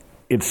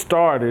it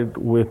started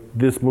with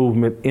this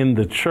movement in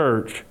the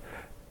church,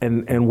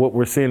 and what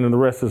we're seeing in the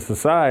rest of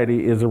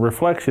society is a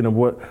reflection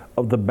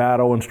of the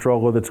battle and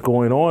struggle that's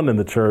going on in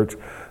the church.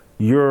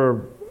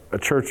 You're a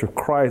Church of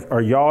Christ.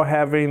 Are y'all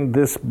having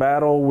this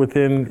battle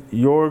within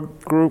your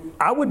group?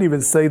 I wouldn't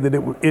even say that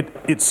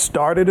it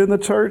started in the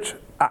church.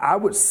 I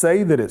would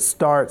say that it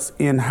starts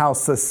in how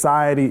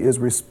society is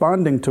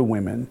responding to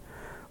women,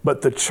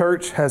 but the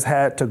church has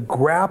had to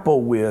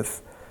grapple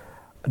with,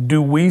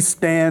 do we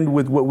stand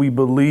with what we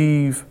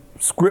believe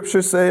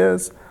Scripture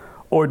says,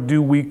 or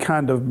do we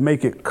kind of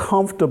make it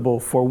comfortable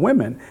for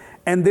women?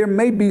 And there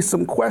may be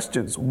some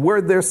questions.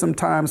 Were there some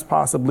times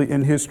possibly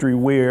in history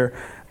where,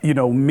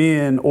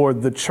 men or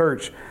the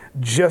church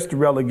just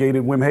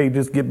relegated women? Hey,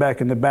 just get back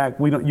in the back.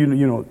 We don't,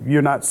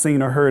 you're not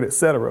seen or heard,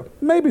 etc.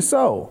 Maybe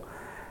so,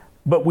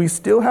 but we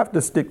still have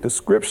to stick to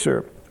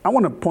Scripture. I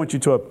want to point you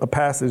to a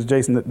passage,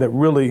 Jason, that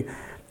really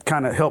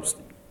kind of helps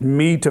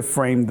me to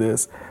frame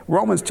this.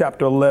 Romans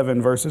chapter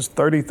 11, verses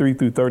 33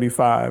 through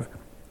 35.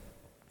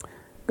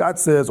 God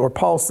says, or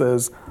Paul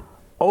says,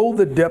 "Oh,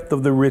 the depth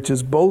of the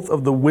riches, both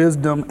of the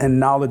wisdom and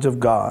knowledge of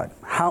God.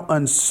 How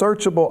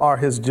unsearchable are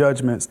his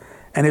judgments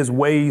and his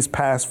ways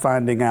past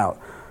finding out.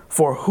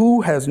 For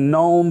who has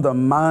known the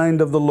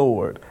mind of the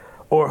Lord,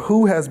 or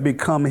who has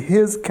become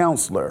his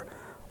counselor,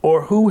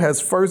 or who has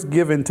first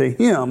given to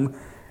him,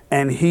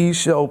 and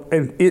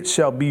it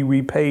shall be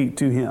repaid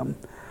to him."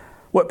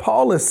 What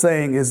Paul is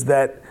saying is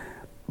that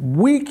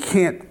we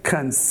can't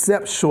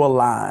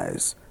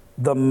conceptualize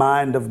the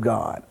mind of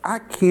God. I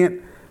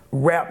can't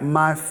wrap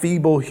my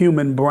feeble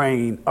human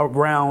brain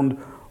around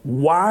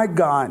why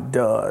God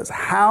does,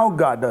 how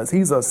God does.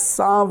 He's a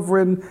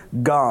sovereign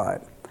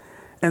God.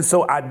 And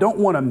so I don't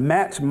want to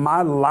match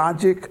my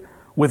logic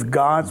with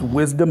God's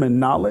wisdom and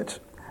knowledge.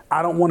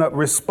 I don't want to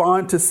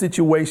respond to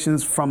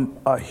situations from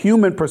a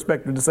human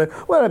perspective to say,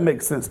 well, that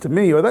makes sense to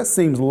me, or that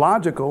seems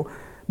logical,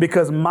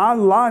 because my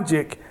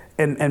logic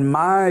and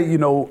my,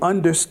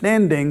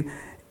 understanding,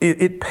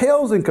 it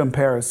pales in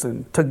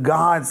comparison to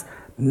God's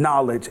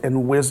knowledge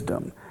and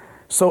wisdom.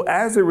 So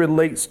as it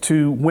relates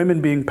to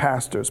women being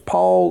pastors,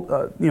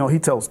 Paul, he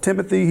tells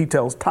Timothy, he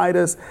tells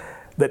Titus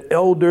that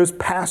elders,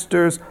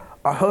 pastors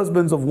are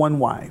husbands of one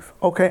wife.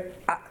 Okay.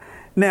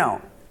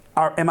 Now,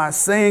 am I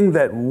saying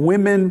that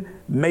women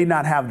may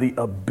not have the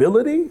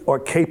ability or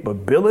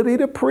capability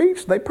to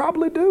preach? They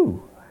probably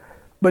do.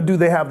 But do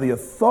they have the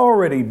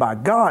authority by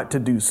God to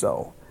do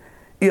so?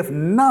 If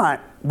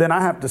not, then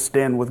I have to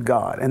stand with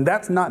God. And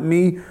that's not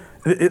me.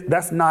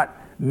 That's not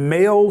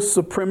male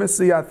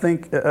supremacy, I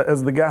think,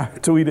 as the guy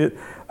tweeted.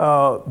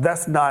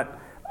 That's not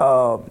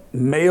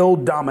male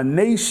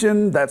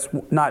domination. That's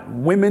not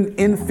women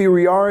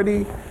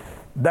inferiority.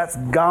 That's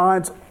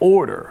God's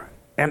order.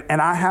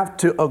 And I have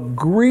to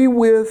agree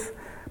with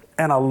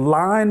and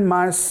align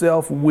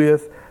myself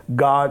with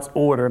God's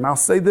order. And I'll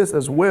say this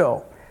as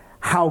well.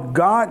 How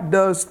God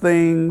does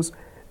things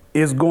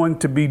is going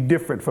to be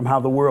different from how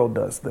the world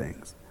does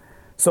things.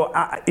 So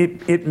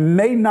it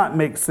may not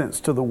make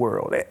sense to the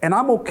world. And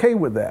I'm okay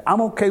with that.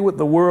 I'm okay with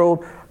the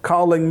world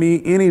calling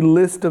me any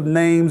list of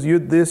names. You're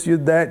this, you're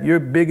that, you're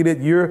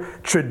bigoted, you're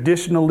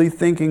traditionally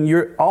thinking,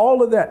 you're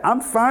all of that.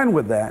 I'm fine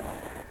with that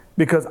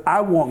because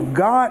I want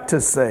God to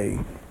say,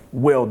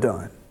 well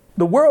done.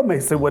 The world may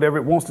say whatever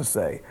it wants to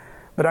say,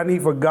 but I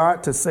need for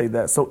God to say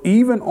that. So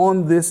even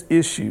on this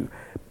issue,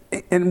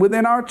 and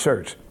within our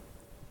church,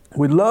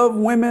 we love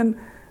women.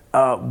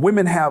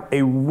 Women have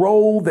a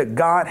role that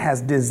God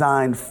has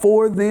designed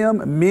for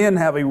them. Men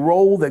have a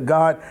role that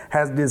God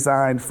has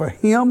designed for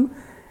him.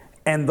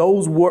 And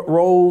those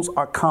roles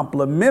are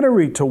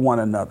complementary to one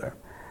another.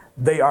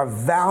 They are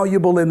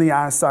valuable in the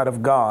eyesight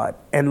of God.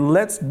 And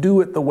let's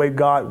do it the way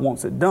God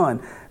wants it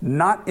done,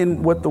 not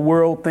in what the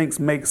world thinks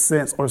makes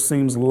sense or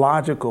seems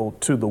logical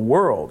to the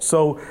world.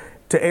 So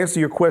to answer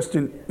your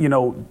question,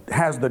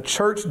 has the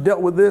church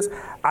dealt with this?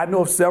 I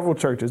know of several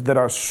churches that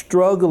are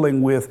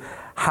struggling with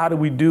how do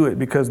we do it,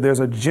 because there's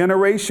a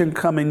generation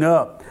coming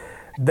up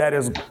that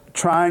is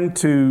trying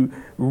to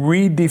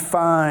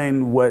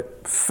redefine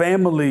what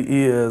family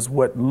is,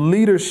 what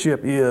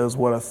leadership is,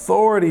 what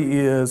authority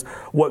is,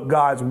 what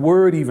God's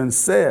word even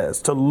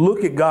says, to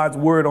look at God's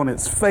word on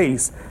its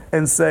face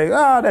and say,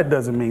 that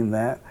doesn't mean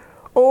that.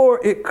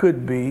 Or it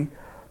could be,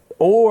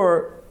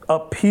 or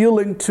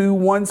appealing to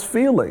one's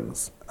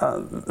feelings.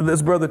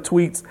 This brother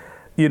tweets,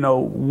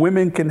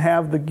 women can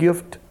have the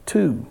gift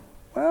too.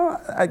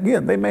 Well,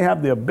 again, they may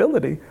have the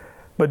ability,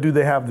 but do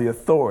they have the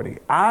authority?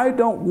 I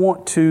don't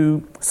want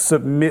to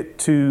submit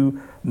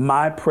to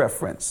my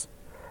preference.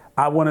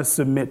 I want to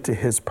submit to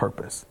his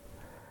purpose.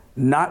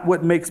 Not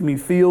what makes me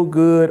feel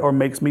good or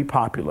makes me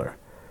popular,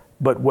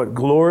 but what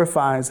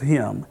glorifies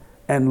him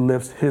and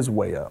lifts his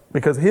way up.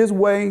 Because his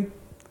way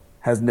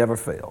has never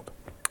failed.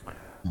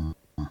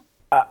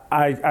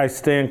 I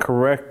stand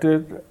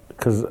corrected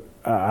because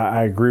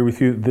I agree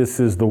with you. This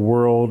is the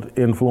world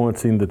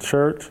influencing the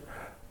church,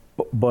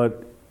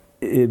 but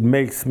it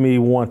makes me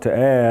want to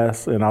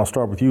ask, and I'll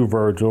start with you,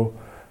 Virgil,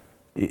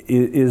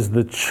 is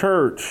the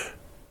church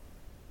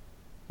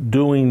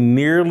doing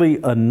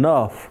nearly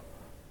enough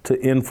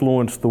to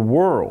influence the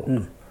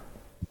world?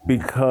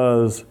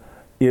 Because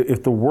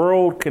if the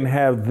world can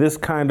have this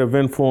kind of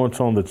influence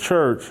on the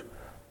church,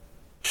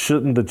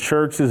 shouldn't the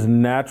church's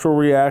natural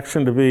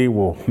reaction to be,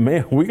 well,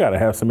 man, we got to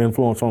have some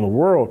influence on the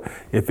world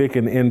if it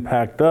can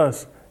impact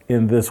us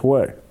in this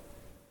way?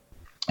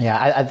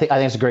 Yeah, I think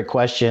it's a great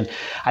question.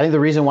 I think the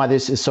reason why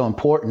this is so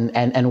important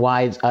and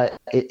why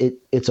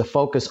it's a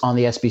focus on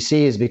the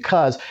SBC is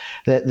because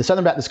the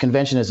Southern Baptist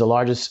Convention is the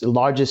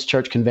largest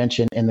church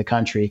convention in the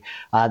country.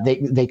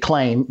 They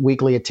claim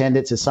weekly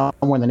attendance is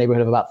somewhere in the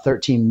neighborhood of about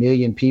 13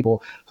 million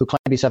people who claim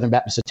to be Southern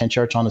Baptist attend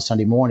church on a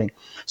Sunday morning.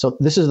 So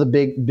this is the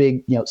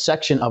big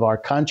section of our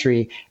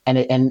country,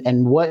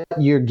 and what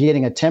you're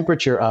getting a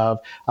temperature of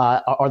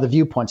are the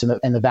viewpoints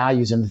and the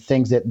values and the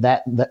things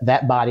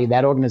that body,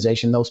 that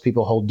organization, those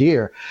people hold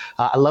dear.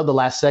 I love the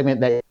last segment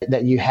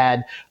that you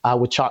had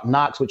with Chuck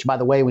Knox, which, by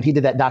the way, when he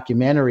did that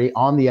documentary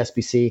on the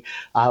SBC,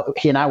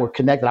 he and I were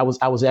connected. I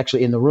was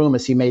actually in the room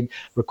as he made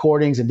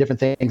recordings and different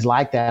things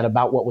like that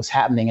about what was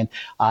happening. And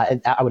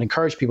I would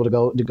encourage people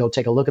to go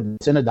take a look at the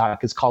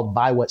Synodoc. It's called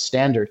By What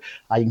Standard?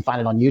 You can find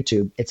it on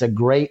YouTube. It's a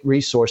great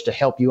resource to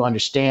help you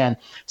understand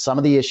some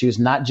of the issues,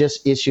 not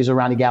just issues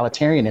around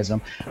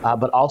egalitarianism,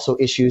 but also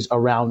issues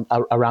around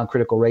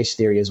critical race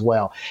theory as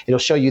well. It'll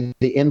show you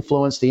the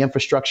influence, the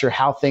infrastructure,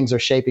 how things are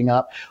shaping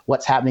up,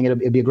 what's happening.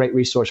 It'll be a great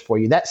resource for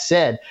you. That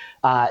said,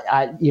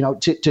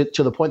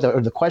 to the point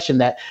or the question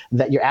that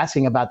you're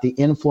asking about the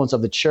influence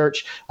of the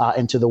church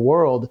into the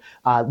world,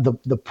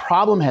 the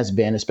problem has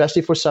been,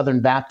 especially for Southern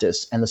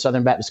Baptists and the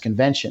Southern Baptist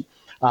Convention,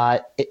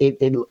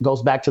 it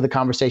goes back to the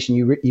conversation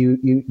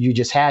you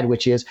just had,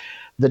 which is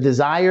the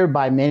desire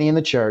by many in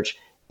the church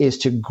is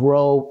to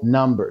grow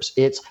numbers.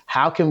 It's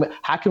how can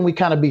we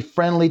kind of be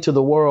friendly to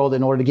the world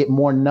in order to get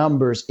more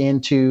numbers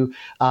into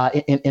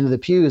the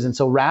pews. And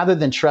so rather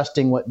than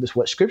trusting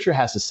what Scripture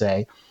has to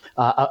say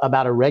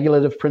about a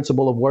regulative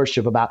principle of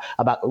worship,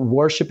 about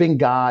worshiping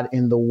God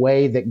in the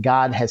way that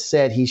God has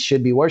said he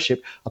should be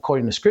worshiped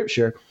according to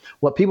Scripture,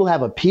 what people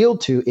have appealed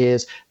to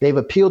is they've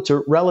appealed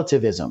to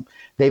relativism.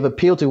 They've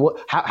appealed to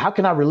how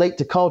can I relate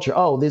to culture?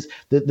 Oh,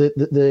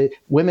 the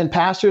women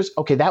pastors.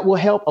 Okay, that will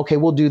help. Okay,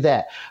 we'll do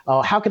that.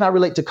 How can I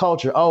relate to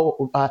culture?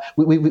 Oh,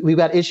 we've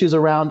got issues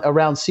around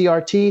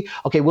CRT.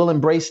 Okay, we'll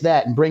embrace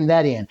that and bring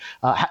that in.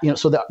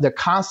 So they're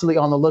constantly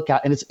on the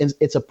lookout, and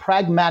it's a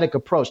pragmatic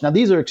approach. Now,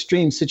 these are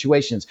extreme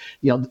situations.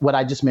 What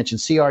I just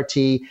mentioned,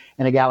 CRT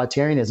and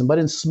egalitarianism, but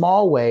in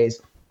small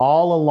ways.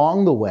 All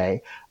along the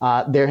way,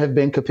 there have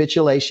been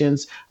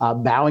capitulations,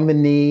 bowing the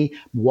knee,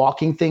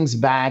 walking things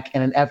back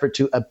in an effort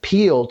to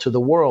appeal to the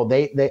world.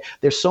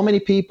 There's so many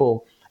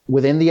people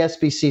within the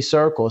SBC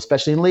circle,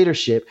 especially in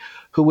leadership,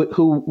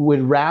 who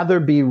would rather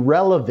be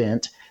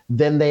relevant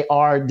than they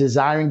are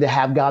desiring to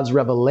have God's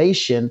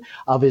revelation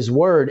of his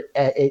word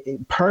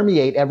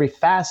permeate every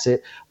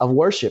facet of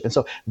worship. And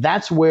so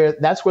that's where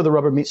the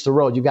rubber meets the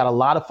road. You've got a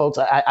lot of folks.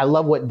 I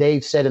love what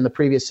Dave said in the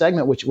previous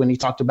segment, when he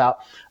talked about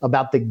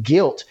the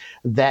guilt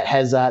that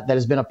has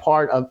been a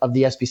part of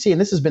the SBC.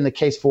 And this has been the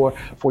case for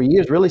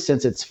years, really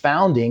since its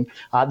founding.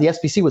 The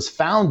SBC was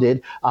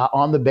founded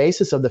on the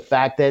basis of the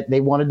fact that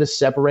they wanted to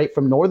separate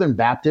from Northern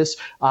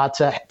Baptists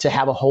to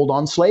have a hold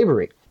on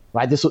slavery.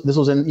 Right. This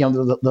was in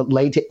the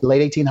late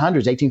 1800s,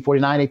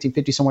 1849,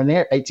 1850, somewhere in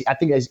there. I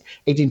think it's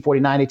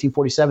 1849,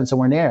 1847,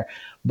 somewhere in there.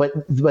 But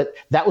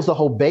that was the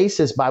whole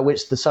basis by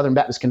which the Southern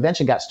Baptist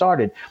Convention got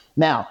started.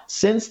 Now,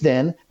 since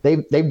then,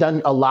 they've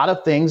done a lot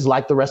of things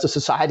like the rest of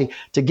society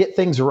to get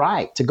things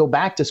right, to go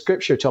back to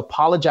Scripture, to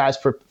apologize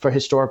for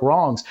historic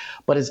wrongs.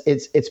 But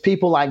it's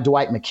people like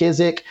Dwight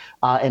McKissick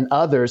and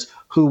others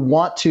who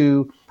want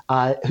to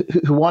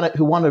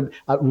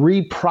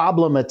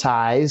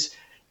re-problematize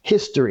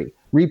history.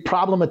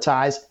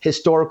 Re-problematize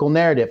historical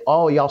narrative.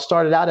 Oh, y'all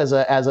started out as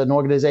an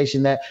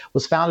organization that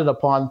was founded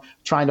upon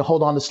trying to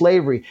hold on to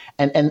slavery,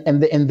 and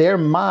in their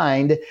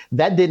mind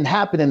that didn't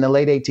happen in the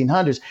late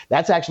 1800s.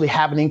 That's actually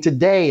happening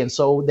today, and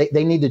so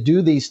they need to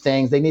do these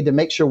things. They need to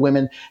make sure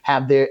women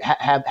have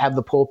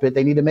the pulpit.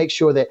 They need to make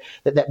sure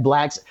that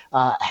blacks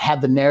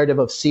have the narrative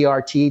of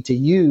CRT to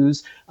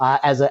use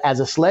as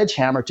a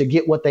sledgehammer to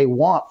get what they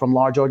want from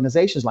large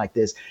organizations like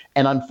this.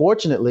 And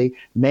unfortunately,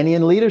 many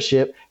in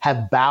leadership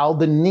have bowed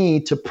the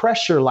knee to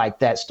pressure like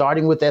that,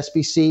 starting with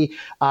SBC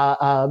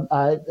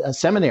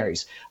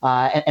seminaries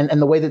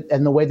and the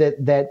way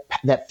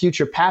that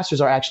future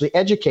pastors are actually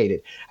educated.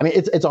 I mean,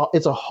 it's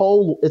a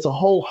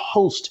whole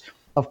host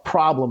of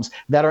problems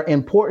that are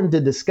important to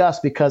discuss,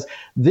 because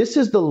this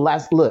is the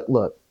last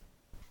look.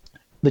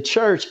 The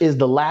church is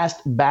the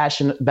last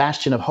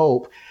bastion of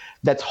hope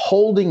that's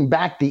holding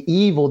back the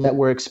evil that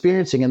we're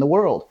experiencing in the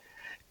world.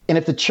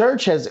 if the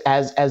church has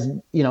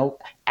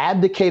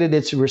abdicated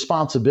its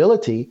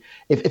responsibility,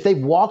 if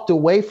they've walked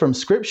away from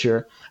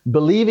Scripture,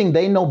 believing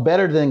they know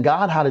better than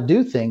God how to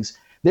do things,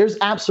 there's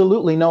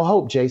absolutely no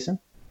hope, Jason.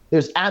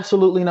 There's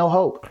absolutely no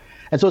hope.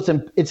 And so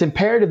it's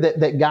imperative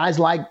that guys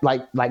like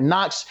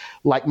Knox,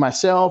 like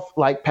myself,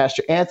 like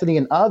Pastor Anthony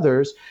and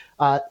others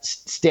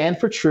stand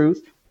for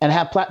truth and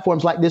have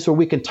platforms like this where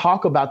we can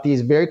talk about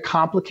these very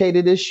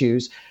complicated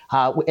issues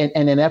in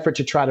an effort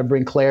to try to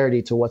bring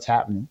clarity to what's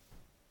happening.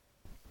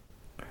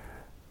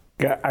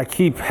 I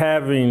keep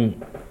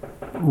having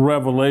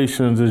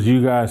revelations as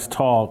you guys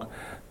talk.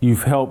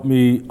 You've helped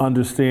me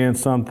understand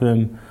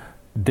something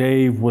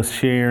Dave was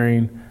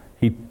sharing.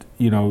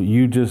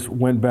 You just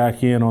went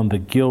back in on the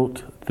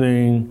guilt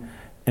thing.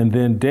 And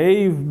then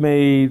Dave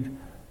made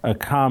a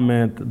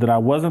comment that I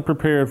wasn't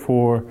prepared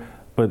for,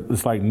 but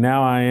it's like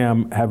now I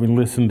am, having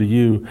listened to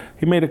you.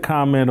 He made a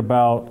comment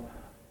about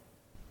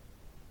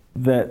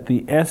that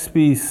the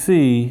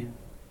SBC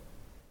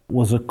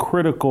was a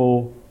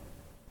critical,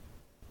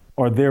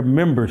 or their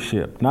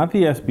membership, not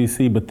the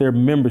SBC, but their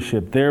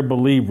membership, their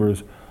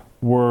believers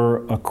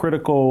were a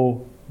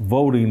critical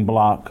voting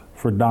bloc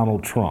for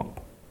Donald Trump.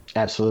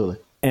 Absolutely.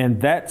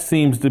 And that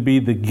seems to be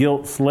the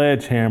guilt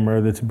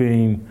sledgehammer that's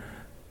being,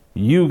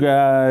 you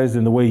guys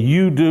and the way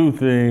you do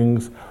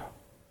things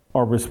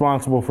are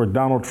responsible for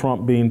Donald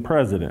Trump being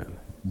president.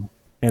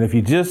 And if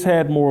you just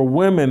had more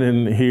women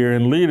in here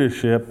in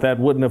leadership, that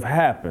wouldn't have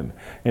happened.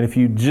 And if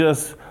you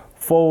just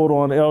fold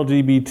on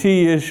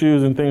LGBT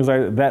issues and things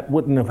like that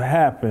wouldn't have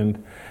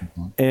happened.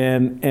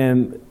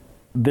 And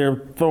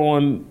they're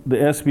throwing the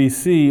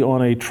SBC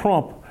on a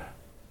Trump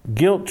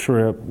guilt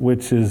trip,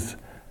 which is,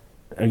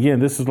 again,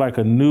 this is like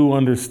a new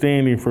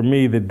understanding for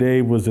me that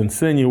Dave was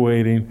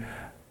insinuating.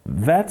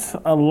 That's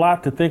a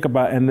lot to think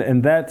about.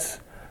 And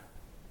that's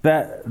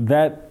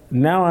that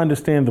now I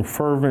understand the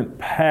fervent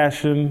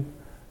passion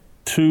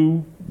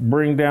to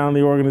bring down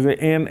the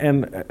organization.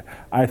 And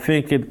I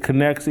think it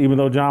connects, even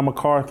though John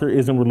MacArthur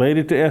isn't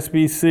related to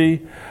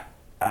SBC,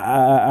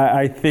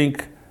 I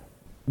think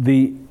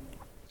the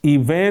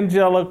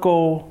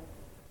evangelical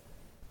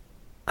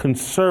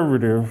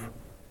conservative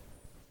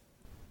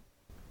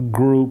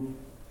group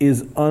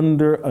is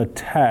under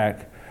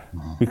attack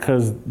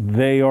because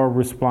they are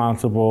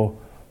responsible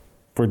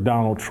for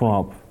Donald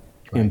Trump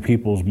in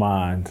people's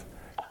minds.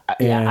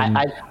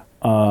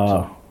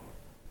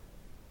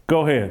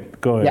 Go ahead.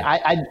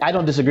 Yeah, I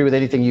don't disagree with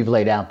anything you've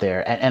laid out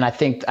there. And I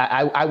think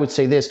I would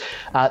say this,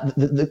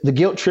 the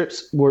guilt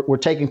trips were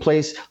taking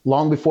place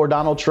long before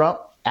Donald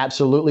Trump.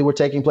 Absolutely were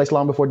taking place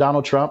long before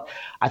Donald Trump.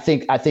 I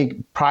think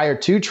prior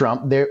to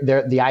Trump,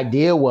 the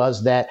idea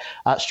was that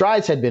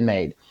strides had been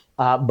made.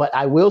 But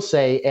I will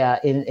say,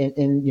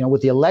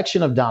 with the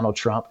election of Donald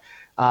Trump,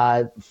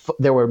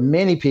 there were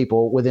many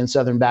people within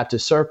Southern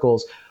Baptist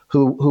circles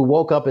who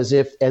woke up as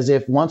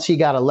if once he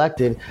got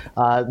elected,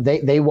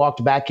 they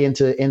walked back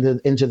into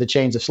the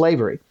chains of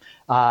slavery.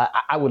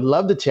 I would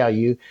love to tell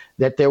you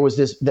that there was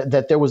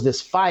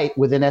this fight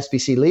within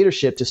SBC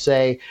leadership to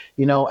say,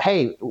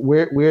 hey,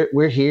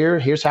 we're here.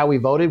 Here's how we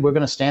voted. We're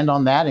going to stand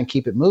on that and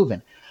keep it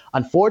moving.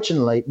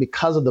 Unfortunately,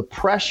 because of the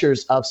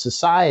pressures of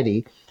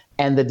society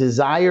and the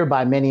desire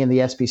by many in the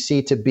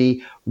SBC to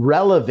be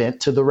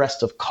relevant to the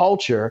rest of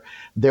culture,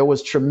 there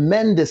was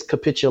tremendous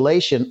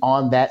capitulation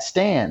on that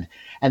stand.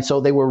 And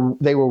so they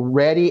were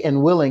ready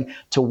and willing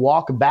to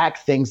walk back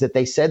things that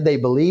they said they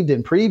believed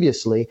in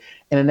previously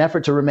in an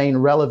effort to remain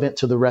relevant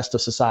to the rest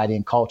of society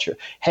and culture.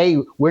 Hey,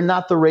 we're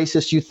not the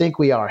racist you think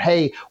we are.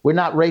 Hey, we're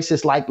not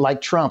racist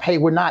like Trump. Hey,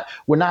 we're not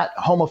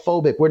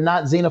homophobic. We're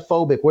not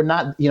xenophobic. We're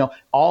not,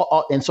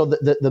 all. And so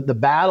the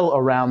battle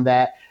around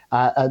that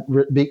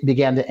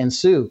began to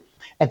ensue.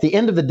 At the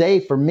end of the day,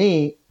 for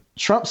me,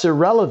 Trump's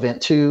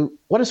irrelevant to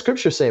what does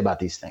Scripture say about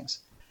these things?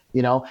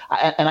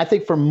 And I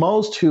think for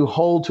most who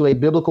hold to a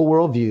biblical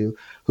worldview,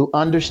 who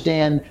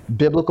understand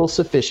biblical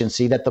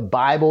sufficiency, that the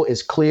Bible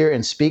is clear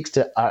and speaks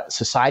to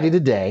society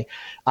today,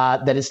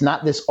 that it's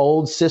not this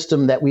old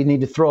system that we need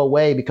to throw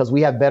away because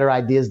we have better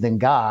ideas than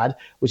God,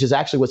 which is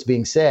actually what's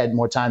being said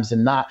more times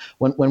than not.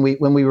 When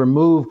we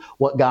remove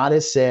what God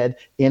has said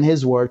in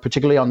His Word,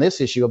 particularly on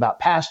this issue about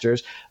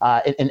pastors,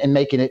 and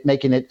making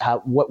it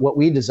what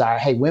we desire.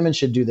 Hey, women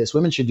should do this.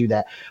 Women should do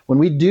that. When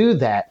we do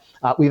that,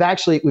 we've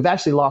actually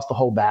lost the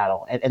whole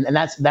battle, and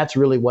that's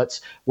really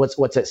what's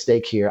at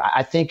stake here.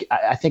 I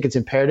think it's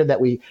imperative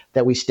that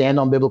we stand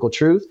on biblical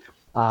truth.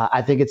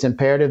 I think it's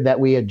imperative that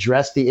we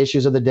address the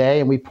issues of the day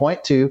and we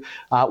point to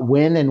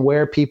when and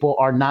where people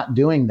are not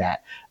doing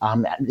that.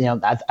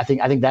 I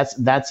think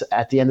that's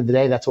at the end of the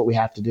day, that's what we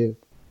have to do.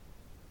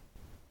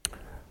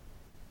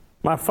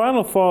 My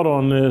final thought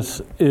on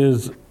this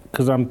is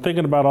because I'm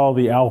thinking about all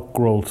the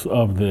outgrowths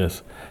of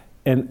this,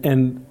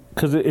 and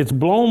because it's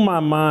blown my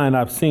mind.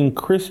 I've seen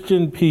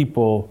Christian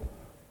people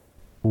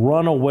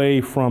run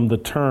away from the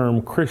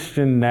term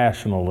Christian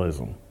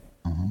nationalism.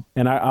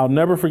 And I'll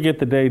never forget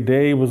the day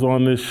Dave was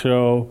on this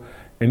show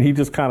and he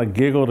just kind of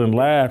giggled and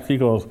laughed. He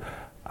goes,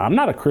 I'm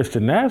not a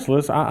Christian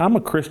nationalist. I'm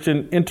a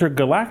Christian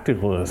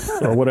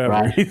intergalacticalist or whatever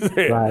Right. he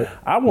said. Right.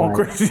 I want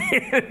Right.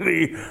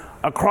 Christianity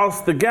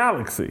across the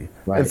galaxy.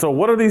 Right. And so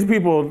what are these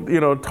people,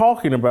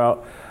 talking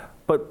about?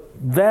 But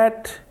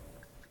that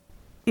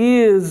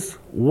is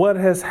what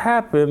has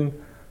happened.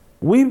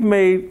 We've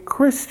made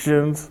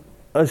Christians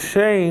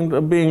ashamed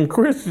of being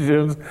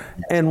Christians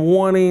and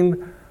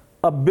wanting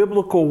a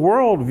biblical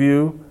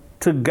worldview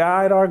to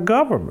guide our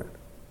government.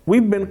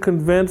 We've been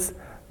convinced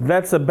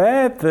that's a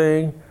bad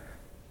thing,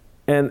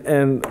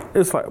 and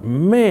it's like,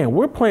 man,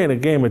 we're playing a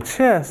game of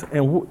chess,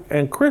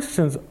 and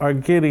Christians are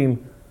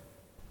getting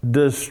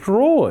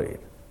destroyed.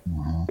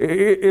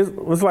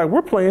 It's like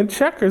we're playing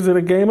checkers in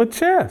a game of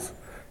chess.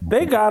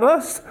 They got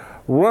us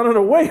running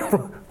away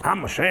from,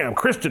 I'm ashamed,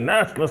 Christian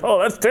nationalist. Oh,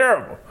 that's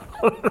terrible.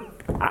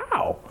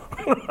 Ow.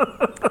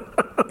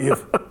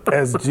 If,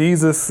 as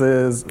Jesus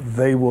says,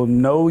 they will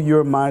know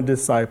you're my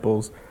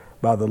disciples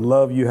by the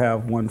love you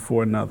have one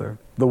for another.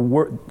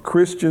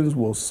 Christians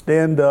will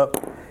stand up.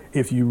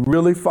 If you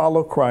really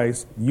follow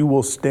Christ, you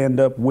will stand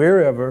up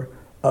wherever,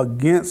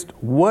 against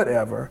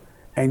whatever,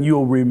 and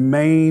you'll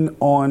remain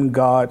on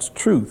God's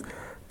truth.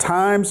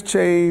 Times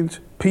change,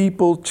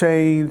 people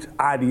change,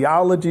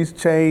 ideologies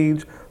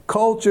change,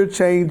 culture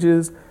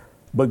changes,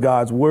 but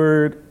God's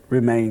word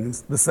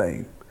remains the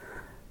same.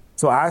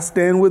 So I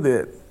stand with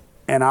it,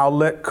 and I'll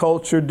let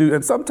culture do.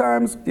 And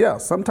sometimes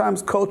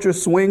culture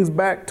swings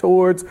back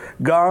towards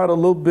God a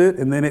little bit,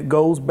 and then it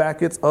goes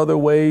back its other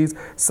ways.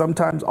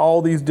 Sometimes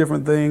all these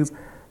different things,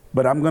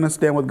 but I'm going to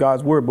stand with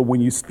God's word. But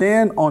when you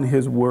stand on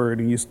his word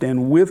and you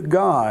stand with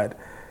God,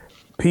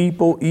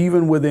 people,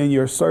 even within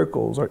your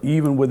circles or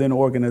even within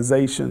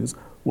organizations,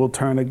 will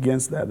turn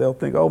against that. They'll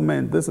think, oh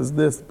man, this is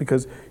this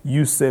because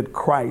you said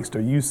Christ,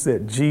 or you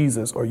said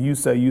Jesus, or you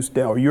say you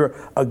stand, or you're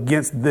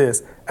against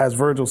this. As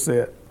Virgil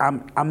said,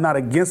 I'm not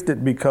against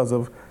it because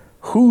of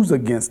who's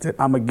against it.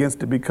 I'm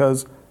against it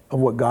because of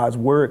what God's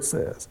word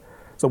says.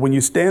 So when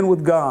you stand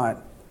with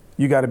God,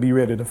 you got to be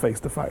ready to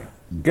face the fight.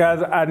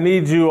 Guys, I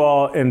need you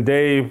all, and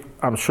Dave,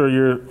 I'm sure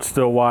you're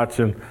still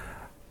watching.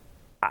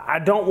 I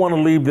don't want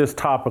to leave this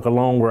topic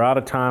alone. We're out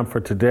of time for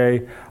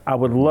today. I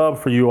would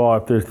love for you all,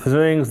 if there's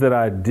things that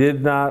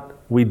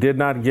we did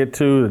not get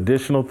to,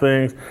 additional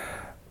things,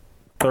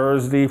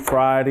 Thursday,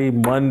 Friday,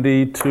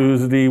 Monday,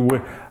 Tuesday,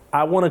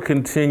 I want to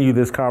continue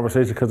this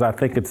conversation because I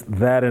think it's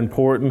that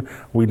important.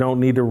 We don't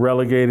need to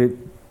relegate it,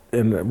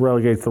 and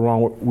relegate's the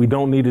wrong word. We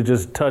don't need to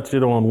just touch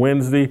it on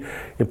Wednesday.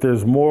 If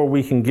there's more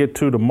we can get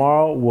to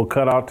tomorrow, we'll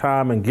cut out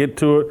time and get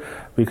to it,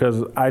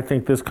 because I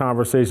think this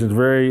conversation is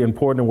very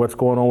important, and what's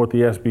going on with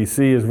the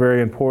SBC is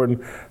very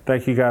important.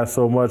 Thank you guys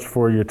so much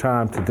for your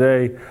time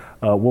today.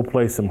 We'll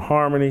play some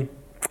Harmony,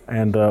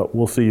 and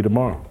we'll see you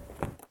tomorrow.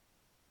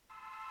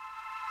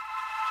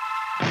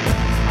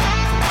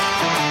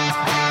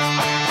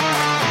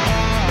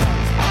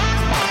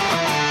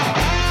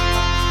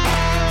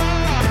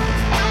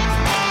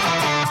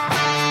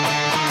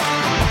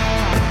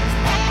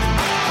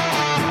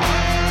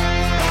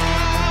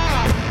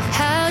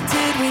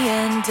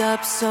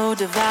 Up so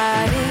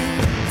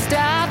divided,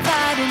 stop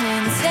fighting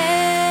and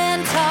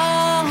stand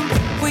tall.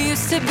 We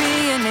used to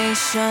be a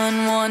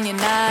nation, one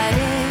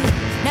united.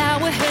 Now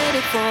we're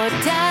headed for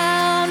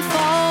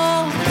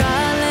downfall.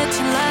 God, let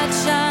your light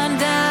shine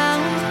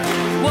down.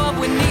 What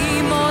we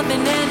need more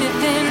than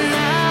anything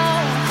now,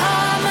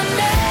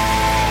 harmony.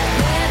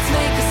 Let's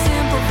make a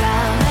simple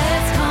vow.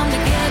 Let's come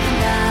together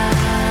now.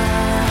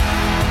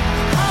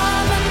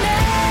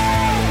 Harmony.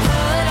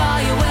 Put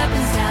all your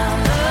weapons down.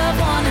 Love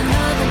one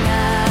another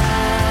now.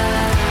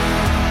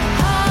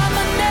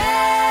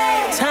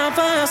 Time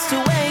for us to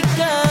wake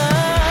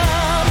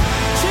up.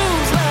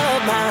 Choose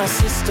love, my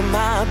sister,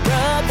 my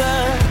brother.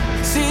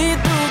 See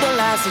through the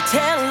lies they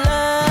tell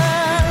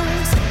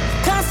us.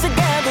 'Cause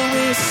together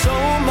we're so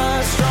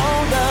much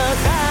stronger.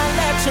 God,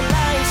 let your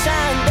light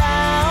shine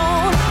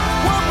down.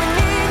 What we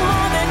need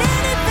more than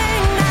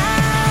anything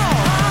now.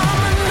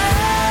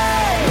 Harmony.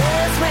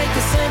 Let's make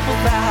a simple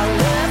vow.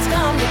 Let's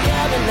come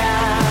together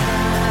now.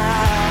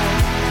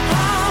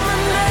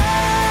 Harmony.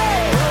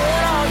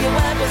 Put all your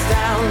weapons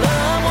down.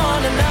 Love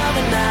one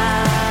another now.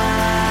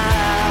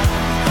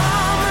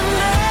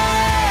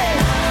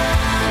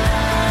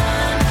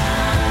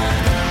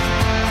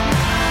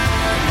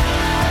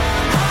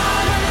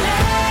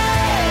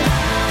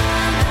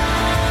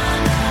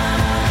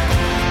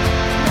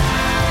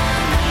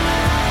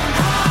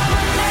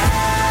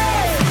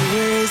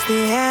 Fear is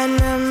the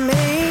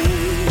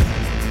enemy.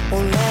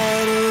 Won't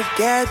let it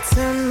get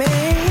to me.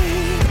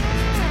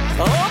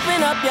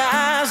 Open up your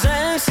eyes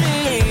and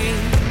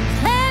see.